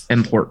is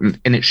important,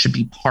 and it should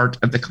be part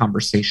of the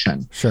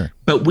conversation. Sure.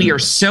 But we are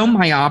so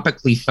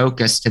myopically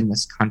focused in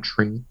this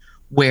country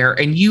where,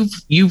 and you've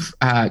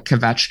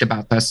kvetched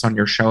about this on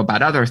your show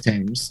about other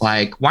things,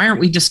 like, why aren't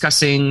we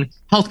discussing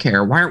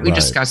healthcare? Why aren't we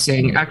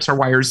discussing X or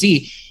Y or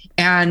Z?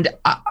 And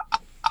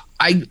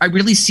I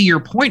really see your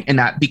point in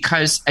that,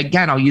 because,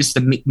 again, I'll use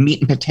the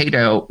meat and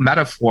potato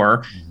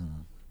metaphor.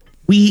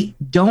 We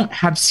don't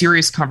have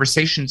serious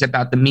conversations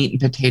about the meat and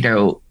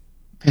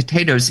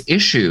potatoes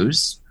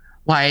issues.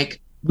 Like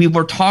we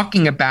were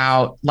talking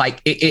about,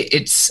 like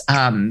it's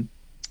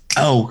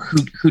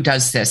who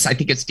does this? I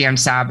think it's Dan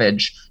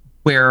Savage,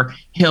 where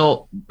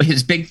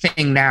his big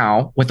thing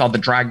now with all the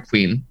drag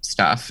queen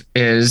stuff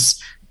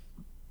is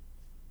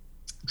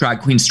drag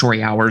queen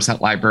story hours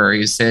at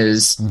libraries.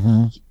 Is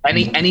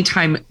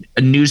anytime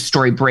a news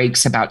story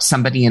breaks about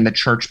somebody in the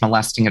church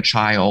molesting a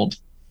child,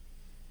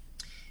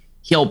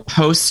 he'll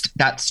post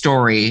that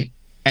story,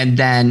 and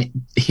then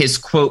his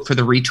quote for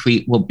the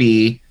retweet will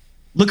be,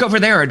 "Look over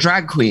there, a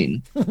drag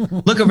queen.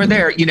 Look over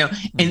there,"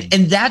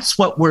 and that's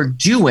what we're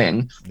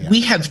doing. Yeah.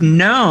 We have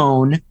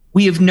known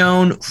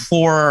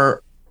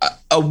for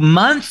a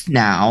month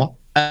now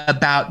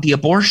about the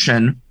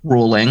abortion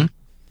ruling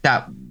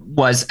that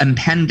was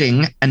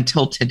impending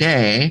until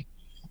today.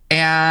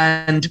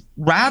 And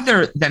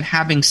rather than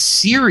having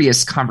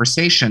serious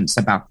conversations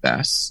about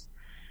this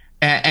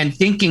and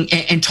thinking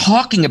and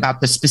talking about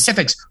the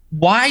specifics,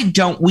 why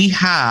don't we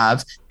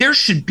have, there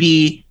should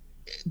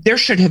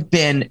have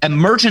been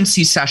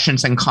emergency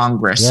sessions in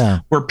Congress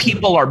where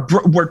people are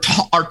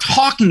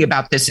talking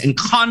about this in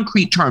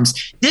concrete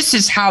terms. This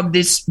is how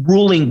this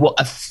ruling will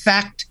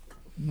affect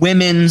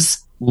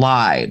women's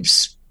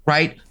lives,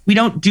 right? We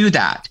don't do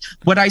that.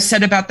 What I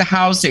said about the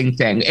housing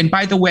thing, and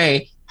by the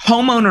way,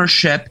 home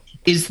ownership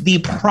is the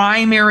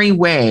primary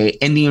way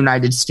in the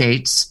United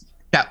States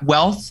that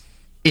wealth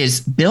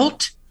is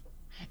built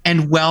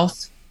and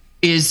wealth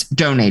is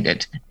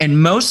donated.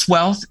 And most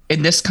wealth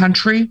in this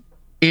country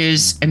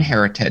is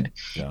inherited.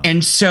 Yeah.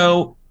 And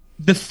so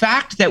the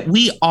fact that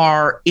we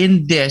are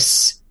in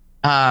this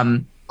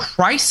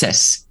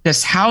crisis,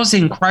 this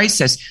housing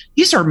crisis,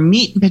 these are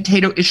meat and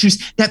potato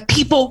issues that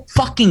people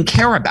fucking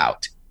care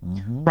about,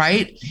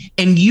 right?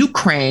 In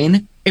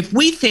Ukraine, if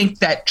we think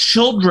that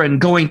children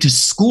going to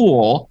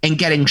school and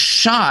getting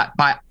shot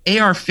by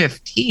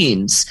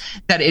AR-15s,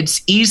 that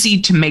it's easy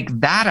to make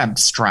that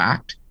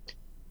abstract,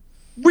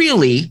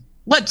 really,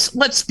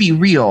 let's be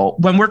real.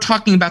 When we're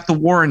talking about the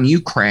war in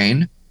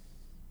Ukraine,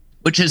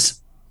 which is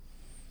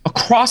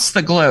across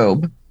the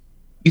globe,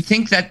 you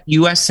think that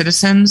U.S.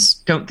 citizens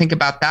don't think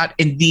about that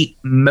in the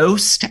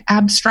most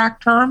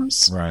abstract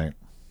terms? Right.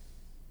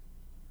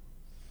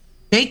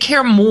 They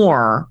care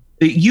more.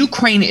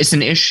 Ukraine is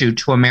an issue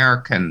to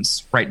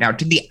Americans right now,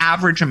 to the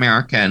average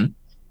American,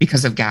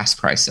 because of gas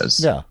prices.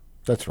 Yeah,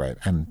 that's right.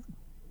 And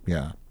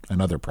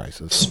other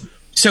prices.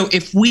 So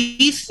if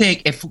we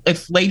think,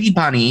 if Lady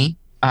Bunny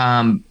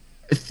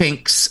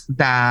thinks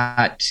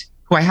that,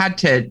 who I had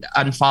to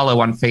unfollow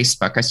on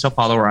Facebook, I still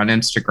follow her on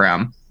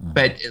Instagram,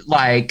 but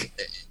like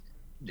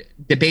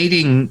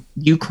debating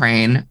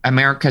Ukraine,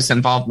 America's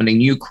involvement in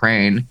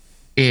Ukraine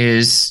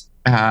is,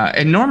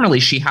 and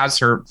normally she has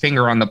her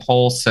finger on the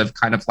pulse of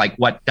kind of like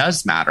what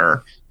does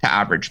matter to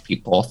average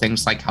people,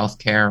 things like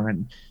healthcare.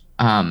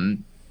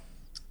 And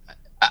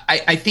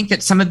I think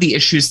that some of the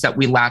issues that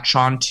we latch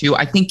on to,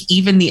 I think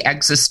even the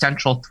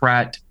existential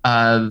threat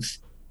of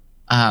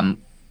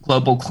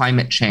global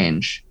climate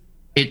change,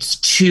 it's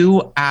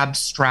too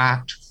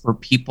abstract for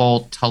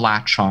people to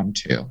latch on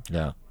to.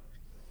 Yeah.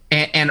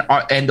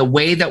 And the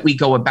way that we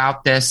go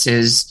about this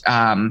is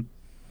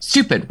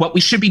stupid. What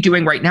we should be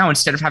doing right now,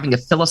 instead of having a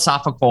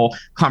philosophical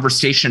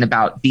conversation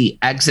about the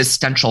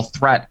existential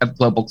threat of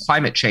global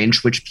climate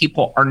change, which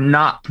people are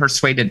not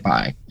persuaded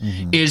by,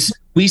 is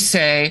we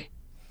say,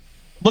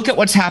 look at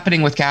what's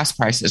happening with gas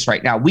prices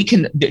right now.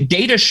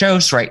 Data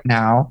shows right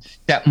now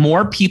that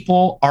more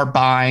people are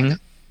buying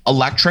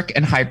electric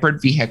and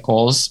hybrid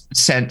vehicles,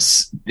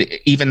 since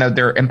even though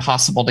they're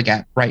impossible to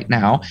get right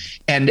now,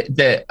 and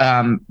the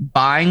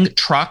buying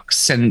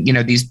trucks and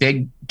these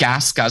big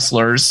gas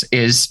guzzlers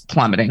is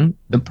plummeting,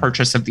 the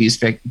purchase of these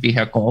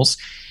vehicles,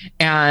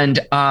 and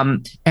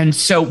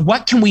so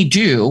what can we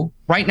do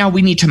right now?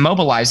 We need to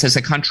mobilize as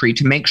a country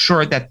to make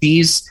sure that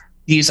these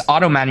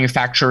auto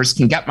manufacturers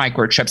can get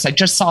microchips. I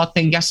just saw a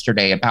thing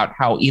yesterday about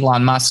how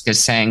Elon Musk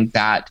is saying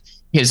that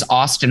his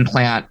Austin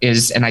plant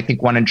is, and I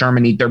think one in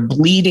Germany, they're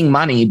bleeding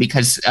money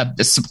because of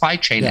the supply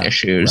chain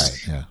issues.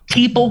 Right, yeah.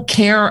 People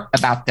care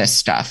about this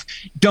stuff.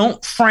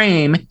 Don't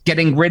frame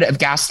getting rid of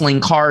gasoline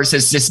cars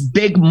as this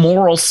big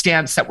moral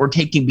stance that we're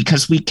taking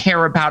because we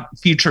care about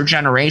future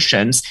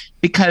generations,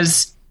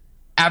 because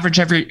average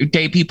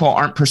everyday people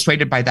aren't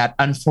persuaded by that,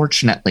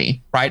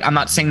 unfortunately, right? I'm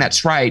not saying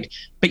that's right,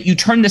 but you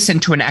turn this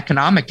into an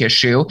economic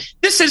issue.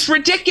 This is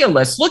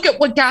ridiculous. Look at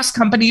what gas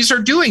companies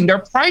are doing. They're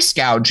price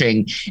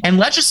gouging, and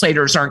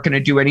legislators aren't going to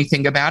do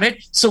anything about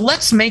it. So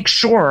let's make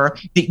sure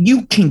that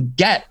you can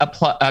get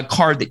a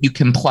car that you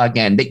can plug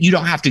in, that you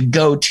don't have to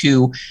go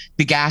to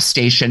the gas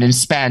station and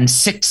spend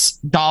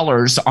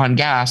 $6 on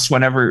gas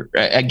whenever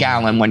a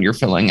gallon when you're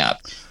filling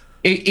up.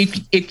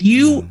 If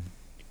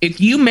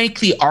you make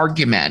the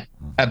argument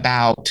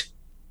about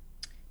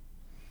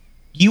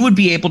you would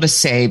be able to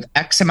save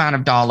X amount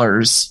of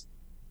dollars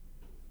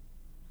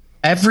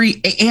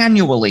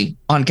annually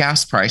on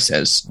gas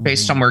prices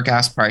based on where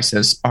gas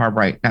prices are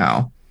right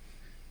now.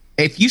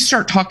 If you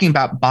start talking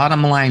about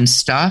bottom line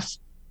stuff,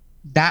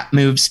 that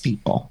moves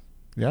people.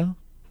 Yeah.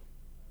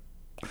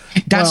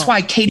 That's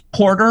why Katie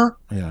Porter,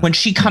 when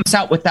she comes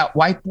out with that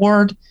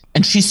whiteboard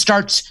and she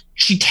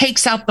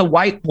takes out the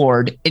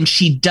whiteboard and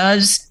she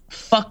does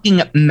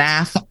fucking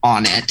math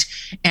on it.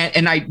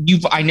 And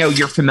I know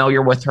you're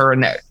familiar with her,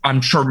 and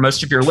I'm sure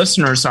most of your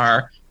listeners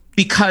are,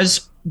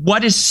 because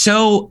what is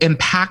so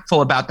impactful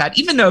about that,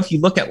 even though if you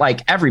look at like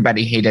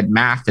everybody hated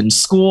math in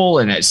school,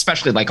 and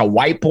especially like a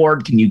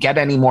whiteboard, can you get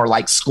any more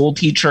like school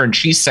teacher? And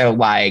she's so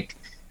like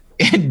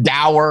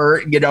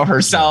dour,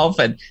 herself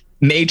and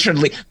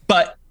matronly,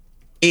 but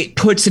it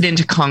puts it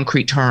into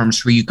concrete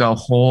terms where you go,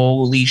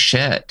 holy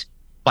shit,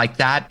 like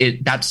that.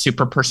 That's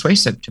super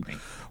persuasive to me.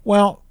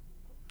 Well,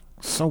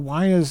 so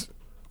why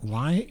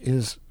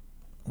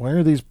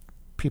are these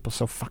people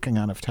so fucking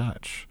out of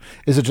touch?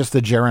 Is it just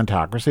the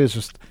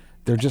gerontocracy?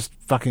 They're just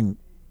fucking,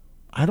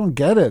 I don't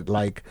get it.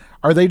 Like,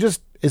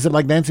 is it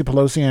like Nancy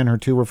Pelosi and her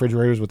 2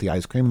 refrigerators with the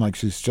ice cream? Like,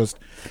 she's just,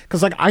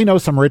 because like I know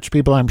some rich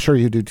people, I'm sure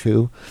you do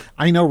too.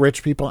 I know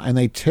rich people, and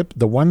they tip,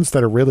 the ones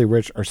that are really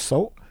rich are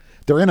so,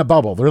 they're in a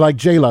bubble. They're like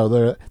J-Lo.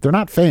 They're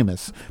not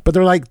famous, but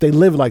they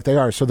live like they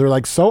are. So they're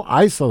like so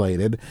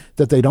isolated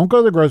that they don't go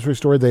to the grocery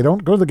store. They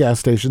don't go to the gas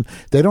station.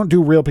 They don't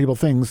do real people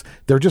things.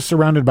 They're just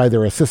surrounded by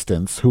their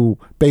assistants who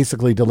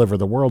basically deliver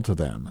the world to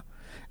them.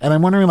 And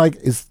I'm wondering, like,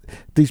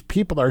 these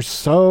people are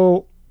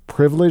so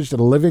privileged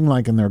and living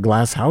like in their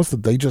glass house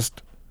that they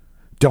just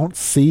don't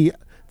see.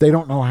 They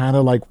don't know how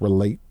to like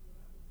relate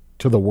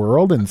to the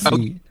world and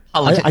see.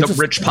 The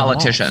rich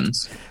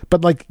politicians.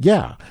 But like,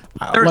 yeah,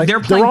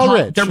 they're all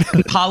rich.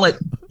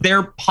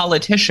 They're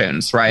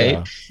politicians, right?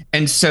 Yeah.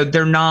 And so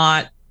they're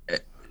not.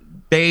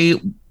 They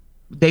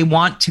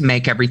want to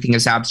make everything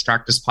as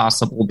abstract as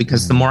possible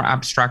because the more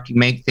abstract you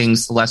make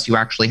things, the less you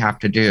actually have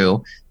to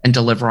do and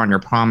deliver on your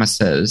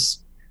promises.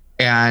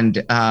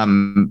 And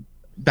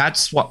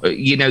that's what,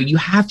 you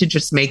have to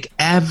just make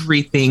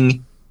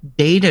everything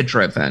data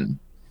driven.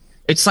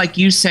 It's like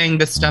you saying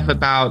the stuff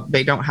about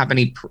they don't have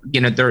any,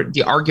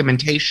 the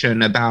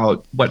argumentation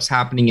about what's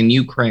happening in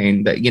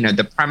Ukraine, that,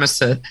 the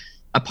premise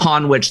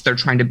upon which they're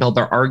trying to build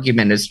their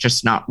argument is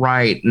just not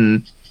right.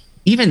 And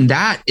even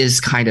that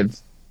is kind of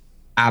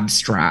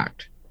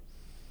abstract,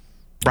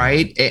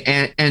 right?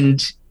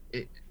 And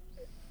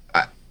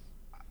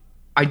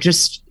I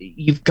just,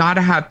 you've got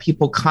to have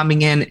people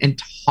coming in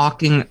and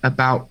talking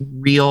about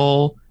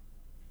real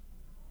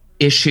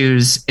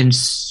issues in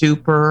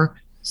super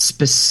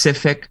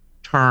specific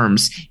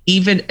terms.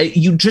 Even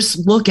you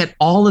just look at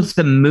all of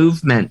the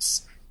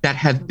movements that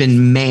have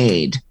been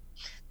made.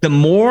 The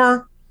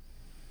more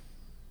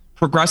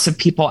progressive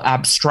people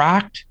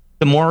abstract,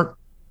 the more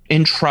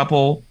in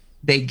trouble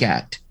they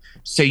get.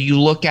 So you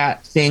look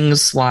at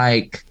things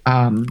like,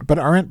 but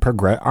aren't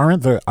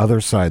the other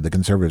side, the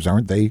conservatives,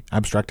 aren't they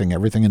abstracting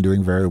everything and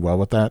doing very well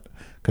with that?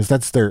 Because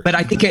that's their. But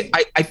I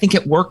think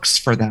it works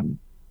for them.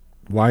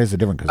 Why is it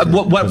different?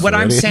 What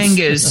I'm saying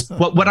is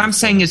what I'm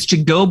saying is to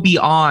go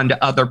beyond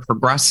other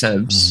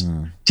progressives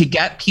to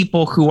get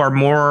people who are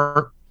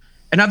more.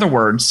 In other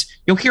words,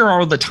 you'll hear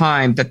all the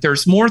time that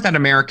there's more that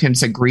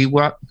Americans agree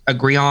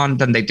on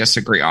than they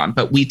disagree on,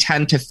 but we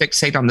tend to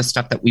fixate on the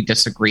stuff that we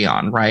disagree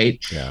on, right?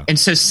 Yeah. And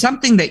so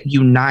something that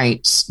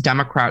unites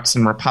Democrats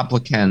and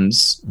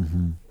Republicans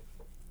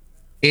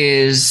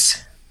is,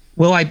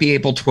 will I be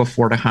able to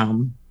afford a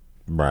home?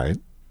 Right.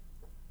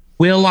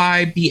 Will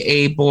I be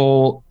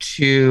able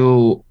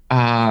to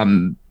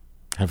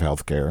have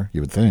health care,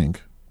 you would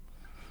think.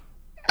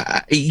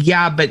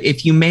 Yeah, but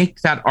if you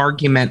make that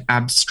argument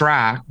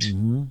abstract,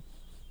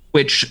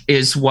 which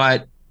is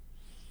what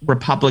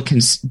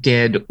Republicans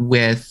did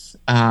with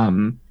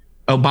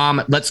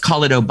Obama, let's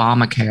call it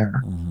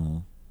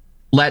Obamacare.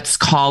 Let's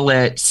call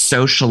it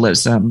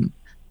socialism.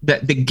 The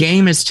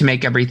game is to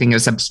make everything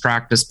as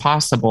abstract as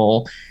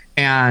possible.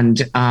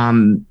 And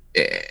I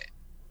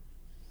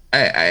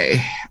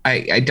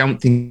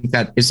don't think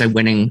that is a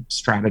winning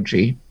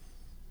strategy.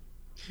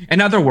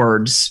 In other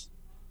words,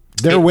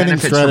 their winning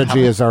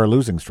strategy is our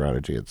losing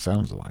strategy, it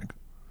sounds like.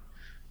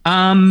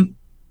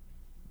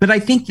 But I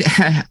think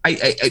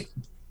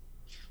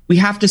we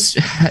have to,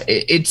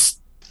 it's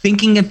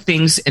thinking of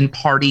things in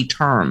party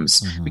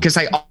terms, because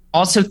I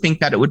also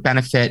think that it would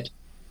benefit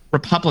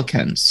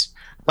Republicans.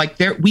 Like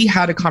we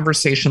had a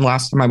conversation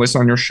last time I was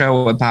on your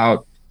show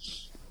about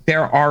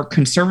there are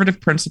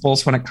conservative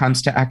principles when it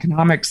comes to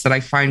economics that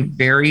I find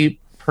very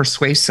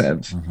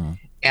persuasive.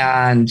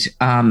 And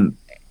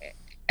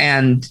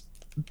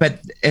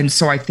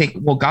so I think,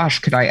 well, gosh,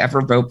 could I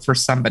ever vote for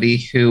somebody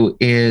who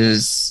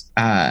is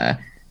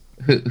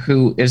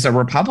who is a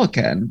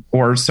Republican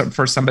or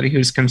for somebody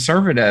who's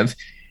conservative?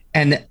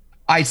 And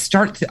I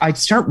start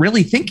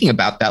really thinking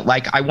about that.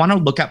 Like, I want to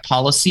look at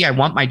policy. I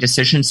want my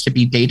decisions to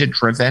be data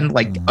driven.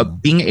 Like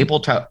being able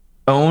to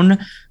own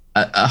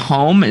a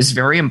home is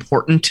very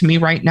important to me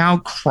right now.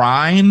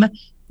 Crime,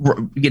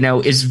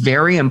 is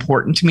very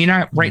important to me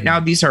right now.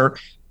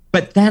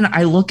 But then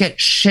I look at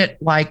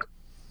shit like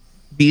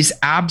these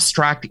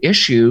abstract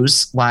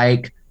issues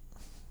like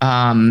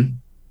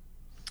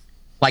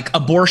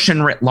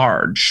abortion writ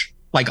large.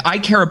 Like, I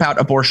care about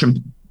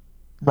abortion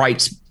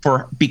rights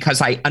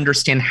because I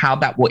understand how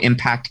that will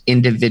impact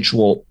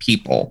individual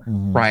people,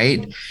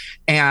 right?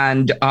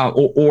 And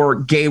or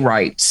gay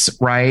rights,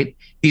 right?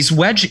 These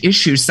wedge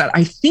issues that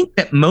I think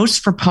that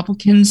most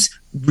Republicans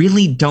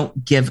really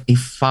don't give a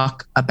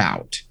fuck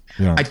about.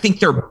 Yeah. I think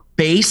their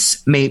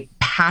base may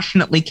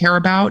passionately care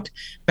about,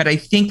 but I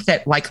think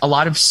that like a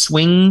lot of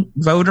swing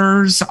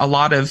voters, a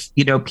lot of,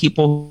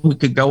 people who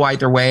could go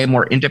either way,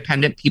 more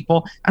independent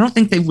people, I don't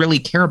think they really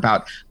care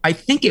about. I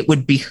think it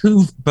would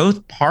behoove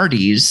both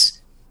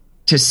parties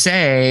to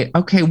say,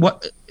 okay,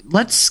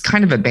 let's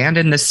kind of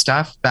abandon this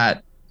stuff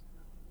that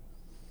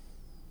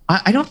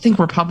I don't think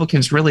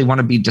Republicans really want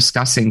to be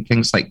discussing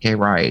things like gay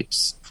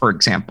rights, for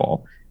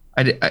example.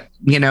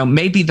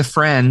 Maybe the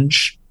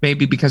fringe,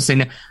 maybe because they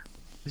know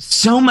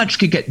so much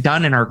could get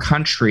done in our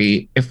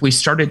country if we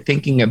started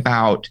thinking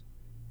about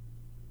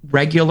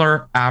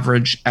regular,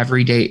 average,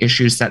 everyday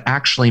issues that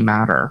actually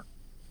matter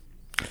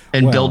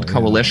and build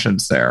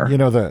coalitions there.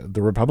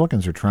 The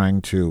Republicans are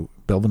trying to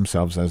build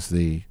themselves as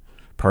the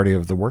party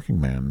of the working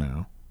man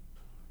now.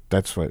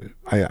 That's what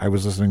I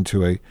was listening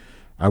to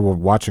I was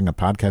watching a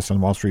podcast on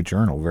Wall Street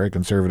Journal. Very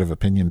conservative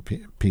opinion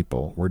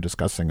people were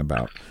discussing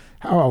about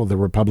how the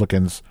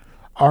Republicans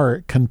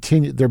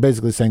They're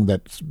basically saying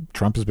that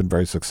Trump has been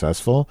very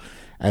successful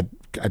at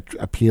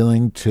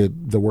appealing to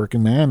the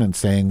working man and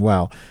saying,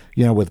 well,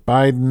 with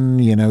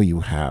Biden, you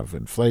have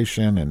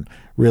inflation, and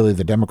really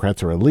the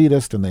Democrats are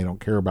elitist and they don't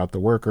care about the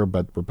worker,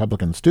 but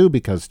Republicans do,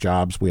 because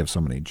we have so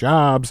many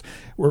jobs.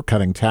 We're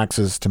cutting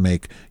taxes to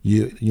make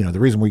the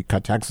reason we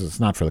cut taxes, it's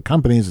not for the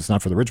companies, it's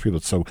not for the rich people,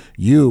 it's so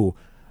you,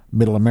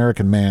 middle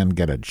American man,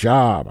 get a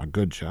job, a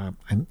good job.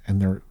 And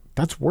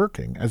that's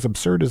working. As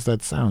absurd as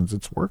that sounds,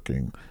 it's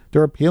working.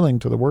 They're appealing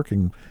to the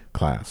working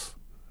class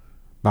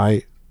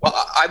by... Well,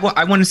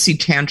 I want to see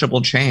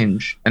tangible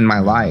change in my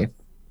life.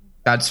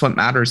 That's what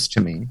matters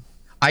to me.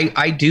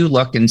 I do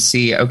look and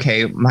see,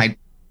 okay,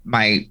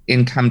 my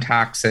income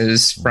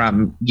taxes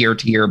from year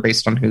to year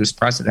based on who's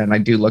president. I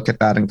do look at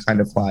that and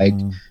kind of like,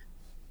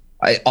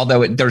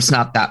 although there's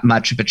not that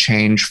much of a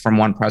change from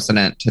one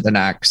president to the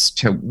next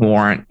to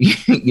warrant,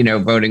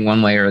 voting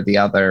one way or the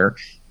other.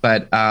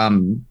 But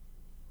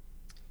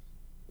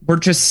we're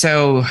just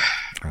so...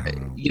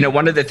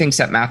 one of the things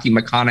that Matthew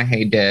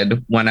McConaughey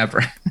did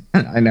whenever,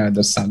 I know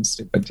this sounds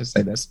stupid to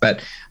say this, but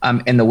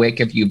in the wake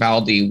of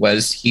Uvalde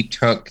was he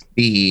took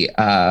the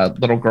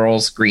little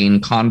girl's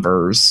green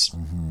Converse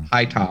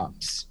high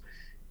tops,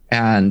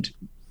 and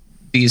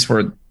these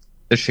were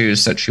the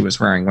shoes that she was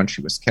wearing when she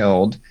was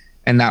killed.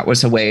 And that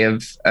was a way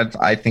of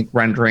I think,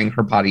 rendering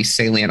her body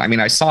salient. I mean,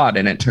 I saw it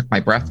and it took my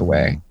breath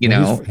away,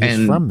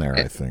 He's from there,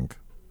 I think.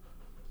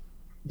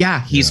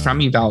 Yeah, he's from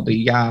Uvalde.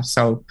 Yeah.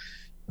 So,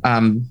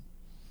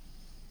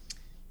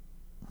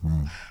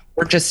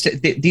 we're just,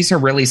 these are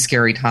really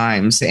scary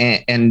times,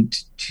 and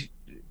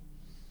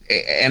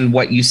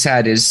what you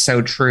said is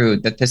so true,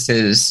 that this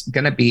is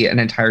going to be an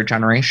entire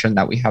generation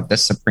that we have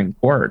this Supreme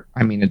Court.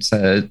 I mean, it's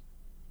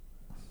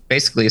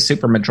basically a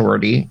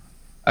supermajority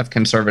of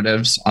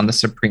conservatives on the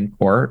Supreme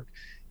Court,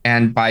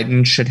 and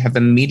Biden should have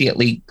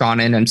immediately gone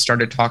in and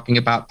started talking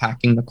about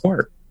packing the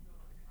court.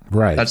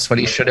 Right. That's what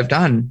he should have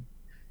done.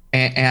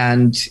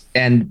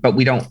 But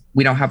we don't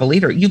have a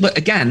leader. You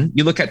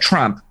look at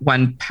Trump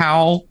when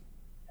Powell,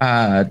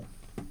 the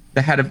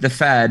head of the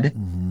Fed,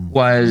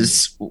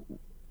 was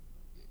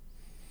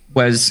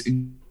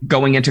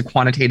going into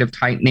quantitative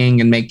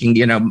tightening and making,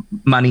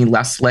 money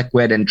less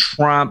liquid, and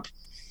Trump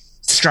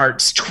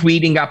starts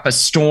tweeting up a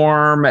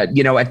storm,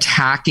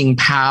 attacking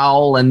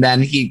Powell, and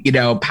then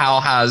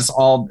Powell has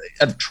all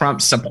of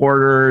Trump's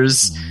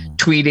supporters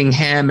tweeting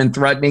him and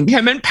threatening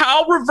him, and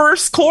Powell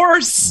reversed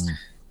course.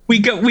 We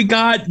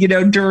got,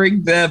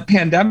 during the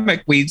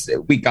pandemic, we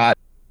got.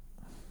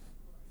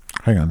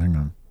 Hang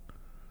on.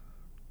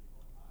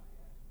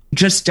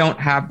 Just don't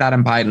have that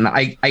in Biden.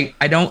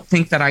 I don't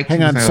think that I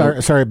can. Hang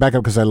on, sorry, back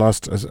up because I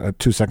lost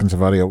 2 seconds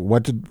of audio.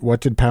 What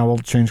did Powell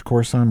change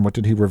course on? What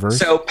did he reverse?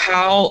 So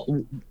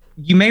Powell,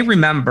 you may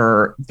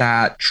remember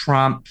that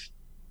Trump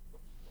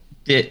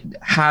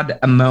had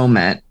a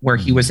moment where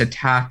he was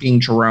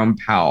attacking Jerome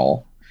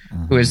Powell,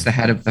 who is the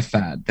head of the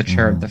Fed, the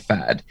chair of the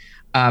Fed.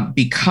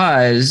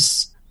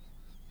 Because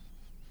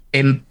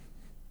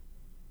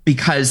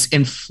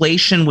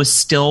inflation was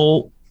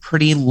still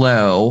pretty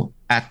low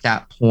at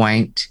that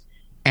point,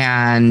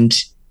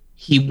 and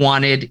he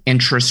wanted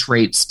interest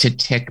rates to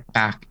tick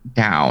back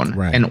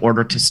down in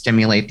order to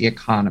stimulate the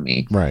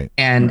economy. Right.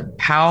 And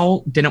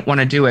Powell didn't want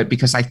to do it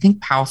because I think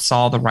Powell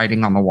saw the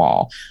writing on the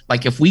wall.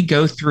 Like, if we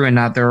go through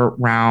another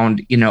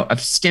round,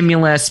 of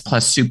stimulus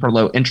plus super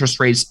low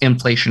interest rates,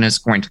 inflation is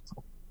going to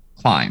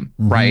climb,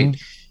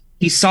 right?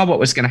 He saw what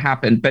was going to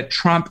happen, but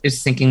Trump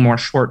is thinking more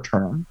short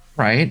term,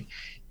 right?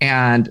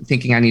 And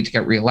thinking, I need to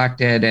get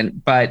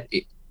reelected. But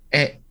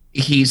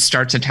he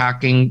starts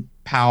attacking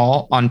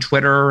Powell on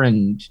Twitter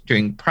and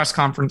doing press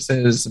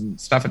conferences and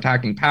stuff,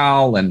 attacking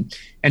Powell. And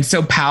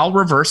so Powell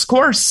reversed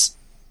course.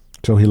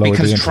 So he lowered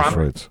the interest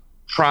rates.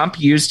 Trump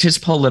used his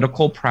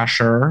political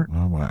pressure.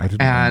 Oh, well, I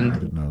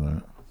didn't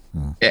know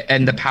that.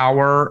 And the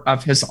power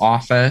of his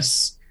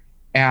office.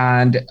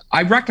 And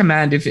I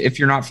recommend, if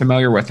you're not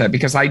familiar with it,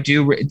 because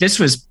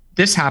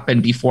this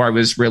happened before I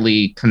was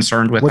really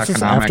concerned with economics.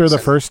 This after the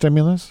first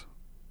stimulus?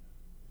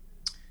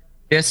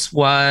 This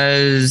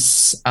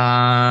was,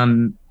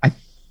 I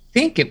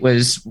think it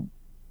was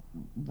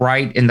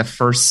right in the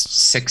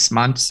first 6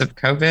 months of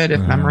COVID,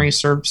 if memory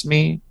serves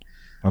me.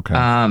 Okay.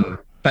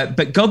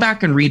 But go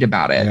back and read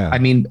about it. Yeah. I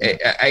mean,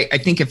 I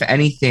think if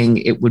anything,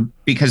 it would,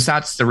 because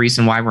that's the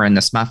reason why we're in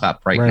this muff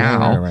up right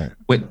now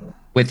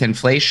with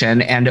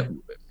inflation and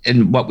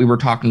what we were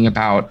talking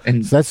about.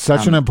 And so that's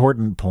such an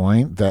important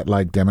point that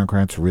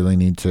Democrats really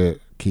need to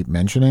keep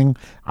mentioning.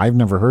 I've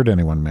never heard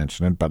anyone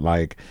mention it, but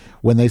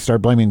when they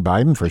start blaming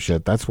Biden for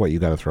shit, that's what you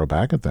got to throw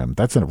back at them.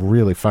 That's a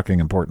really fucking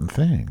important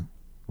thing.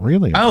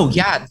 Really. Important. Oh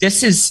yeah.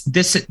 This is,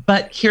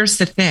 but here's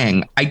the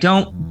thing. I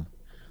don't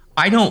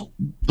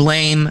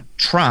blame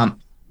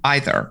Trump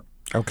either.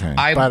 Okay.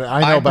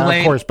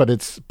 Of course, but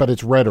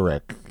it's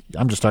rhetoric.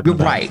 I'm just talking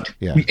about Right.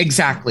 Yeah.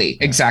 Exactly.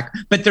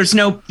 But there's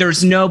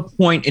no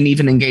point in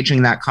even engaging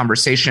in that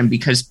conversation,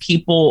 because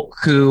people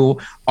who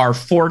are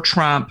for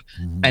Trump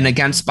and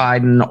against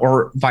Biden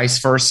or vice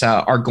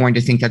versa are going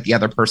to think that the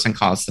other person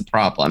caused the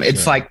problem.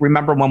 It's like,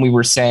 remember when we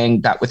were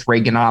saying that with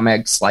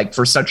Reaganomics, like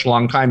for such a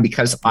long time,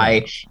 because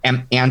I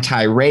am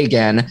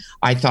anti-Reagan,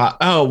 I thought,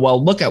 oh,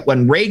 well, look at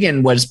when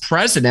Reagan was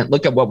president,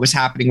 look at what was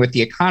happening with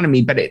the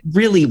economy, but it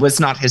really was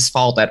not his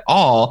fault at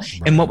all.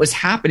 Right. And what was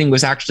happening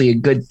was actually a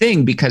good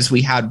thing, because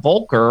we had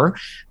Volcker,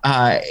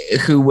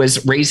 who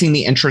was raising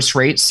the interest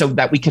rates so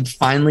that we could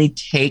finally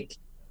take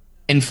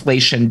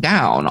inflation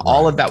down. Right.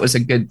 All of that was a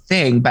good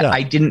thing, but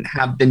I didn't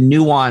have the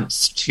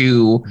nuance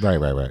to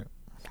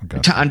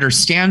to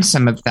understand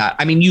some of that.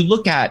 I mean, you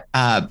look at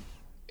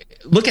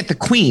the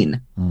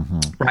Queen,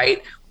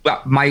 right?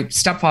 Well, my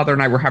stepfather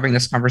and I were having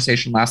this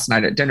conversation last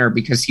night at dinner,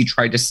 because he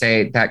tried to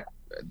say that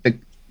the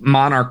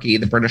monarchy,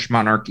 the British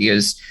monarchy,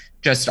 is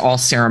just all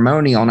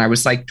ceremonial. And I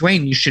was like,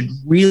 Dwayne, you should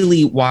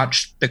really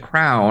watch The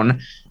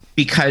Crown,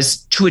 because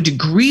to a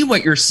degree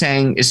what you're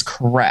saying is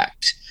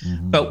correct.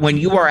 But when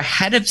you are a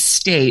head of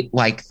state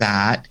like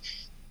that,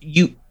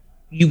 you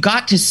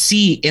got to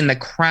see in The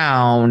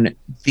Crown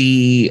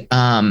the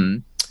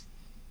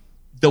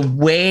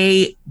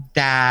way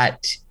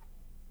that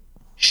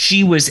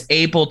she was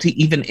able to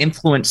even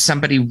influence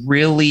somebody,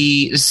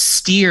 really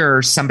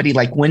steer somebody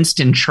like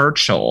Winston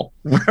Churchill,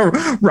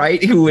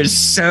 right? Who is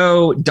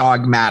so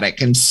dogmatic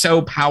and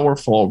so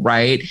powerful,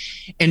 right?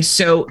 And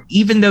so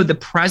even though the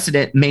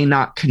president may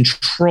not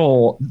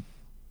control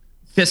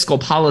fiscal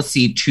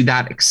policy to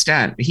that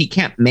extent, he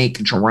can't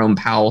make Jerome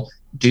Powell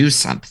do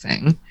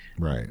something.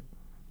 Right.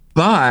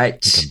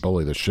 But he can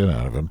bully the shit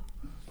out of him.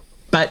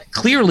 But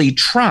clearly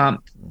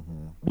Trump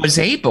was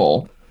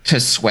able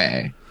to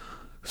sway.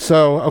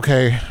 So,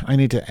 okay, I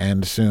need to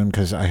end soon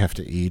because I have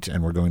to eat,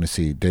 and we're going to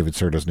see David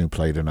Serta's new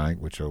play tonight,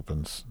 which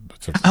opens.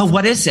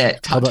 What is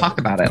it? Talk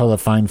about it. It's called A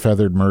Fine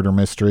Feathered Murder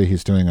Mystery.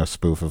 He's doing a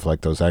spoof of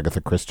like those Agatha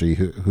Christie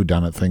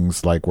whodunit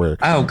things, like where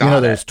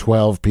there's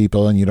 12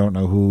 people and you don't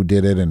know who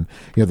did it, and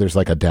there's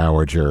like a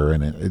dowager,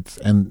 and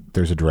and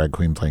there's a drag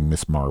queen playing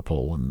Miss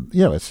Marple, and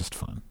it's just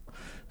fun.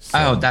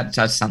 So, that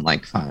does sound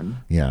like fun.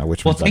 Yeah,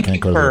 which means I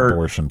can't go to the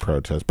abortion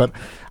protest. But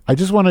I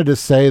just wanted to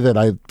say that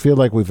I feel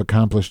like we've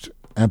accomplished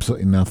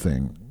absolutely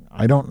nothing.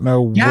 I don't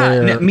know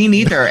where. Yeah, me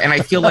neither. And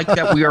I feel like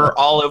that we are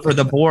all over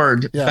the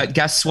board. Yeah. But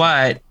guess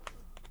what?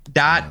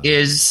 That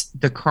is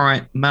the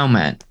current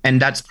moment.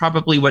 And that's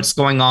probably what's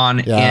going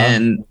on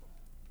in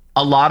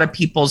a lot of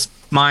people's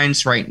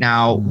minds right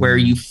now, where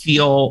you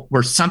feel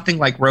where something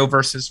like Roe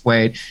versus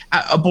Wade,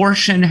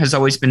 abortion has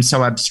always been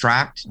so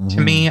abstract to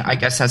me, I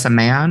guess, as a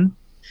man.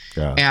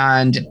 Yeah.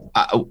 And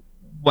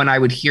when I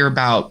would hear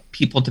about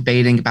people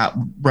debating about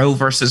Roe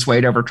versus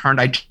Wade overturned,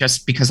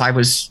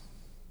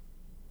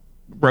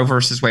 Roe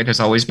versus Wade has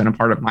always been a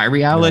part of my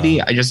reality.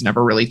 Yeah. I just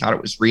never really thought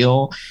it was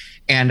real.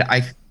 And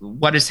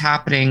what is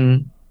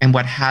happening and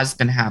what has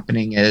been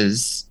happening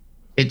is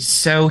it's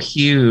so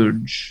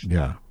huge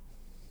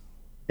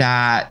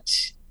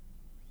that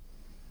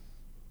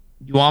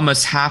you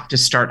almost have to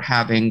start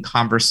having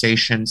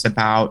conversations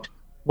about,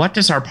 what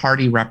does our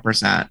party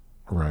represent?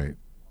 Right.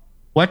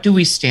 What do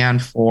we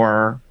stand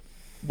for?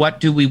 What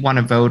do we want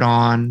to vote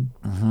on?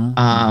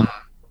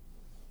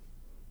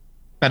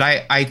 But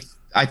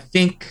I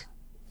think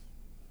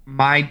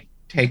my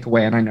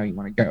takeaway, and I know you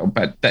want to go,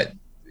 but that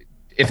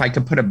if I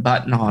could put a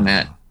button on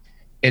it,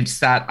 it's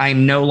that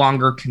I'm no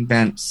longer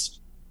convinced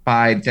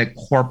by the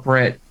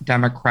corporate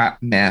Democrat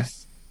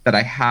myth that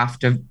I have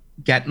to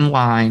get in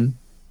line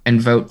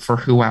and vote for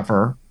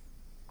whoever.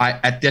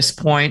 At this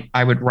point,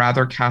 I would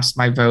rather cast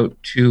my vote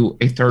to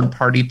a third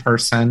party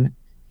person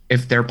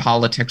if their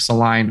politics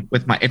align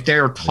with if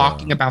they're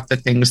talking about the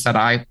things that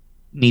I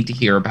need to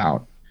hear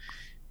about.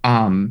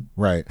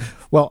 Right.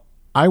 Well,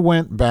 I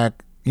went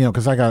back,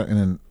 because I got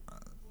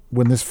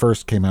when this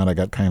first came out, I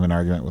got kind of an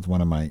argument with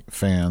one of my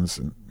fans,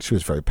 and she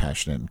was very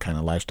passionate and kind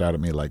of lashed out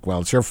at me like, well,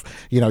 it's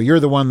you're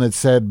the one that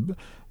said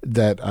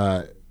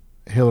that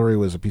Hillary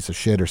was a piece of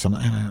shit or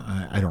something.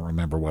 I don't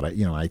remember what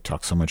I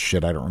talk so much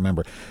shit, I don't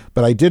remember.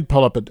 But I did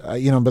pull up but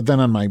then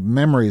on my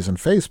memories on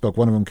Facebook,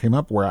 one of them came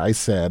up where I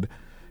said,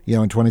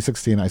 in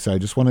 2016, I said, I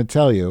just want to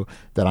tell you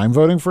that I'm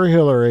voting for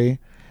Hillary,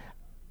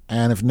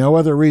 and if no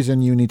other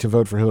reason, you need to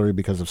vote for Hillary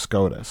because of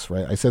SCOTUS,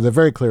 right? I said that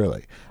very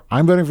clearly.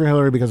 I'm voting for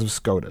Hillary because of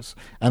SCOTUS.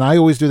 And I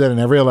always do that in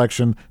every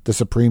election. The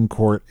Supreme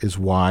Court is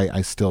why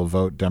I still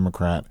vote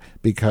Democrat,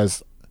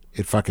 because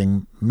it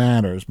fucking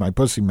matters. My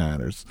pussy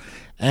matters.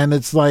 And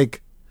it's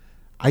like,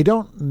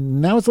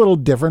 now it's a little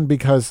different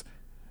because,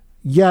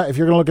 if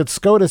you're going to look at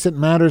SCOTUS, it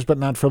matters, but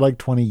not for like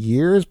 20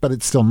 years, but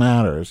it still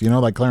matters.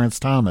 Like Clarence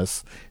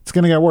Thomas. It's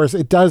going to get worse.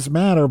 It does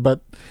matter,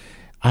 but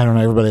I don't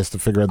know. Everybody has to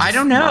figure out this. I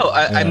don't know.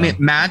 I mean,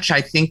 Match,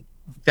 I think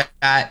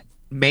that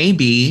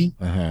maybe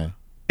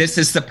this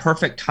is the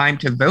perfect time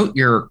to vote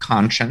your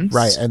conscience.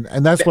 Right.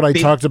 And that's what I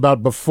talked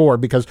about before,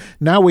 because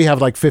now we have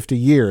like 50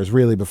 years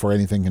really before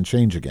anything can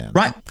change again.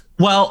 Right.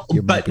 Well,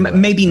 but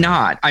maybe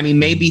not. I mean,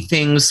 maybe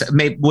things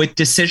with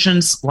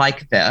decisions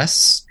like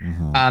this,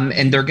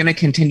 and they're going to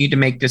continue to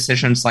make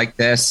decisions like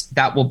this.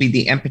 That will be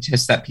the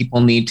impetus that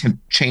people need to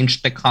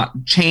change the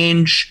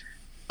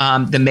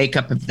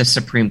makeup of the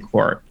Supreme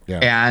Court,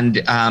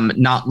 and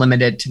not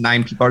limited to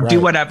 9 people, or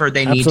do whatever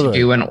they need to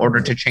do in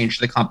order to change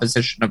the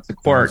composition of the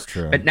court.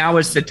 But now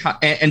is the time,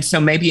 and so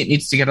maybe it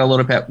needs to get a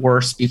little bit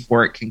worse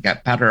before it can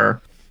get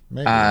better.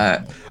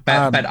 But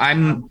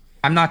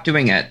I'm not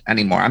doing it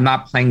anymore. I'm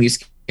not playing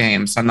these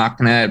games. I'm not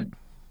gonna.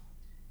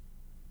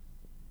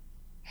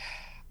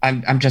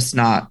 I'm just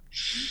not.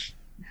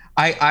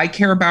 I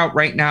care about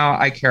right now.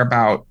 I care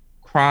about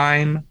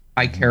crime.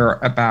 I care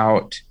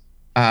about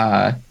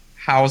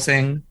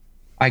housing.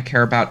 I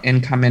care about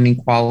income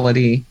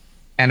inequality.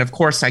 And of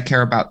course, I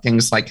care about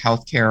things like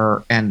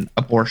healthcare and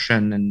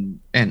abortion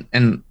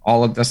and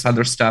all of this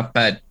other stuff.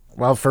 But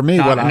for me,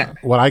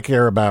 what I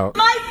care about,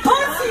 My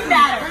pussy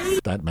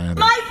matters. That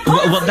matters.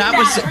 Well,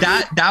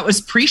 that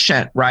was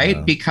prescient,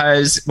 right?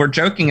 Because we're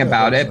joking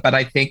about it, but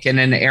I think in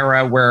an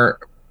era where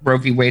Roe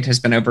v. Wade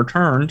has been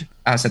overturned,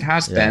 as it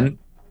has been,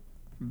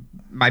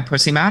 my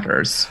pussy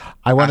matters.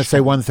 I want to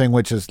say one thing,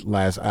 which is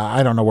last.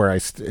 I don't know where I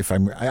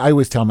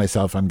always tell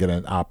myself I'm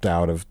going to opt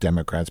out of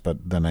Democrats, but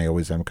then I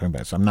always am coming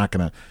back. So I'm not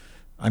gonna.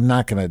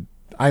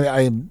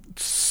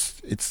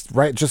 It's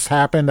right. It just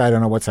happened. I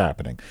don't know what's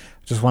happening.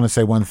 I just want to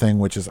say one thing,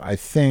 which is I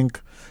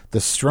think the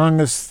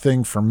strongest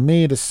thing for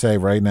me to say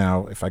right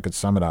now, if I could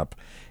sum it up,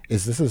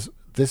 is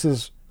this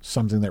is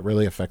something that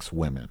really affects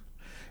women.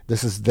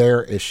 This is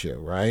their issue,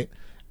 right?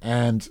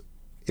 And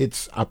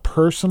it's a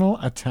personal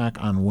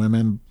attack on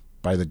women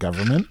by the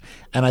government,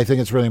 and I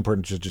think it's really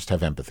important to just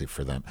have empathy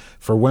for them,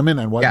 for women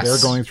and what they're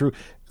going through.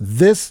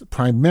 This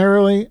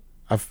primarily,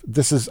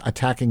 this is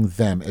attacking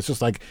them. It's just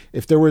like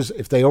if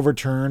they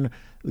overturn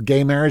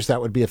gay marriage,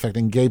 that would be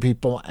affecting gay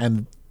people,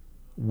 and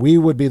we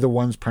would be the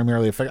ones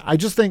primarily affected. I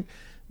just think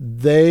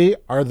they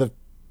are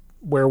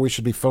where we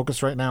should be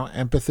focused right now.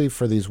 Empathy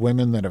for these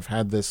women that have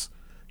had this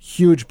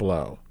huge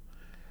blow,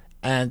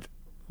 and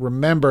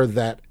remember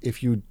that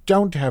if you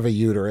don't have a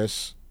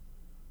uterus,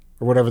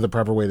 or whatever the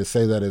proper way to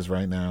say that is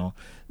right now,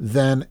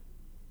 then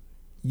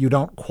you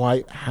don't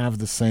quite have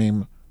the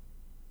same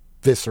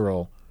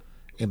visceral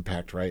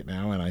impact right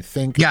now. And I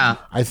think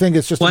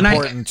it's just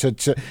important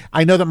to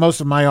I know that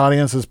most of my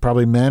audience is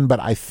probably men,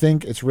 but I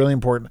think it's really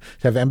important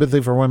to have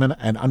empathy for women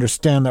and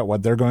understand that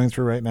what they're going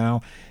through right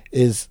now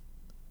is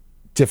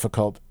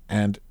difficult,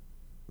 and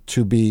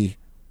to be,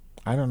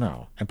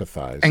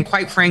 empathize. And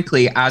quite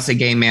frankly, as a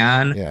gay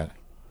man,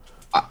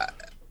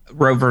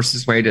 Roe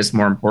versus Wade is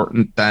more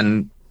important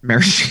than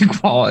marriage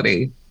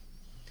equality.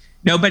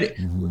 No, but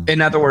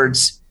in other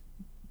words,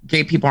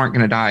 gay people aren't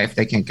going to die if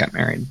they can't get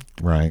married.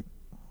 Right.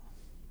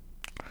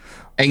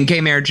 And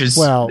gay marriage is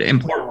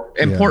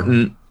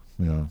important.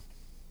 Yeah.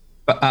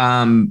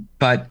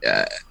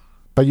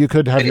 But you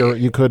could have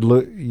you could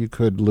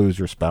lose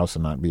your spouse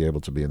and not be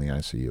able to be in the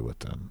ICU with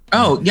them.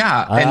 Oh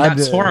yeah, and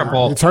that's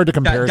horrible. It's hard to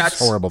compare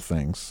horrible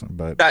things,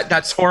 but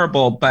that's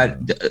horrible. But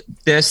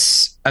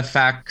this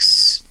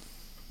affects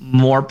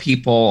more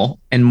people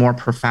in more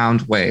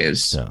profound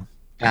ways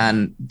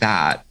than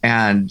that,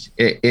 and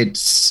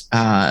it's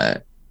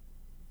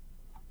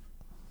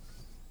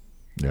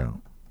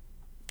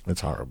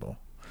it's horrible.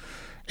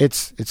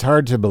 It's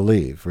hard to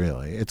believe,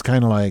 really. It's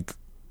kind of like,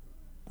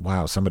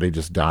 wow, somebody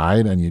just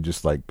died and you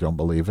just like don't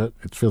believe it.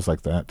 It feels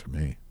like that to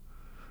me.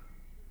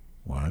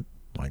 What?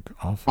 Like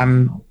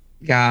awful.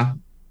 Yeah.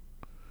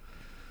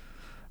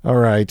 All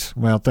right.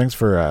 Well, thanks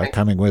for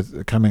coming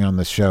on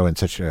the show in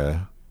such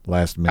a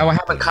last minute. Oh, I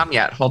haven't come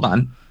yet. Hold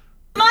on.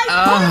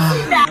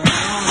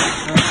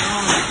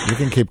 You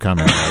can keep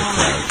coming.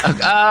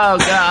 Oh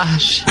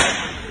gosh.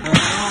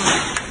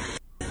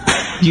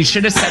 You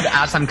should have said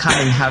as I'm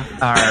coming.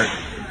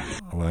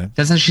 What?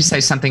 Doesn't she say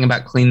something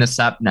about clean this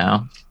up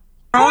now?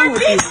 Corned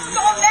beef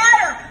don't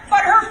matter, but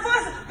her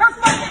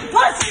fucking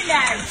pussy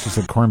matters. She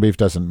said corned beef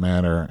doesn't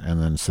matter, and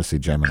then Sissy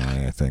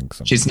Gemini, I think.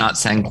 She's not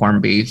saying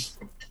corned beef.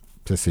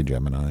 Sissy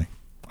Gemini.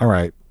 All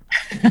right.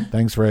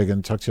 Thanks,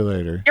 Reagan. Talk to you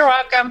later. You're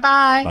welcome.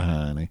 Bye. Bye,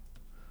 honey.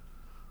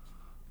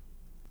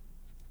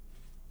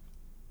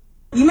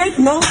 You make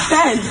no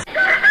sense.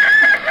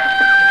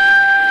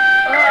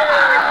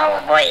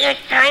 Oh, boy, it's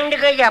time to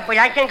get up, but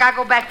I think I'll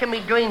go back to me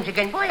dreams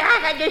again. Boy, I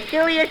had this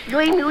serious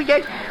dream.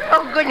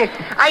 Oh, goodness.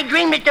 I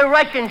dreamed that the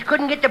Russians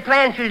couldn't get the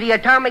plans for the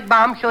atomic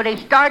bomb, so they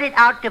started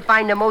out to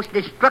find the most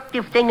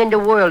destructive thing in the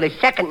world, the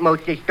second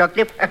most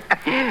destructive.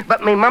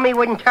 But my mommy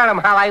wouldn't tell them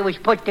how I was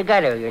put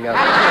together, you know.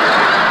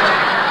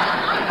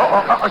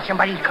 Oh,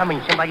 somebody's coming.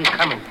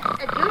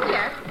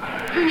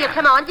 Junior,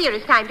 come on, dear.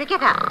 It's time to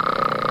get up.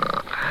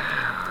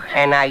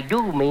 And I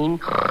do mean...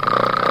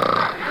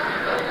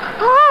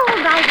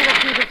 Oh, rather a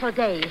beautiful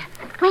day.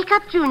 Wake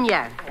up,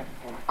 Junior.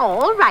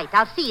 All right,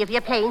 I'll see if you're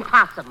playing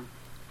possum.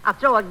 I'll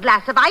throw a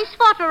glass of ice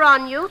water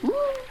on you.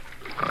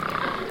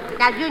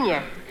 Now,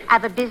 Junior,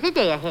 I've a busy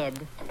day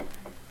ahead.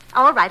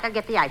 All right, I'll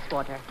get the ice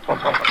water.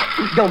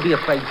 Don't be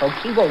afraid, folks.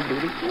 She won't do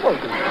it. She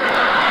won't do it.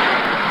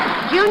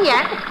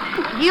 Junior,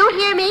 do you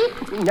hear me?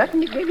 Nothing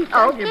to get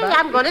excited Okay, about.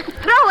 I'm going to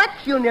throw it.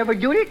 She'll never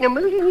do it in a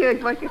million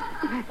years, won't she?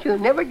 She'll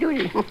never do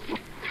it. No!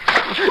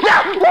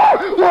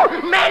 Whoa! Whoa!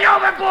 Man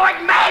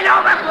overboard! Man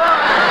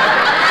overboard!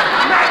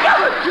 Man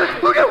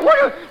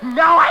overboard!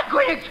 Now I'm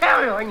going to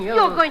tell on you.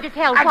 You're going to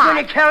tell I'm what?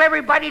 going to tell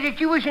everybody that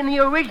you was in the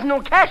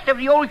original cast of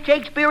the old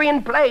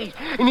Shakespearean plays.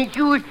 And that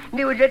you was...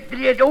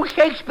 that old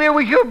Shakespeare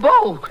was your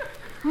beau.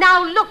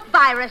 Now look,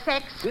 Virus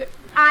X,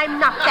 I'm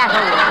not that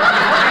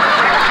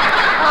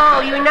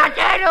Oh, you're not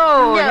that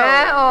old, No.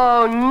 huh?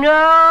 Oh,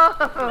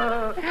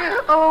 no.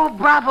 Oh,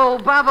 bravo,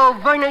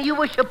 Verna. You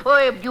were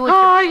superb. You were old.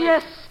 Oh,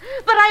 yes,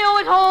 but I owe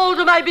it all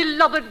to my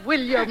beloved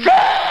William.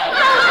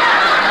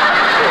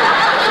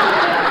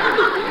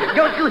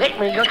 Don't you hit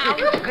me. Don't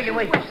you... Get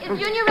away. Is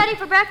Junior ready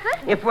for breakfast?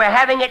 If we're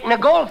having it in a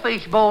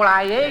goldfish bowl,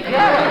 I is,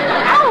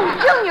 yeah. Oh,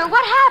 Junior,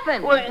 what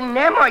happened? Well,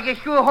 Nemma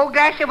just threw a whole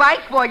glass of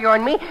ice water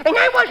on me, and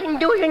I wasn't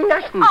doing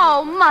nothing.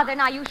 Oh, Mother,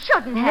 now you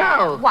shouldn't have.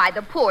 No. Why,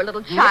 the poor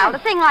little child. A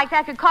thing like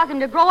that could cause him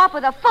to grow up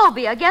with a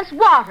phobia against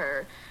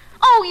water.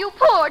 Oh, you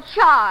poor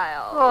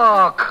child.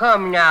 Oh,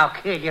 come now,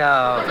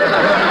 kiddo.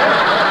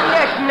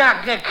 Let's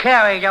not get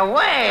carried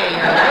away.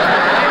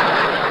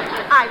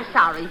 I'm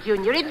sorry,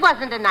 Junior. It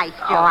wasn't a nice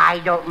joke. Oh, I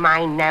don't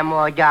mind,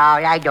 Nemma,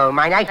 doll. I don't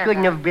mind. I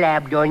shouldn't have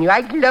blabbed on you.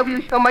 I love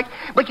you so much.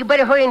 But you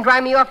better hurry and dry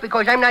me off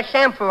because I'm not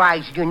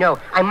samphorized, you know.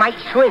 I might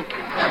shrink.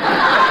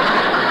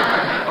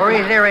 Or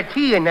is there a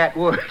T in that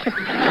word?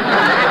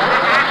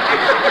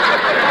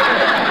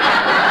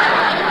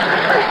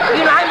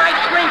 You know, I might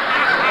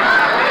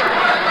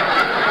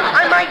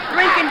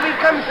shrink and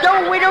become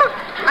so widowed.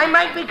 I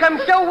might become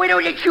so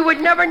widowed that you would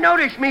never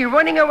notice me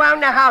running around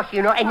the house,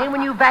 you know. And then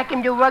when you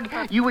vacuumed the rug,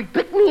 you would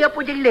pick me up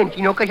with a lint,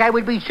 you know, because I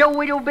would be so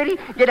widow-bitty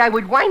that I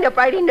would wind up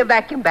right in the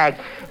vacuum bag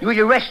with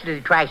the rest of the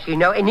trash, you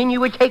know. And then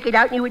you would take it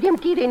out and you would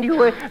empty it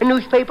into a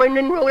newspaper and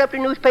then roll up the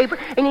newspaper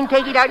and then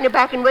take it out in the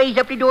back and raise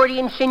up the door of the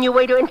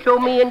insinuator and throw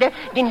me in there,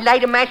 then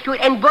light a match to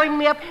it and burn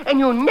me up, and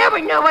you'll never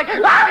know it.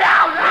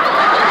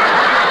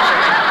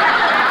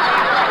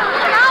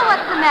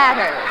 What's the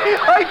matter?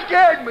 I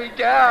scared me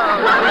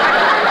down.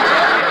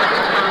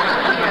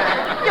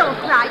 Don't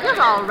cry.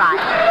 You're all right.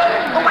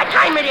 Oh, what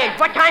time it is?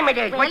 What time it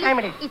is?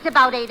 It's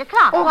about 8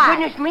 o'clock. Oh, Why?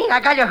 goodness me.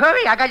 I gotta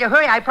hurry.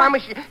 I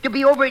promised to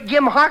be over at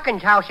Jim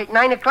Harkins' house at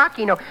 9 o'clock,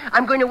 you know.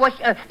 I'm going to watch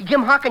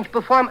Jim Harkins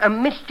perform a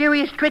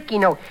mysterious trick, you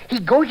know. He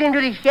goes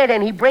into the shed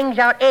and he brings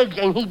out eggs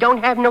and he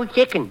don't have no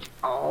chickens.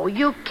 Oh,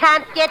 you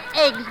can't get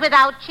eggs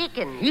without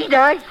chicken. He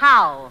does.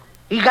 How?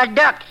 He got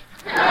ducks.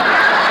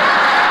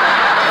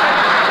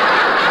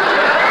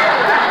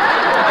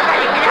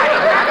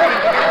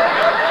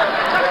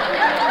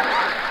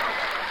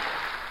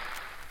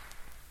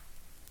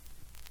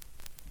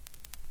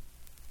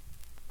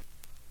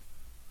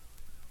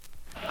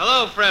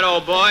 Hello, Fred,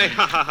 old boy.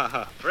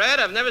 Fred,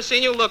 I've never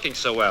seen you looking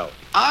so well.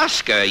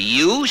 Oscar,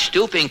 you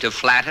stooping to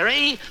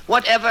flattery?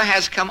 Whatever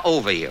has come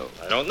over you?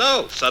 I don't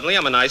know. Suddenly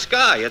I'm a nice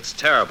guy. It's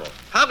terrible.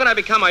 How can I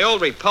become my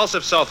old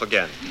repulsive self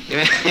again?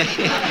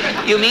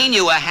 You mean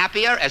you were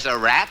happier as a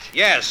rat?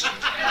 Yes.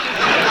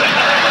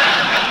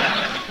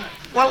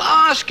 Well,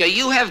 Oscar,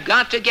 you have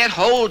got to get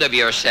hold of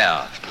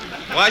yourself.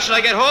 Why should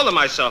I get hold of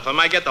myself? I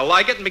might get to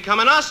like it and become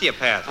an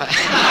osteopath.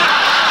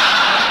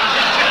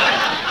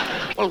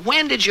 Well,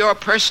 when did your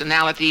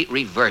personality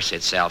reverse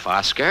itself,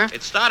 Oscar?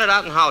 It started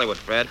out in Hollywood,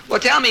 Fred. Well,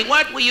 tell me,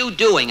 what were you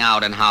doing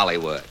out in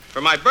Hollywood? For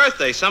my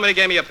birthday, somebody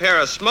gave me a pair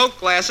of smoke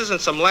glasses and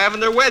some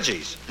lavender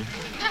wedgies.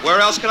 Where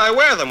else could I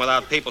wear them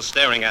without people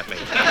staring at me?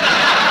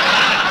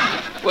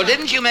 Well,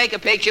 didn't you make a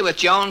picture with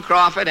Joan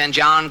Crawford and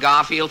John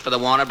Garfield for the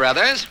Warner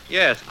Brothers?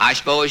 Yes. I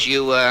suppose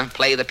you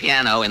play the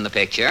piano in the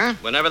picture?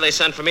 Whenever they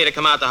send for me to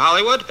come out to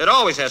Hollywood, it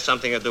always has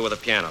something to do with a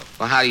piano.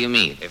 Well, how do you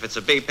mean? If it's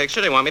a B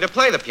picture, they want me to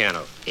play the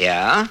piano.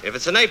 Yeah? If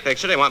it's an A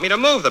picture, they want me to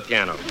move the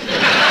piano.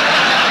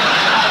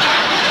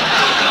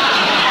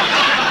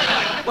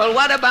 Well,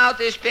 what about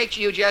this picture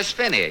you just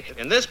finished?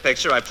 In this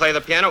picture, I play the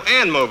piano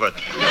and move it.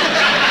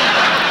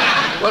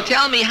 Well,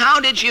 tell me, how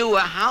did you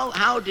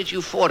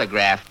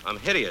photograph? I'm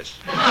hideous.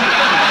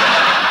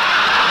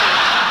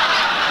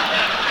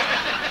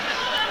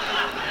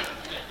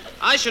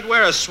 I should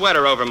wear a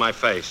sweater over my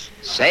face.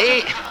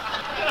 Say,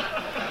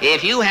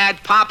 if you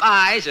had pop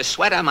eyes, a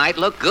sweater might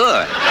look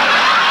good.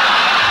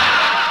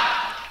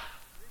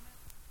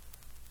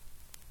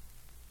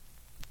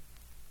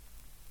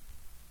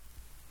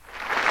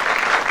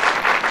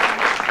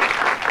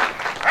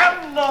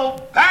 Hello,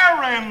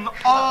 Baron.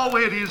 Oh,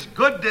 it is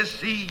good to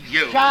see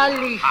you.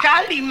 Charlie,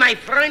 my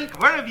friend.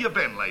 Where have you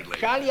been lately?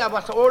 Charlie, I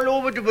was all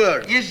over the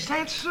world. Is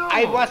that so?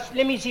 I was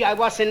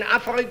in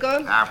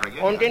Africa.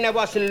 Africa? And then I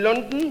was in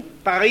London,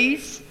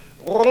 Paris,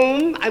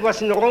 Rome. I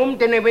was in Rome,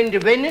 then I went to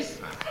Venice.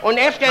 And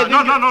after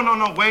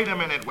No, wait a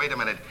minute.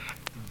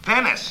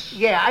 Venice.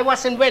 Yeah, I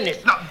was in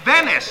Venice. No,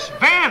 Venice.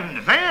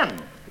 Van.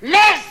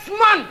 Last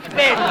month,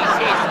 Venice,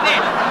 yes,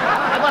 Venice.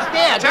 I was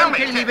there. Tell Don't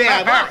me, tell me where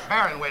I was.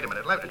 Baron, wait a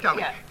minute. Tell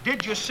me,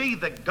 did you see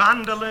the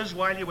gondolas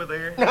while you were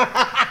there?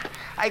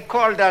 I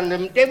called on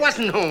them. They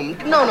wasn't home.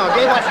 No,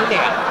 they wasn't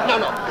there. No.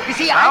 You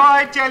see,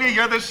 I tell you,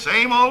 you're the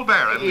same old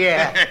Baron.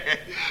 Yeah.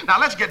 Now,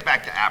 let's get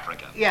back to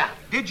Africa. Yeah.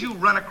 Did you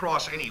run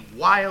across any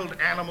wild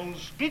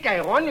animals? Did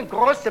I run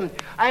across them?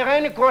 I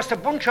ran across a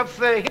bunch of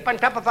hip on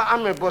top of the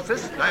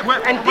omnibuses.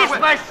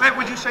 Wait,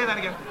 would you say that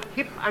again?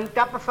 Hip on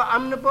top of the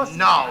omnibus?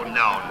 No.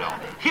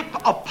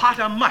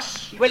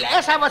 Hippopotamus. Well,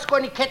 as I was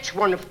going to catch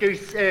one of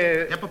those...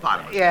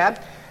 Hippopotamus. Yeah.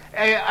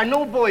 An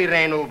old boy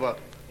ran over.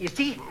 You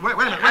see? Wait a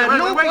minute.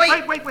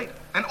 Wait.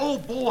 An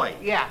old boy?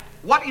 Yeah.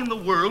 What in the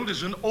world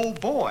is an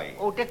old boy?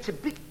 Oh, that's a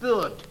big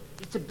bird.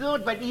 It's a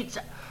bird that eats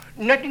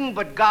nothing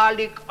but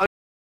garlic or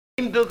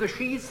hamburger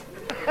cheese.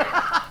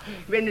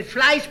 When it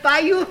flies by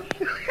you...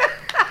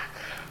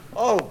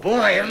 Oh,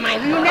 boy, you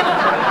never...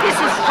 This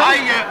is...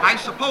 I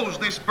suppose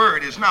this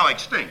bird is now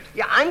extinct.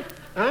 Yeah,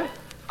 Huh?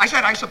 I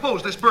said, I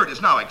suppose this bird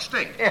is now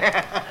extinct.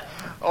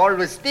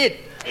 Always did.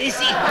 You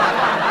see...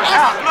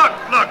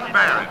 Look,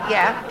 Baron.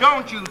 Yeah?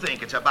 Don't you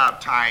think it's about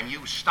time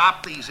you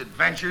stop these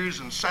adventures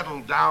and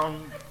settle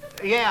down?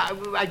 Yeah,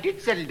 I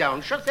did settle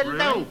down. Sure, settle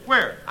down.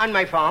 Where? On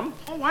my farm.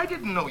 Oh, I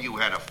didn't know you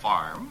had a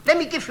farm. Let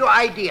me give you an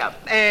idea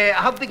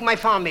how big my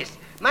farm is.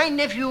 My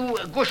nephew,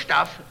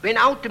 Gustav, went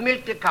out to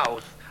milk the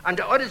cows on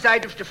the other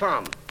side of the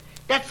farm.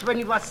 That's when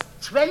he was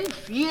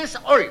 12 years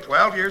old.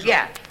 12 years old?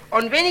 Yeah.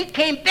 And when he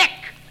came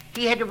back,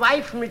 he had a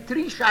wife with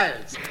 3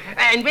 children.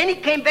 And when he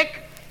came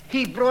back,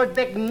 he brought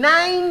back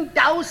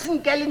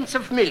 9,000 gallons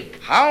of milk.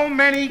 How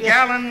many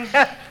gallons?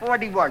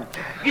 41.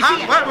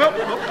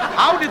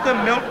 How did the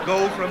milk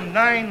go from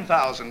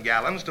 9,000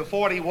 gallons to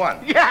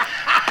 41? Yeah.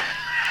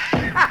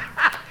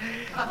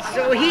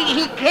 So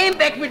he came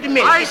back with the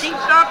milk.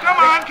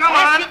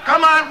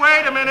 Come on.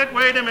 Wait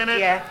a minute.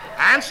 Yeah.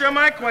 Answer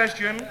my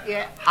question.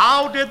 Yeah.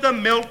 How did the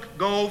milk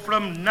go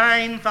from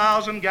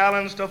 9,000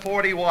 gallons to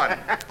 41?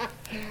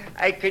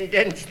 I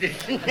condensed it.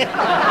 You get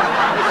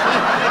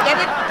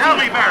it? Tell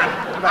me,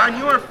 Baron, on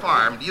your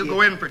farm, do you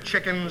go in for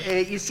chickens?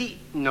 You see,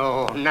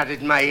 no, not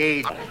at my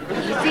age.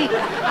 You see,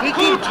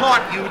 who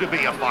taught you to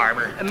be a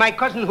farmer? My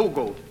cousin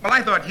Hugo. Well,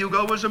 I thought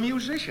Hugo was a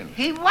musician.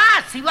 He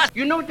was.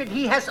 You know that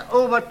he has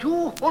over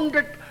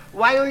 200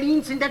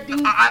 violins in that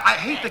thing? I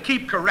hate to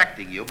keep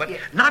correcting you, but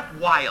not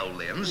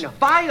violins,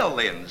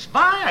 violins.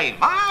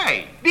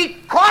 Why?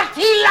 Because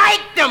he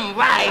liked them.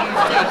 Why?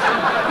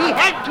 He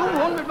had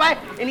 200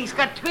 violins, and he's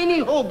got 20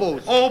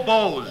 hobos.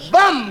 Hobos?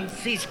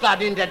 Bums he's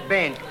got in that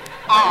band.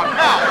 Oh,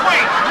 no,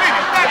 wait a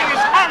minute. That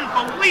is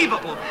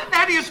unbelievable.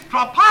 That is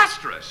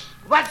preposterous.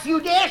 Was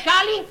you there,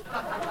 Charlie?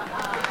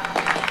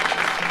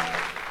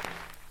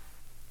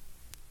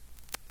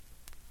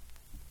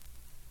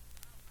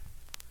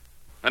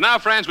 And now,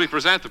 friends, we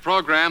present the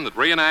program that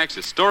reenacts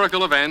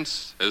historical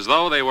events as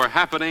though they were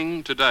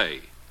happening today.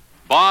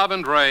 Bob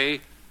and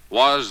Ray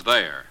was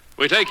there.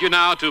 We take you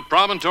now to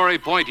Promontory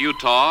Point,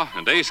 Utah,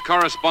 and ace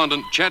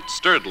correspondent Chet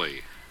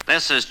Sturdley.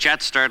 This is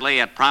Chet Sturdley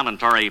at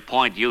Promontory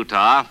Point,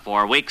 Utah.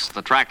 For weeks,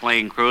 the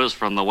track-laying crews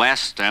from the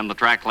west and the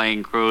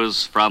track-laying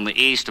crews from the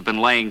east have been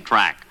laying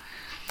track.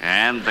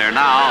 And they're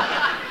now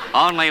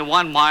only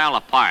 1 mile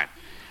apart.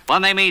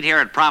 When they meet here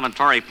at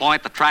Promontory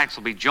Point, the tracks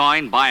will be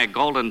joined by a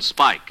golden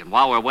spike. And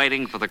while we're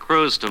waiting for the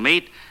crews to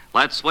meet,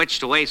 let's switch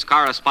to ace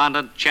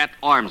correspondent Chet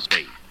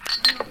Ormsby.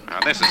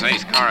 This is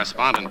ace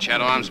correspondent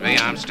Chet Ormsby.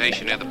 I'm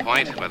stationed at the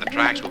point where the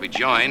tracks will be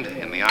joined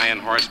in the Iron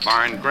Horse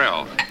Barn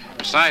Grill.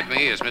 Beside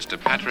me is Mr.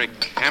 Patrick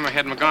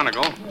Hammerhead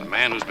McGonigal, the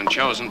man who's been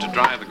chosen to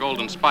drive the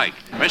Golden Spike.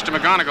 Mr.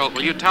 McGonigal,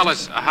 will you tell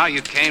us how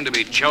you came to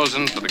be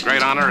chosen for the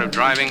great honor of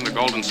driving the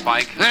Golden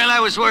Spike? Well, I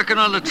was working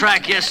on the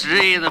track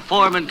yesterday, and the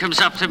foreman comes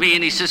up to me,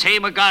 and he says, "Hey,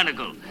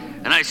 McGonigal."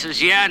 And I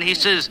says, "Yeah." And he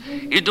says,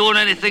 "You doing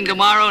anything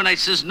tomorrow?" And I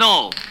says,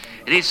 "No."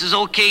 And he says,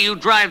 "Okay, you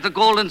drive the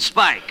Golden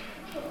Spike."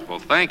 Well,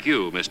 thank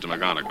you, Mr.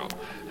 McGonigal.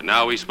 And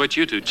now we switch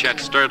you to Chet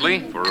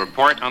Sturdley for a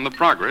report on the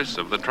progress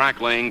of the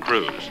track-laying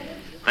crews.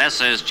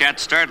 This is Chet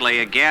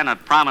Sturdley again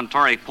at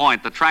Promontory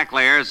Point. The track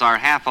layers are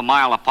half a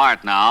mile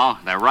apart now.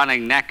 They're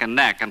running neck and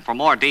neck. And for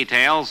more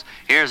details,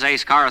 here's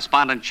ace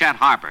correspondent Chet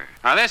Harper.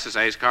 This is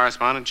ace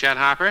correspondent Chet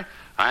Harper.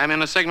 I am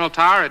in a signal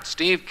tower at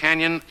Steve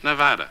Canyon,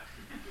 Nevada.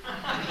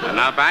 And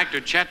now back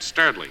to Chet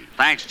Sturdley.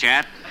 Thanks,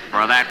 Chet,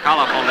 for that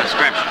colorful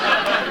description.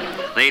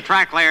 The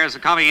track layers are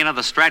coming into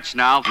the stretch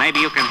now. Maybe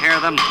you can hear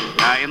them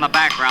in the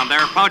background.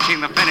 They're approaching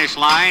the finish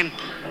line.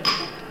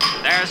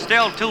 They're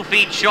still 2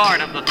 feet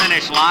short of the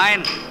finish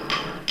line.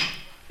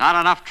 Not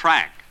enough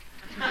track.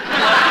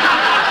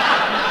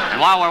 And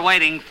while we're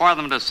waiting for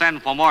them to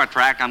send for more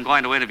track, I'm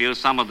going to interview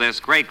some of this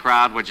great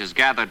crowd which is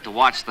gathered to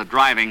watch the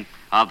driving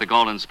of the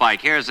Golden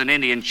Spike. Here's an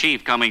Indian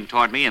chief coming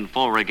toward me in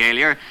full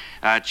regalia.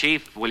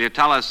 Chief, will you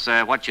tell us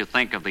what you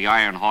think of the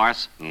Iron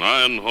Horse? An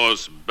Iron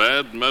Horse,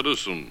 bad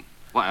medicine.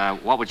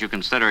 What would you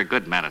consider a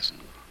good medicine?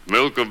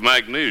 Milk of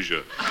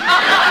magnesia.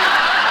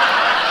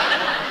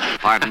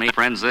 Pardon me,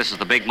 friends, this is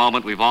the big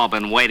moment we've all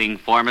been waiting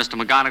for. Mr.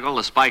 McGonigal,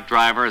 the spike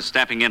driver, is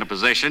stepping into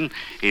position.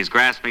 He's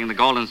grasping the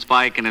Golden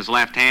Spike in his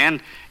left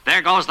hand.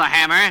 There goes the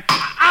hammer.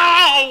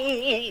 Ow!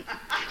 Ow!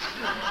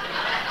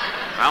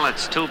 Well,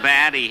 it's too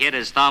bad he hit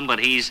his thumb, but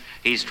he's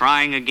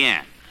trying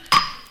again.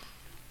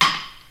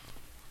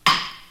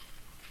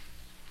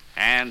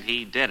 And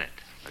he did it.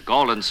 The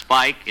Golden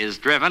Spike is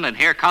driven, and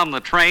here come the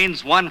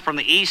trains, one from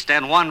the east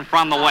and one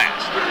from the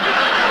west.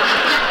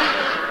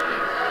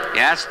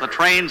 Yes, the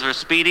trains are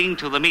speeding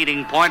to the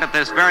meeting point at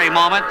this very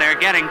moment. They're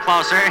getting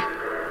closer.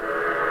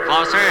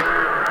 Closer.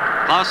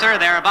 Closer.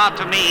 They're about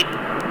to meet.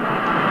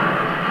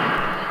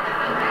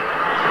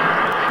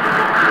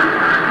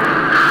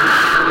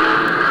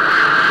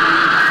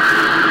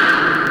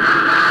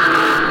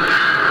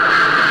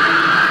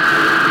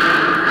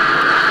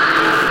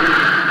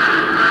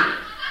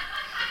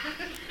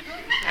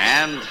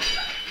 And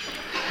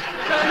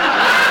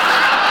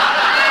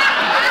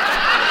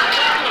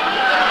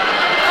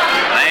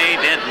they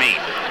did meet.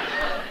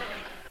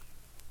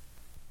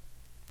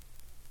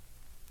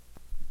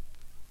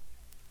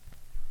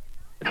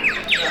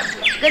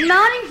 Good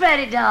morning,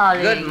 Freddie,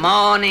 darling. Good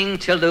morning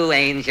to Lou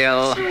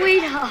Angel.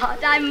 Sweetheart,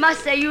 I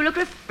must say you look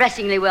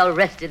refreshingly well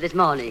rested this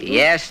morning.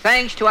 Yes,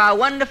 thanks to our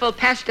wonderful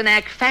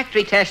Pasternak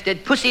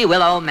factory-tested Pussy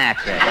Willow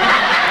mattress.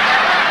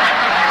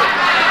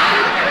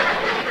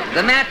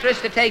 The mattress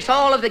that takes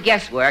all of the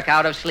guesswork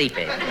out of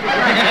sleeping.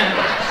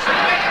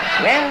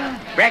 Well,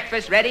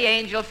 breakfast ready,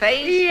 Angel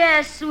Face?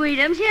 Yes,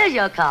 sweetums. Here's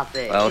your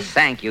coffee. Well,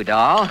 thank you,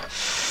 doll.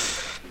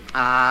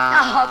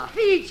 Oh,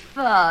 peach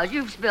fuzz.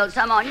 You've spilled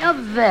some on your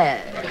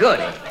vest. Good.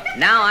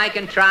 Now I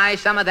can try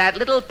some of that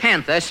Little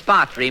Panther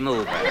spot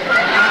remover.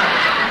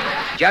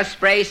 Just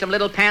spray some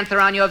Little Panther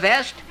on your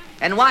vest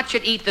and watch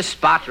it eat the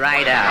spot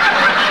right out.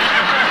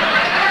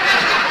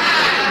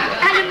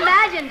 And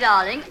imagine,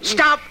 darling...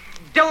 Stop!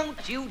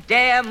 Don't you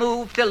dare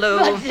move to Lou.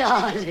 But,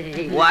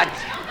 darling... What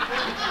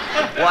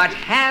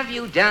have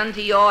you done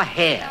to your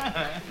hair?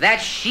 That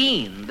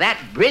sheen, that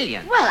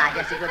brilliance. Well, I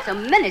guess it's what so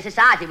many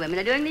society women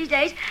are doing these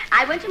days.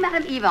 I went to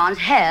Madame Yvonne's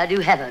hair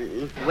do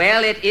heaven.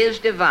 Well, it is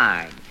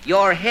divine.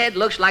 Your head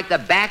looks like the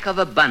back of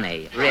a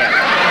bunny, really.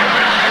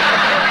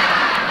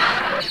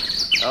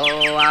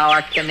 Oh,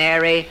 our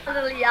canary.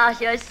 Little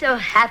Yasha is so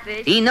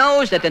happy. He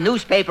knows that the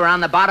newspaper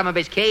on the bottom of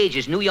his cage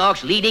is New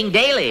York's leading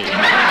daily.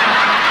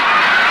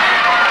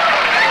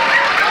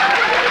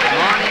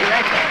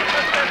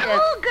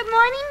 Good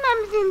morning,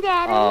 Mums and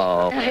Daddy.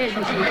 Oh.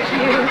 Isn't she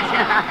cute?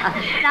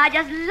 I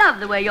just love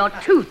the way your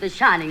tooth is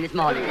shining this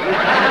morning.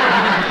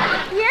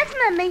 Yes,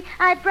 Mummy.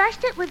 I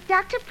brushed it with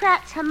Dr.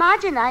 Pratt's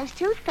homogenized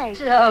toothpaste.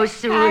 So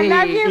sweet. I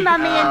love you,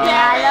 Mummy and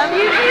Daddy. I love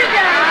you too,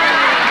 darling.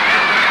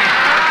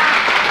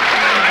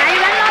 Now you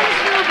run along to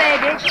school,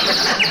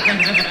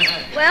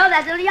 baby. Well,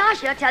 that's little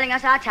Yasha telling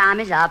us our time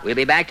is up. We'll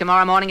be back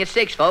tomorrow morning at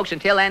 6, folks.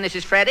 Until then, this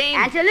is Freddie.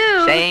 And to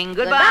Lou. Saying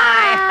goodbye.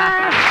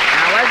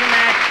 Now,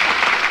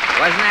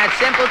 wasn't that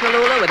simple,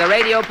 Tallulah, with a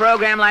radio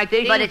program like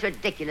this? But it's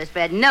ridiculous,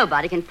 Fred.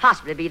 Nobody can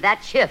possibly be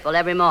that cheerful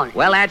every morning.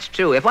 Well, that's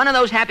true. If one of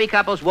those happy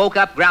couples woke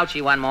up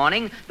grouchy one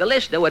morning, the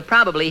listener would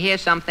probably hear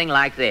something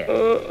like this.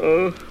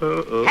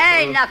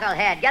 Hey,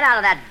 knucklehead, get out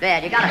of that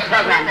bed. You got a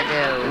program to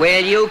do.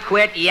 Will you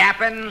quit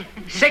yapping?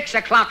 6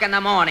 o'clock in the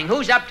morning.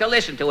 Who's up to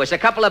listen to us? A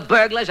couple of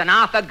burglars and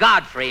Arthur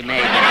Godfrey,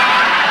 maybe.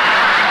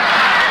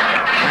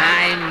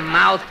 My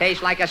mouth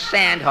tastes like a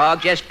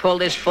sandhog just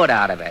pulled his foot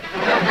out of it.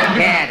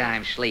 Dad,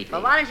 I'm sleepy.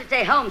 Well, why don't you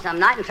stay home some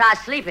night and try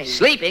sleeping?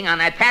 Sleeping on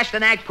that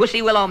Pasternak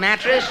Pussy Willow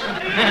mattress?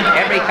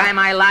 Every time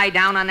I lie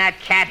down on that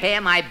cat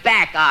hair, my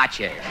back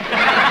arches.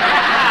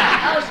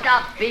 Oh,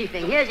 stop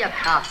beefing. Here's your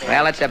coffee.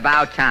 Well, it's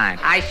about time.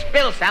 I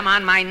spilled some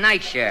on my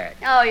nightshirt.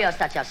 Oh, you're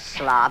such a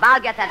slob. I'll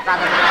get that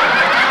bottle.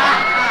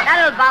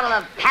 That little bottle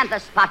of Panther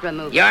spot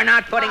remover. You're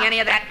not putting any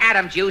of that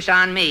Adam juice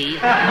on me.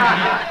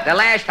 The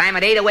last time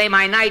it ate away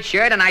my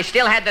nightshirt and I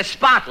still had the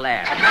spot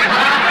left.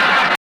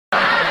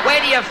 Where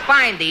do you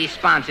find these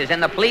sponsors? In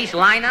the police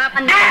lineup?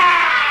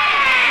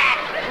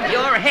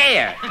 Your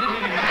hair.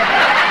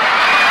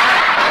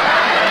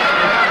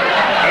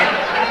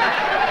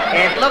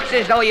 It looks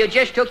as though you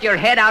just took your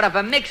head out of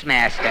a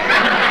Mixmaster.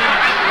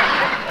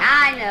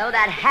 I know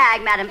that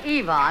hag, Madame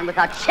Yvonne, with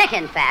her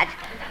chicken fat.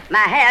 My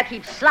hair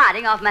keeps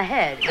sliding off my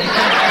head.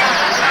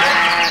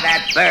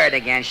 That bird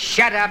again.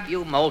 Shut up,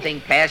 you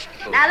molting pest.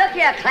 Now, look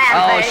here, Clam.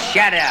 Oh,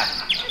 shut up.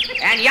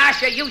 And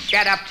Yasha, you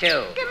shut up,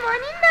 too. Good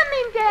morning,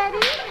 Mummy and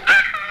Daddy.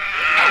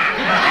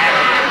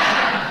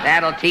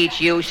 That'll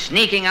teach you,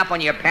 sneaking up on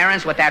your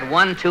parents with that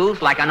one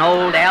tooth like an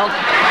old elf.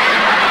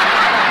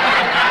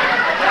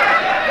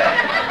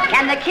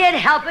 Can the kid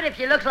help it if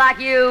she looks like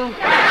you?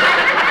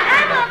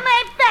 I want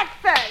my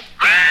breakfast.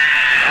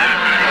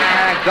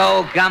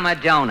 Go gum a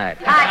donut.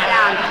 Pipe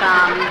down,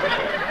 Tom.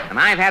 And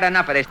I've had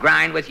enough of this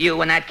grind with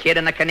you and that kid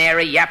and the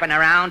canary yapping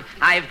around.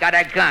 I've got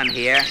a gun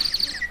here.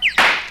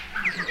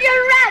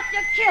 You're right,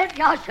 you kid,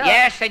 Yasha.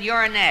 Yes, and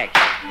you're next.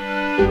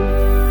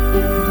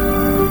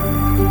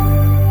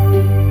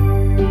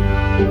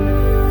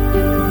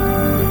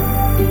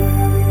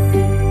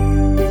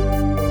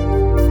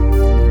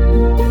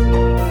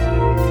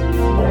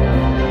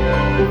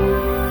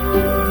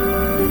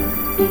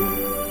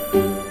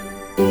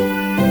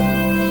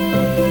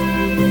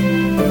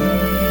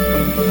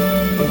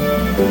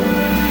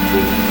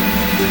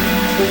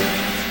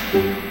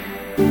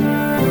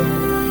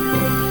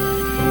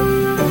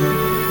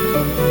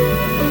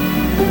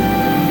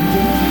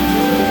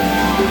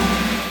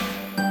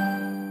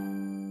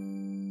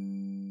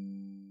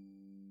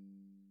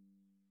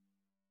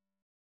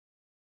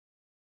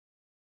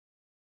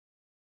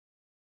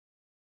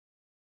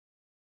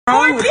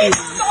 wrong with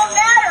you?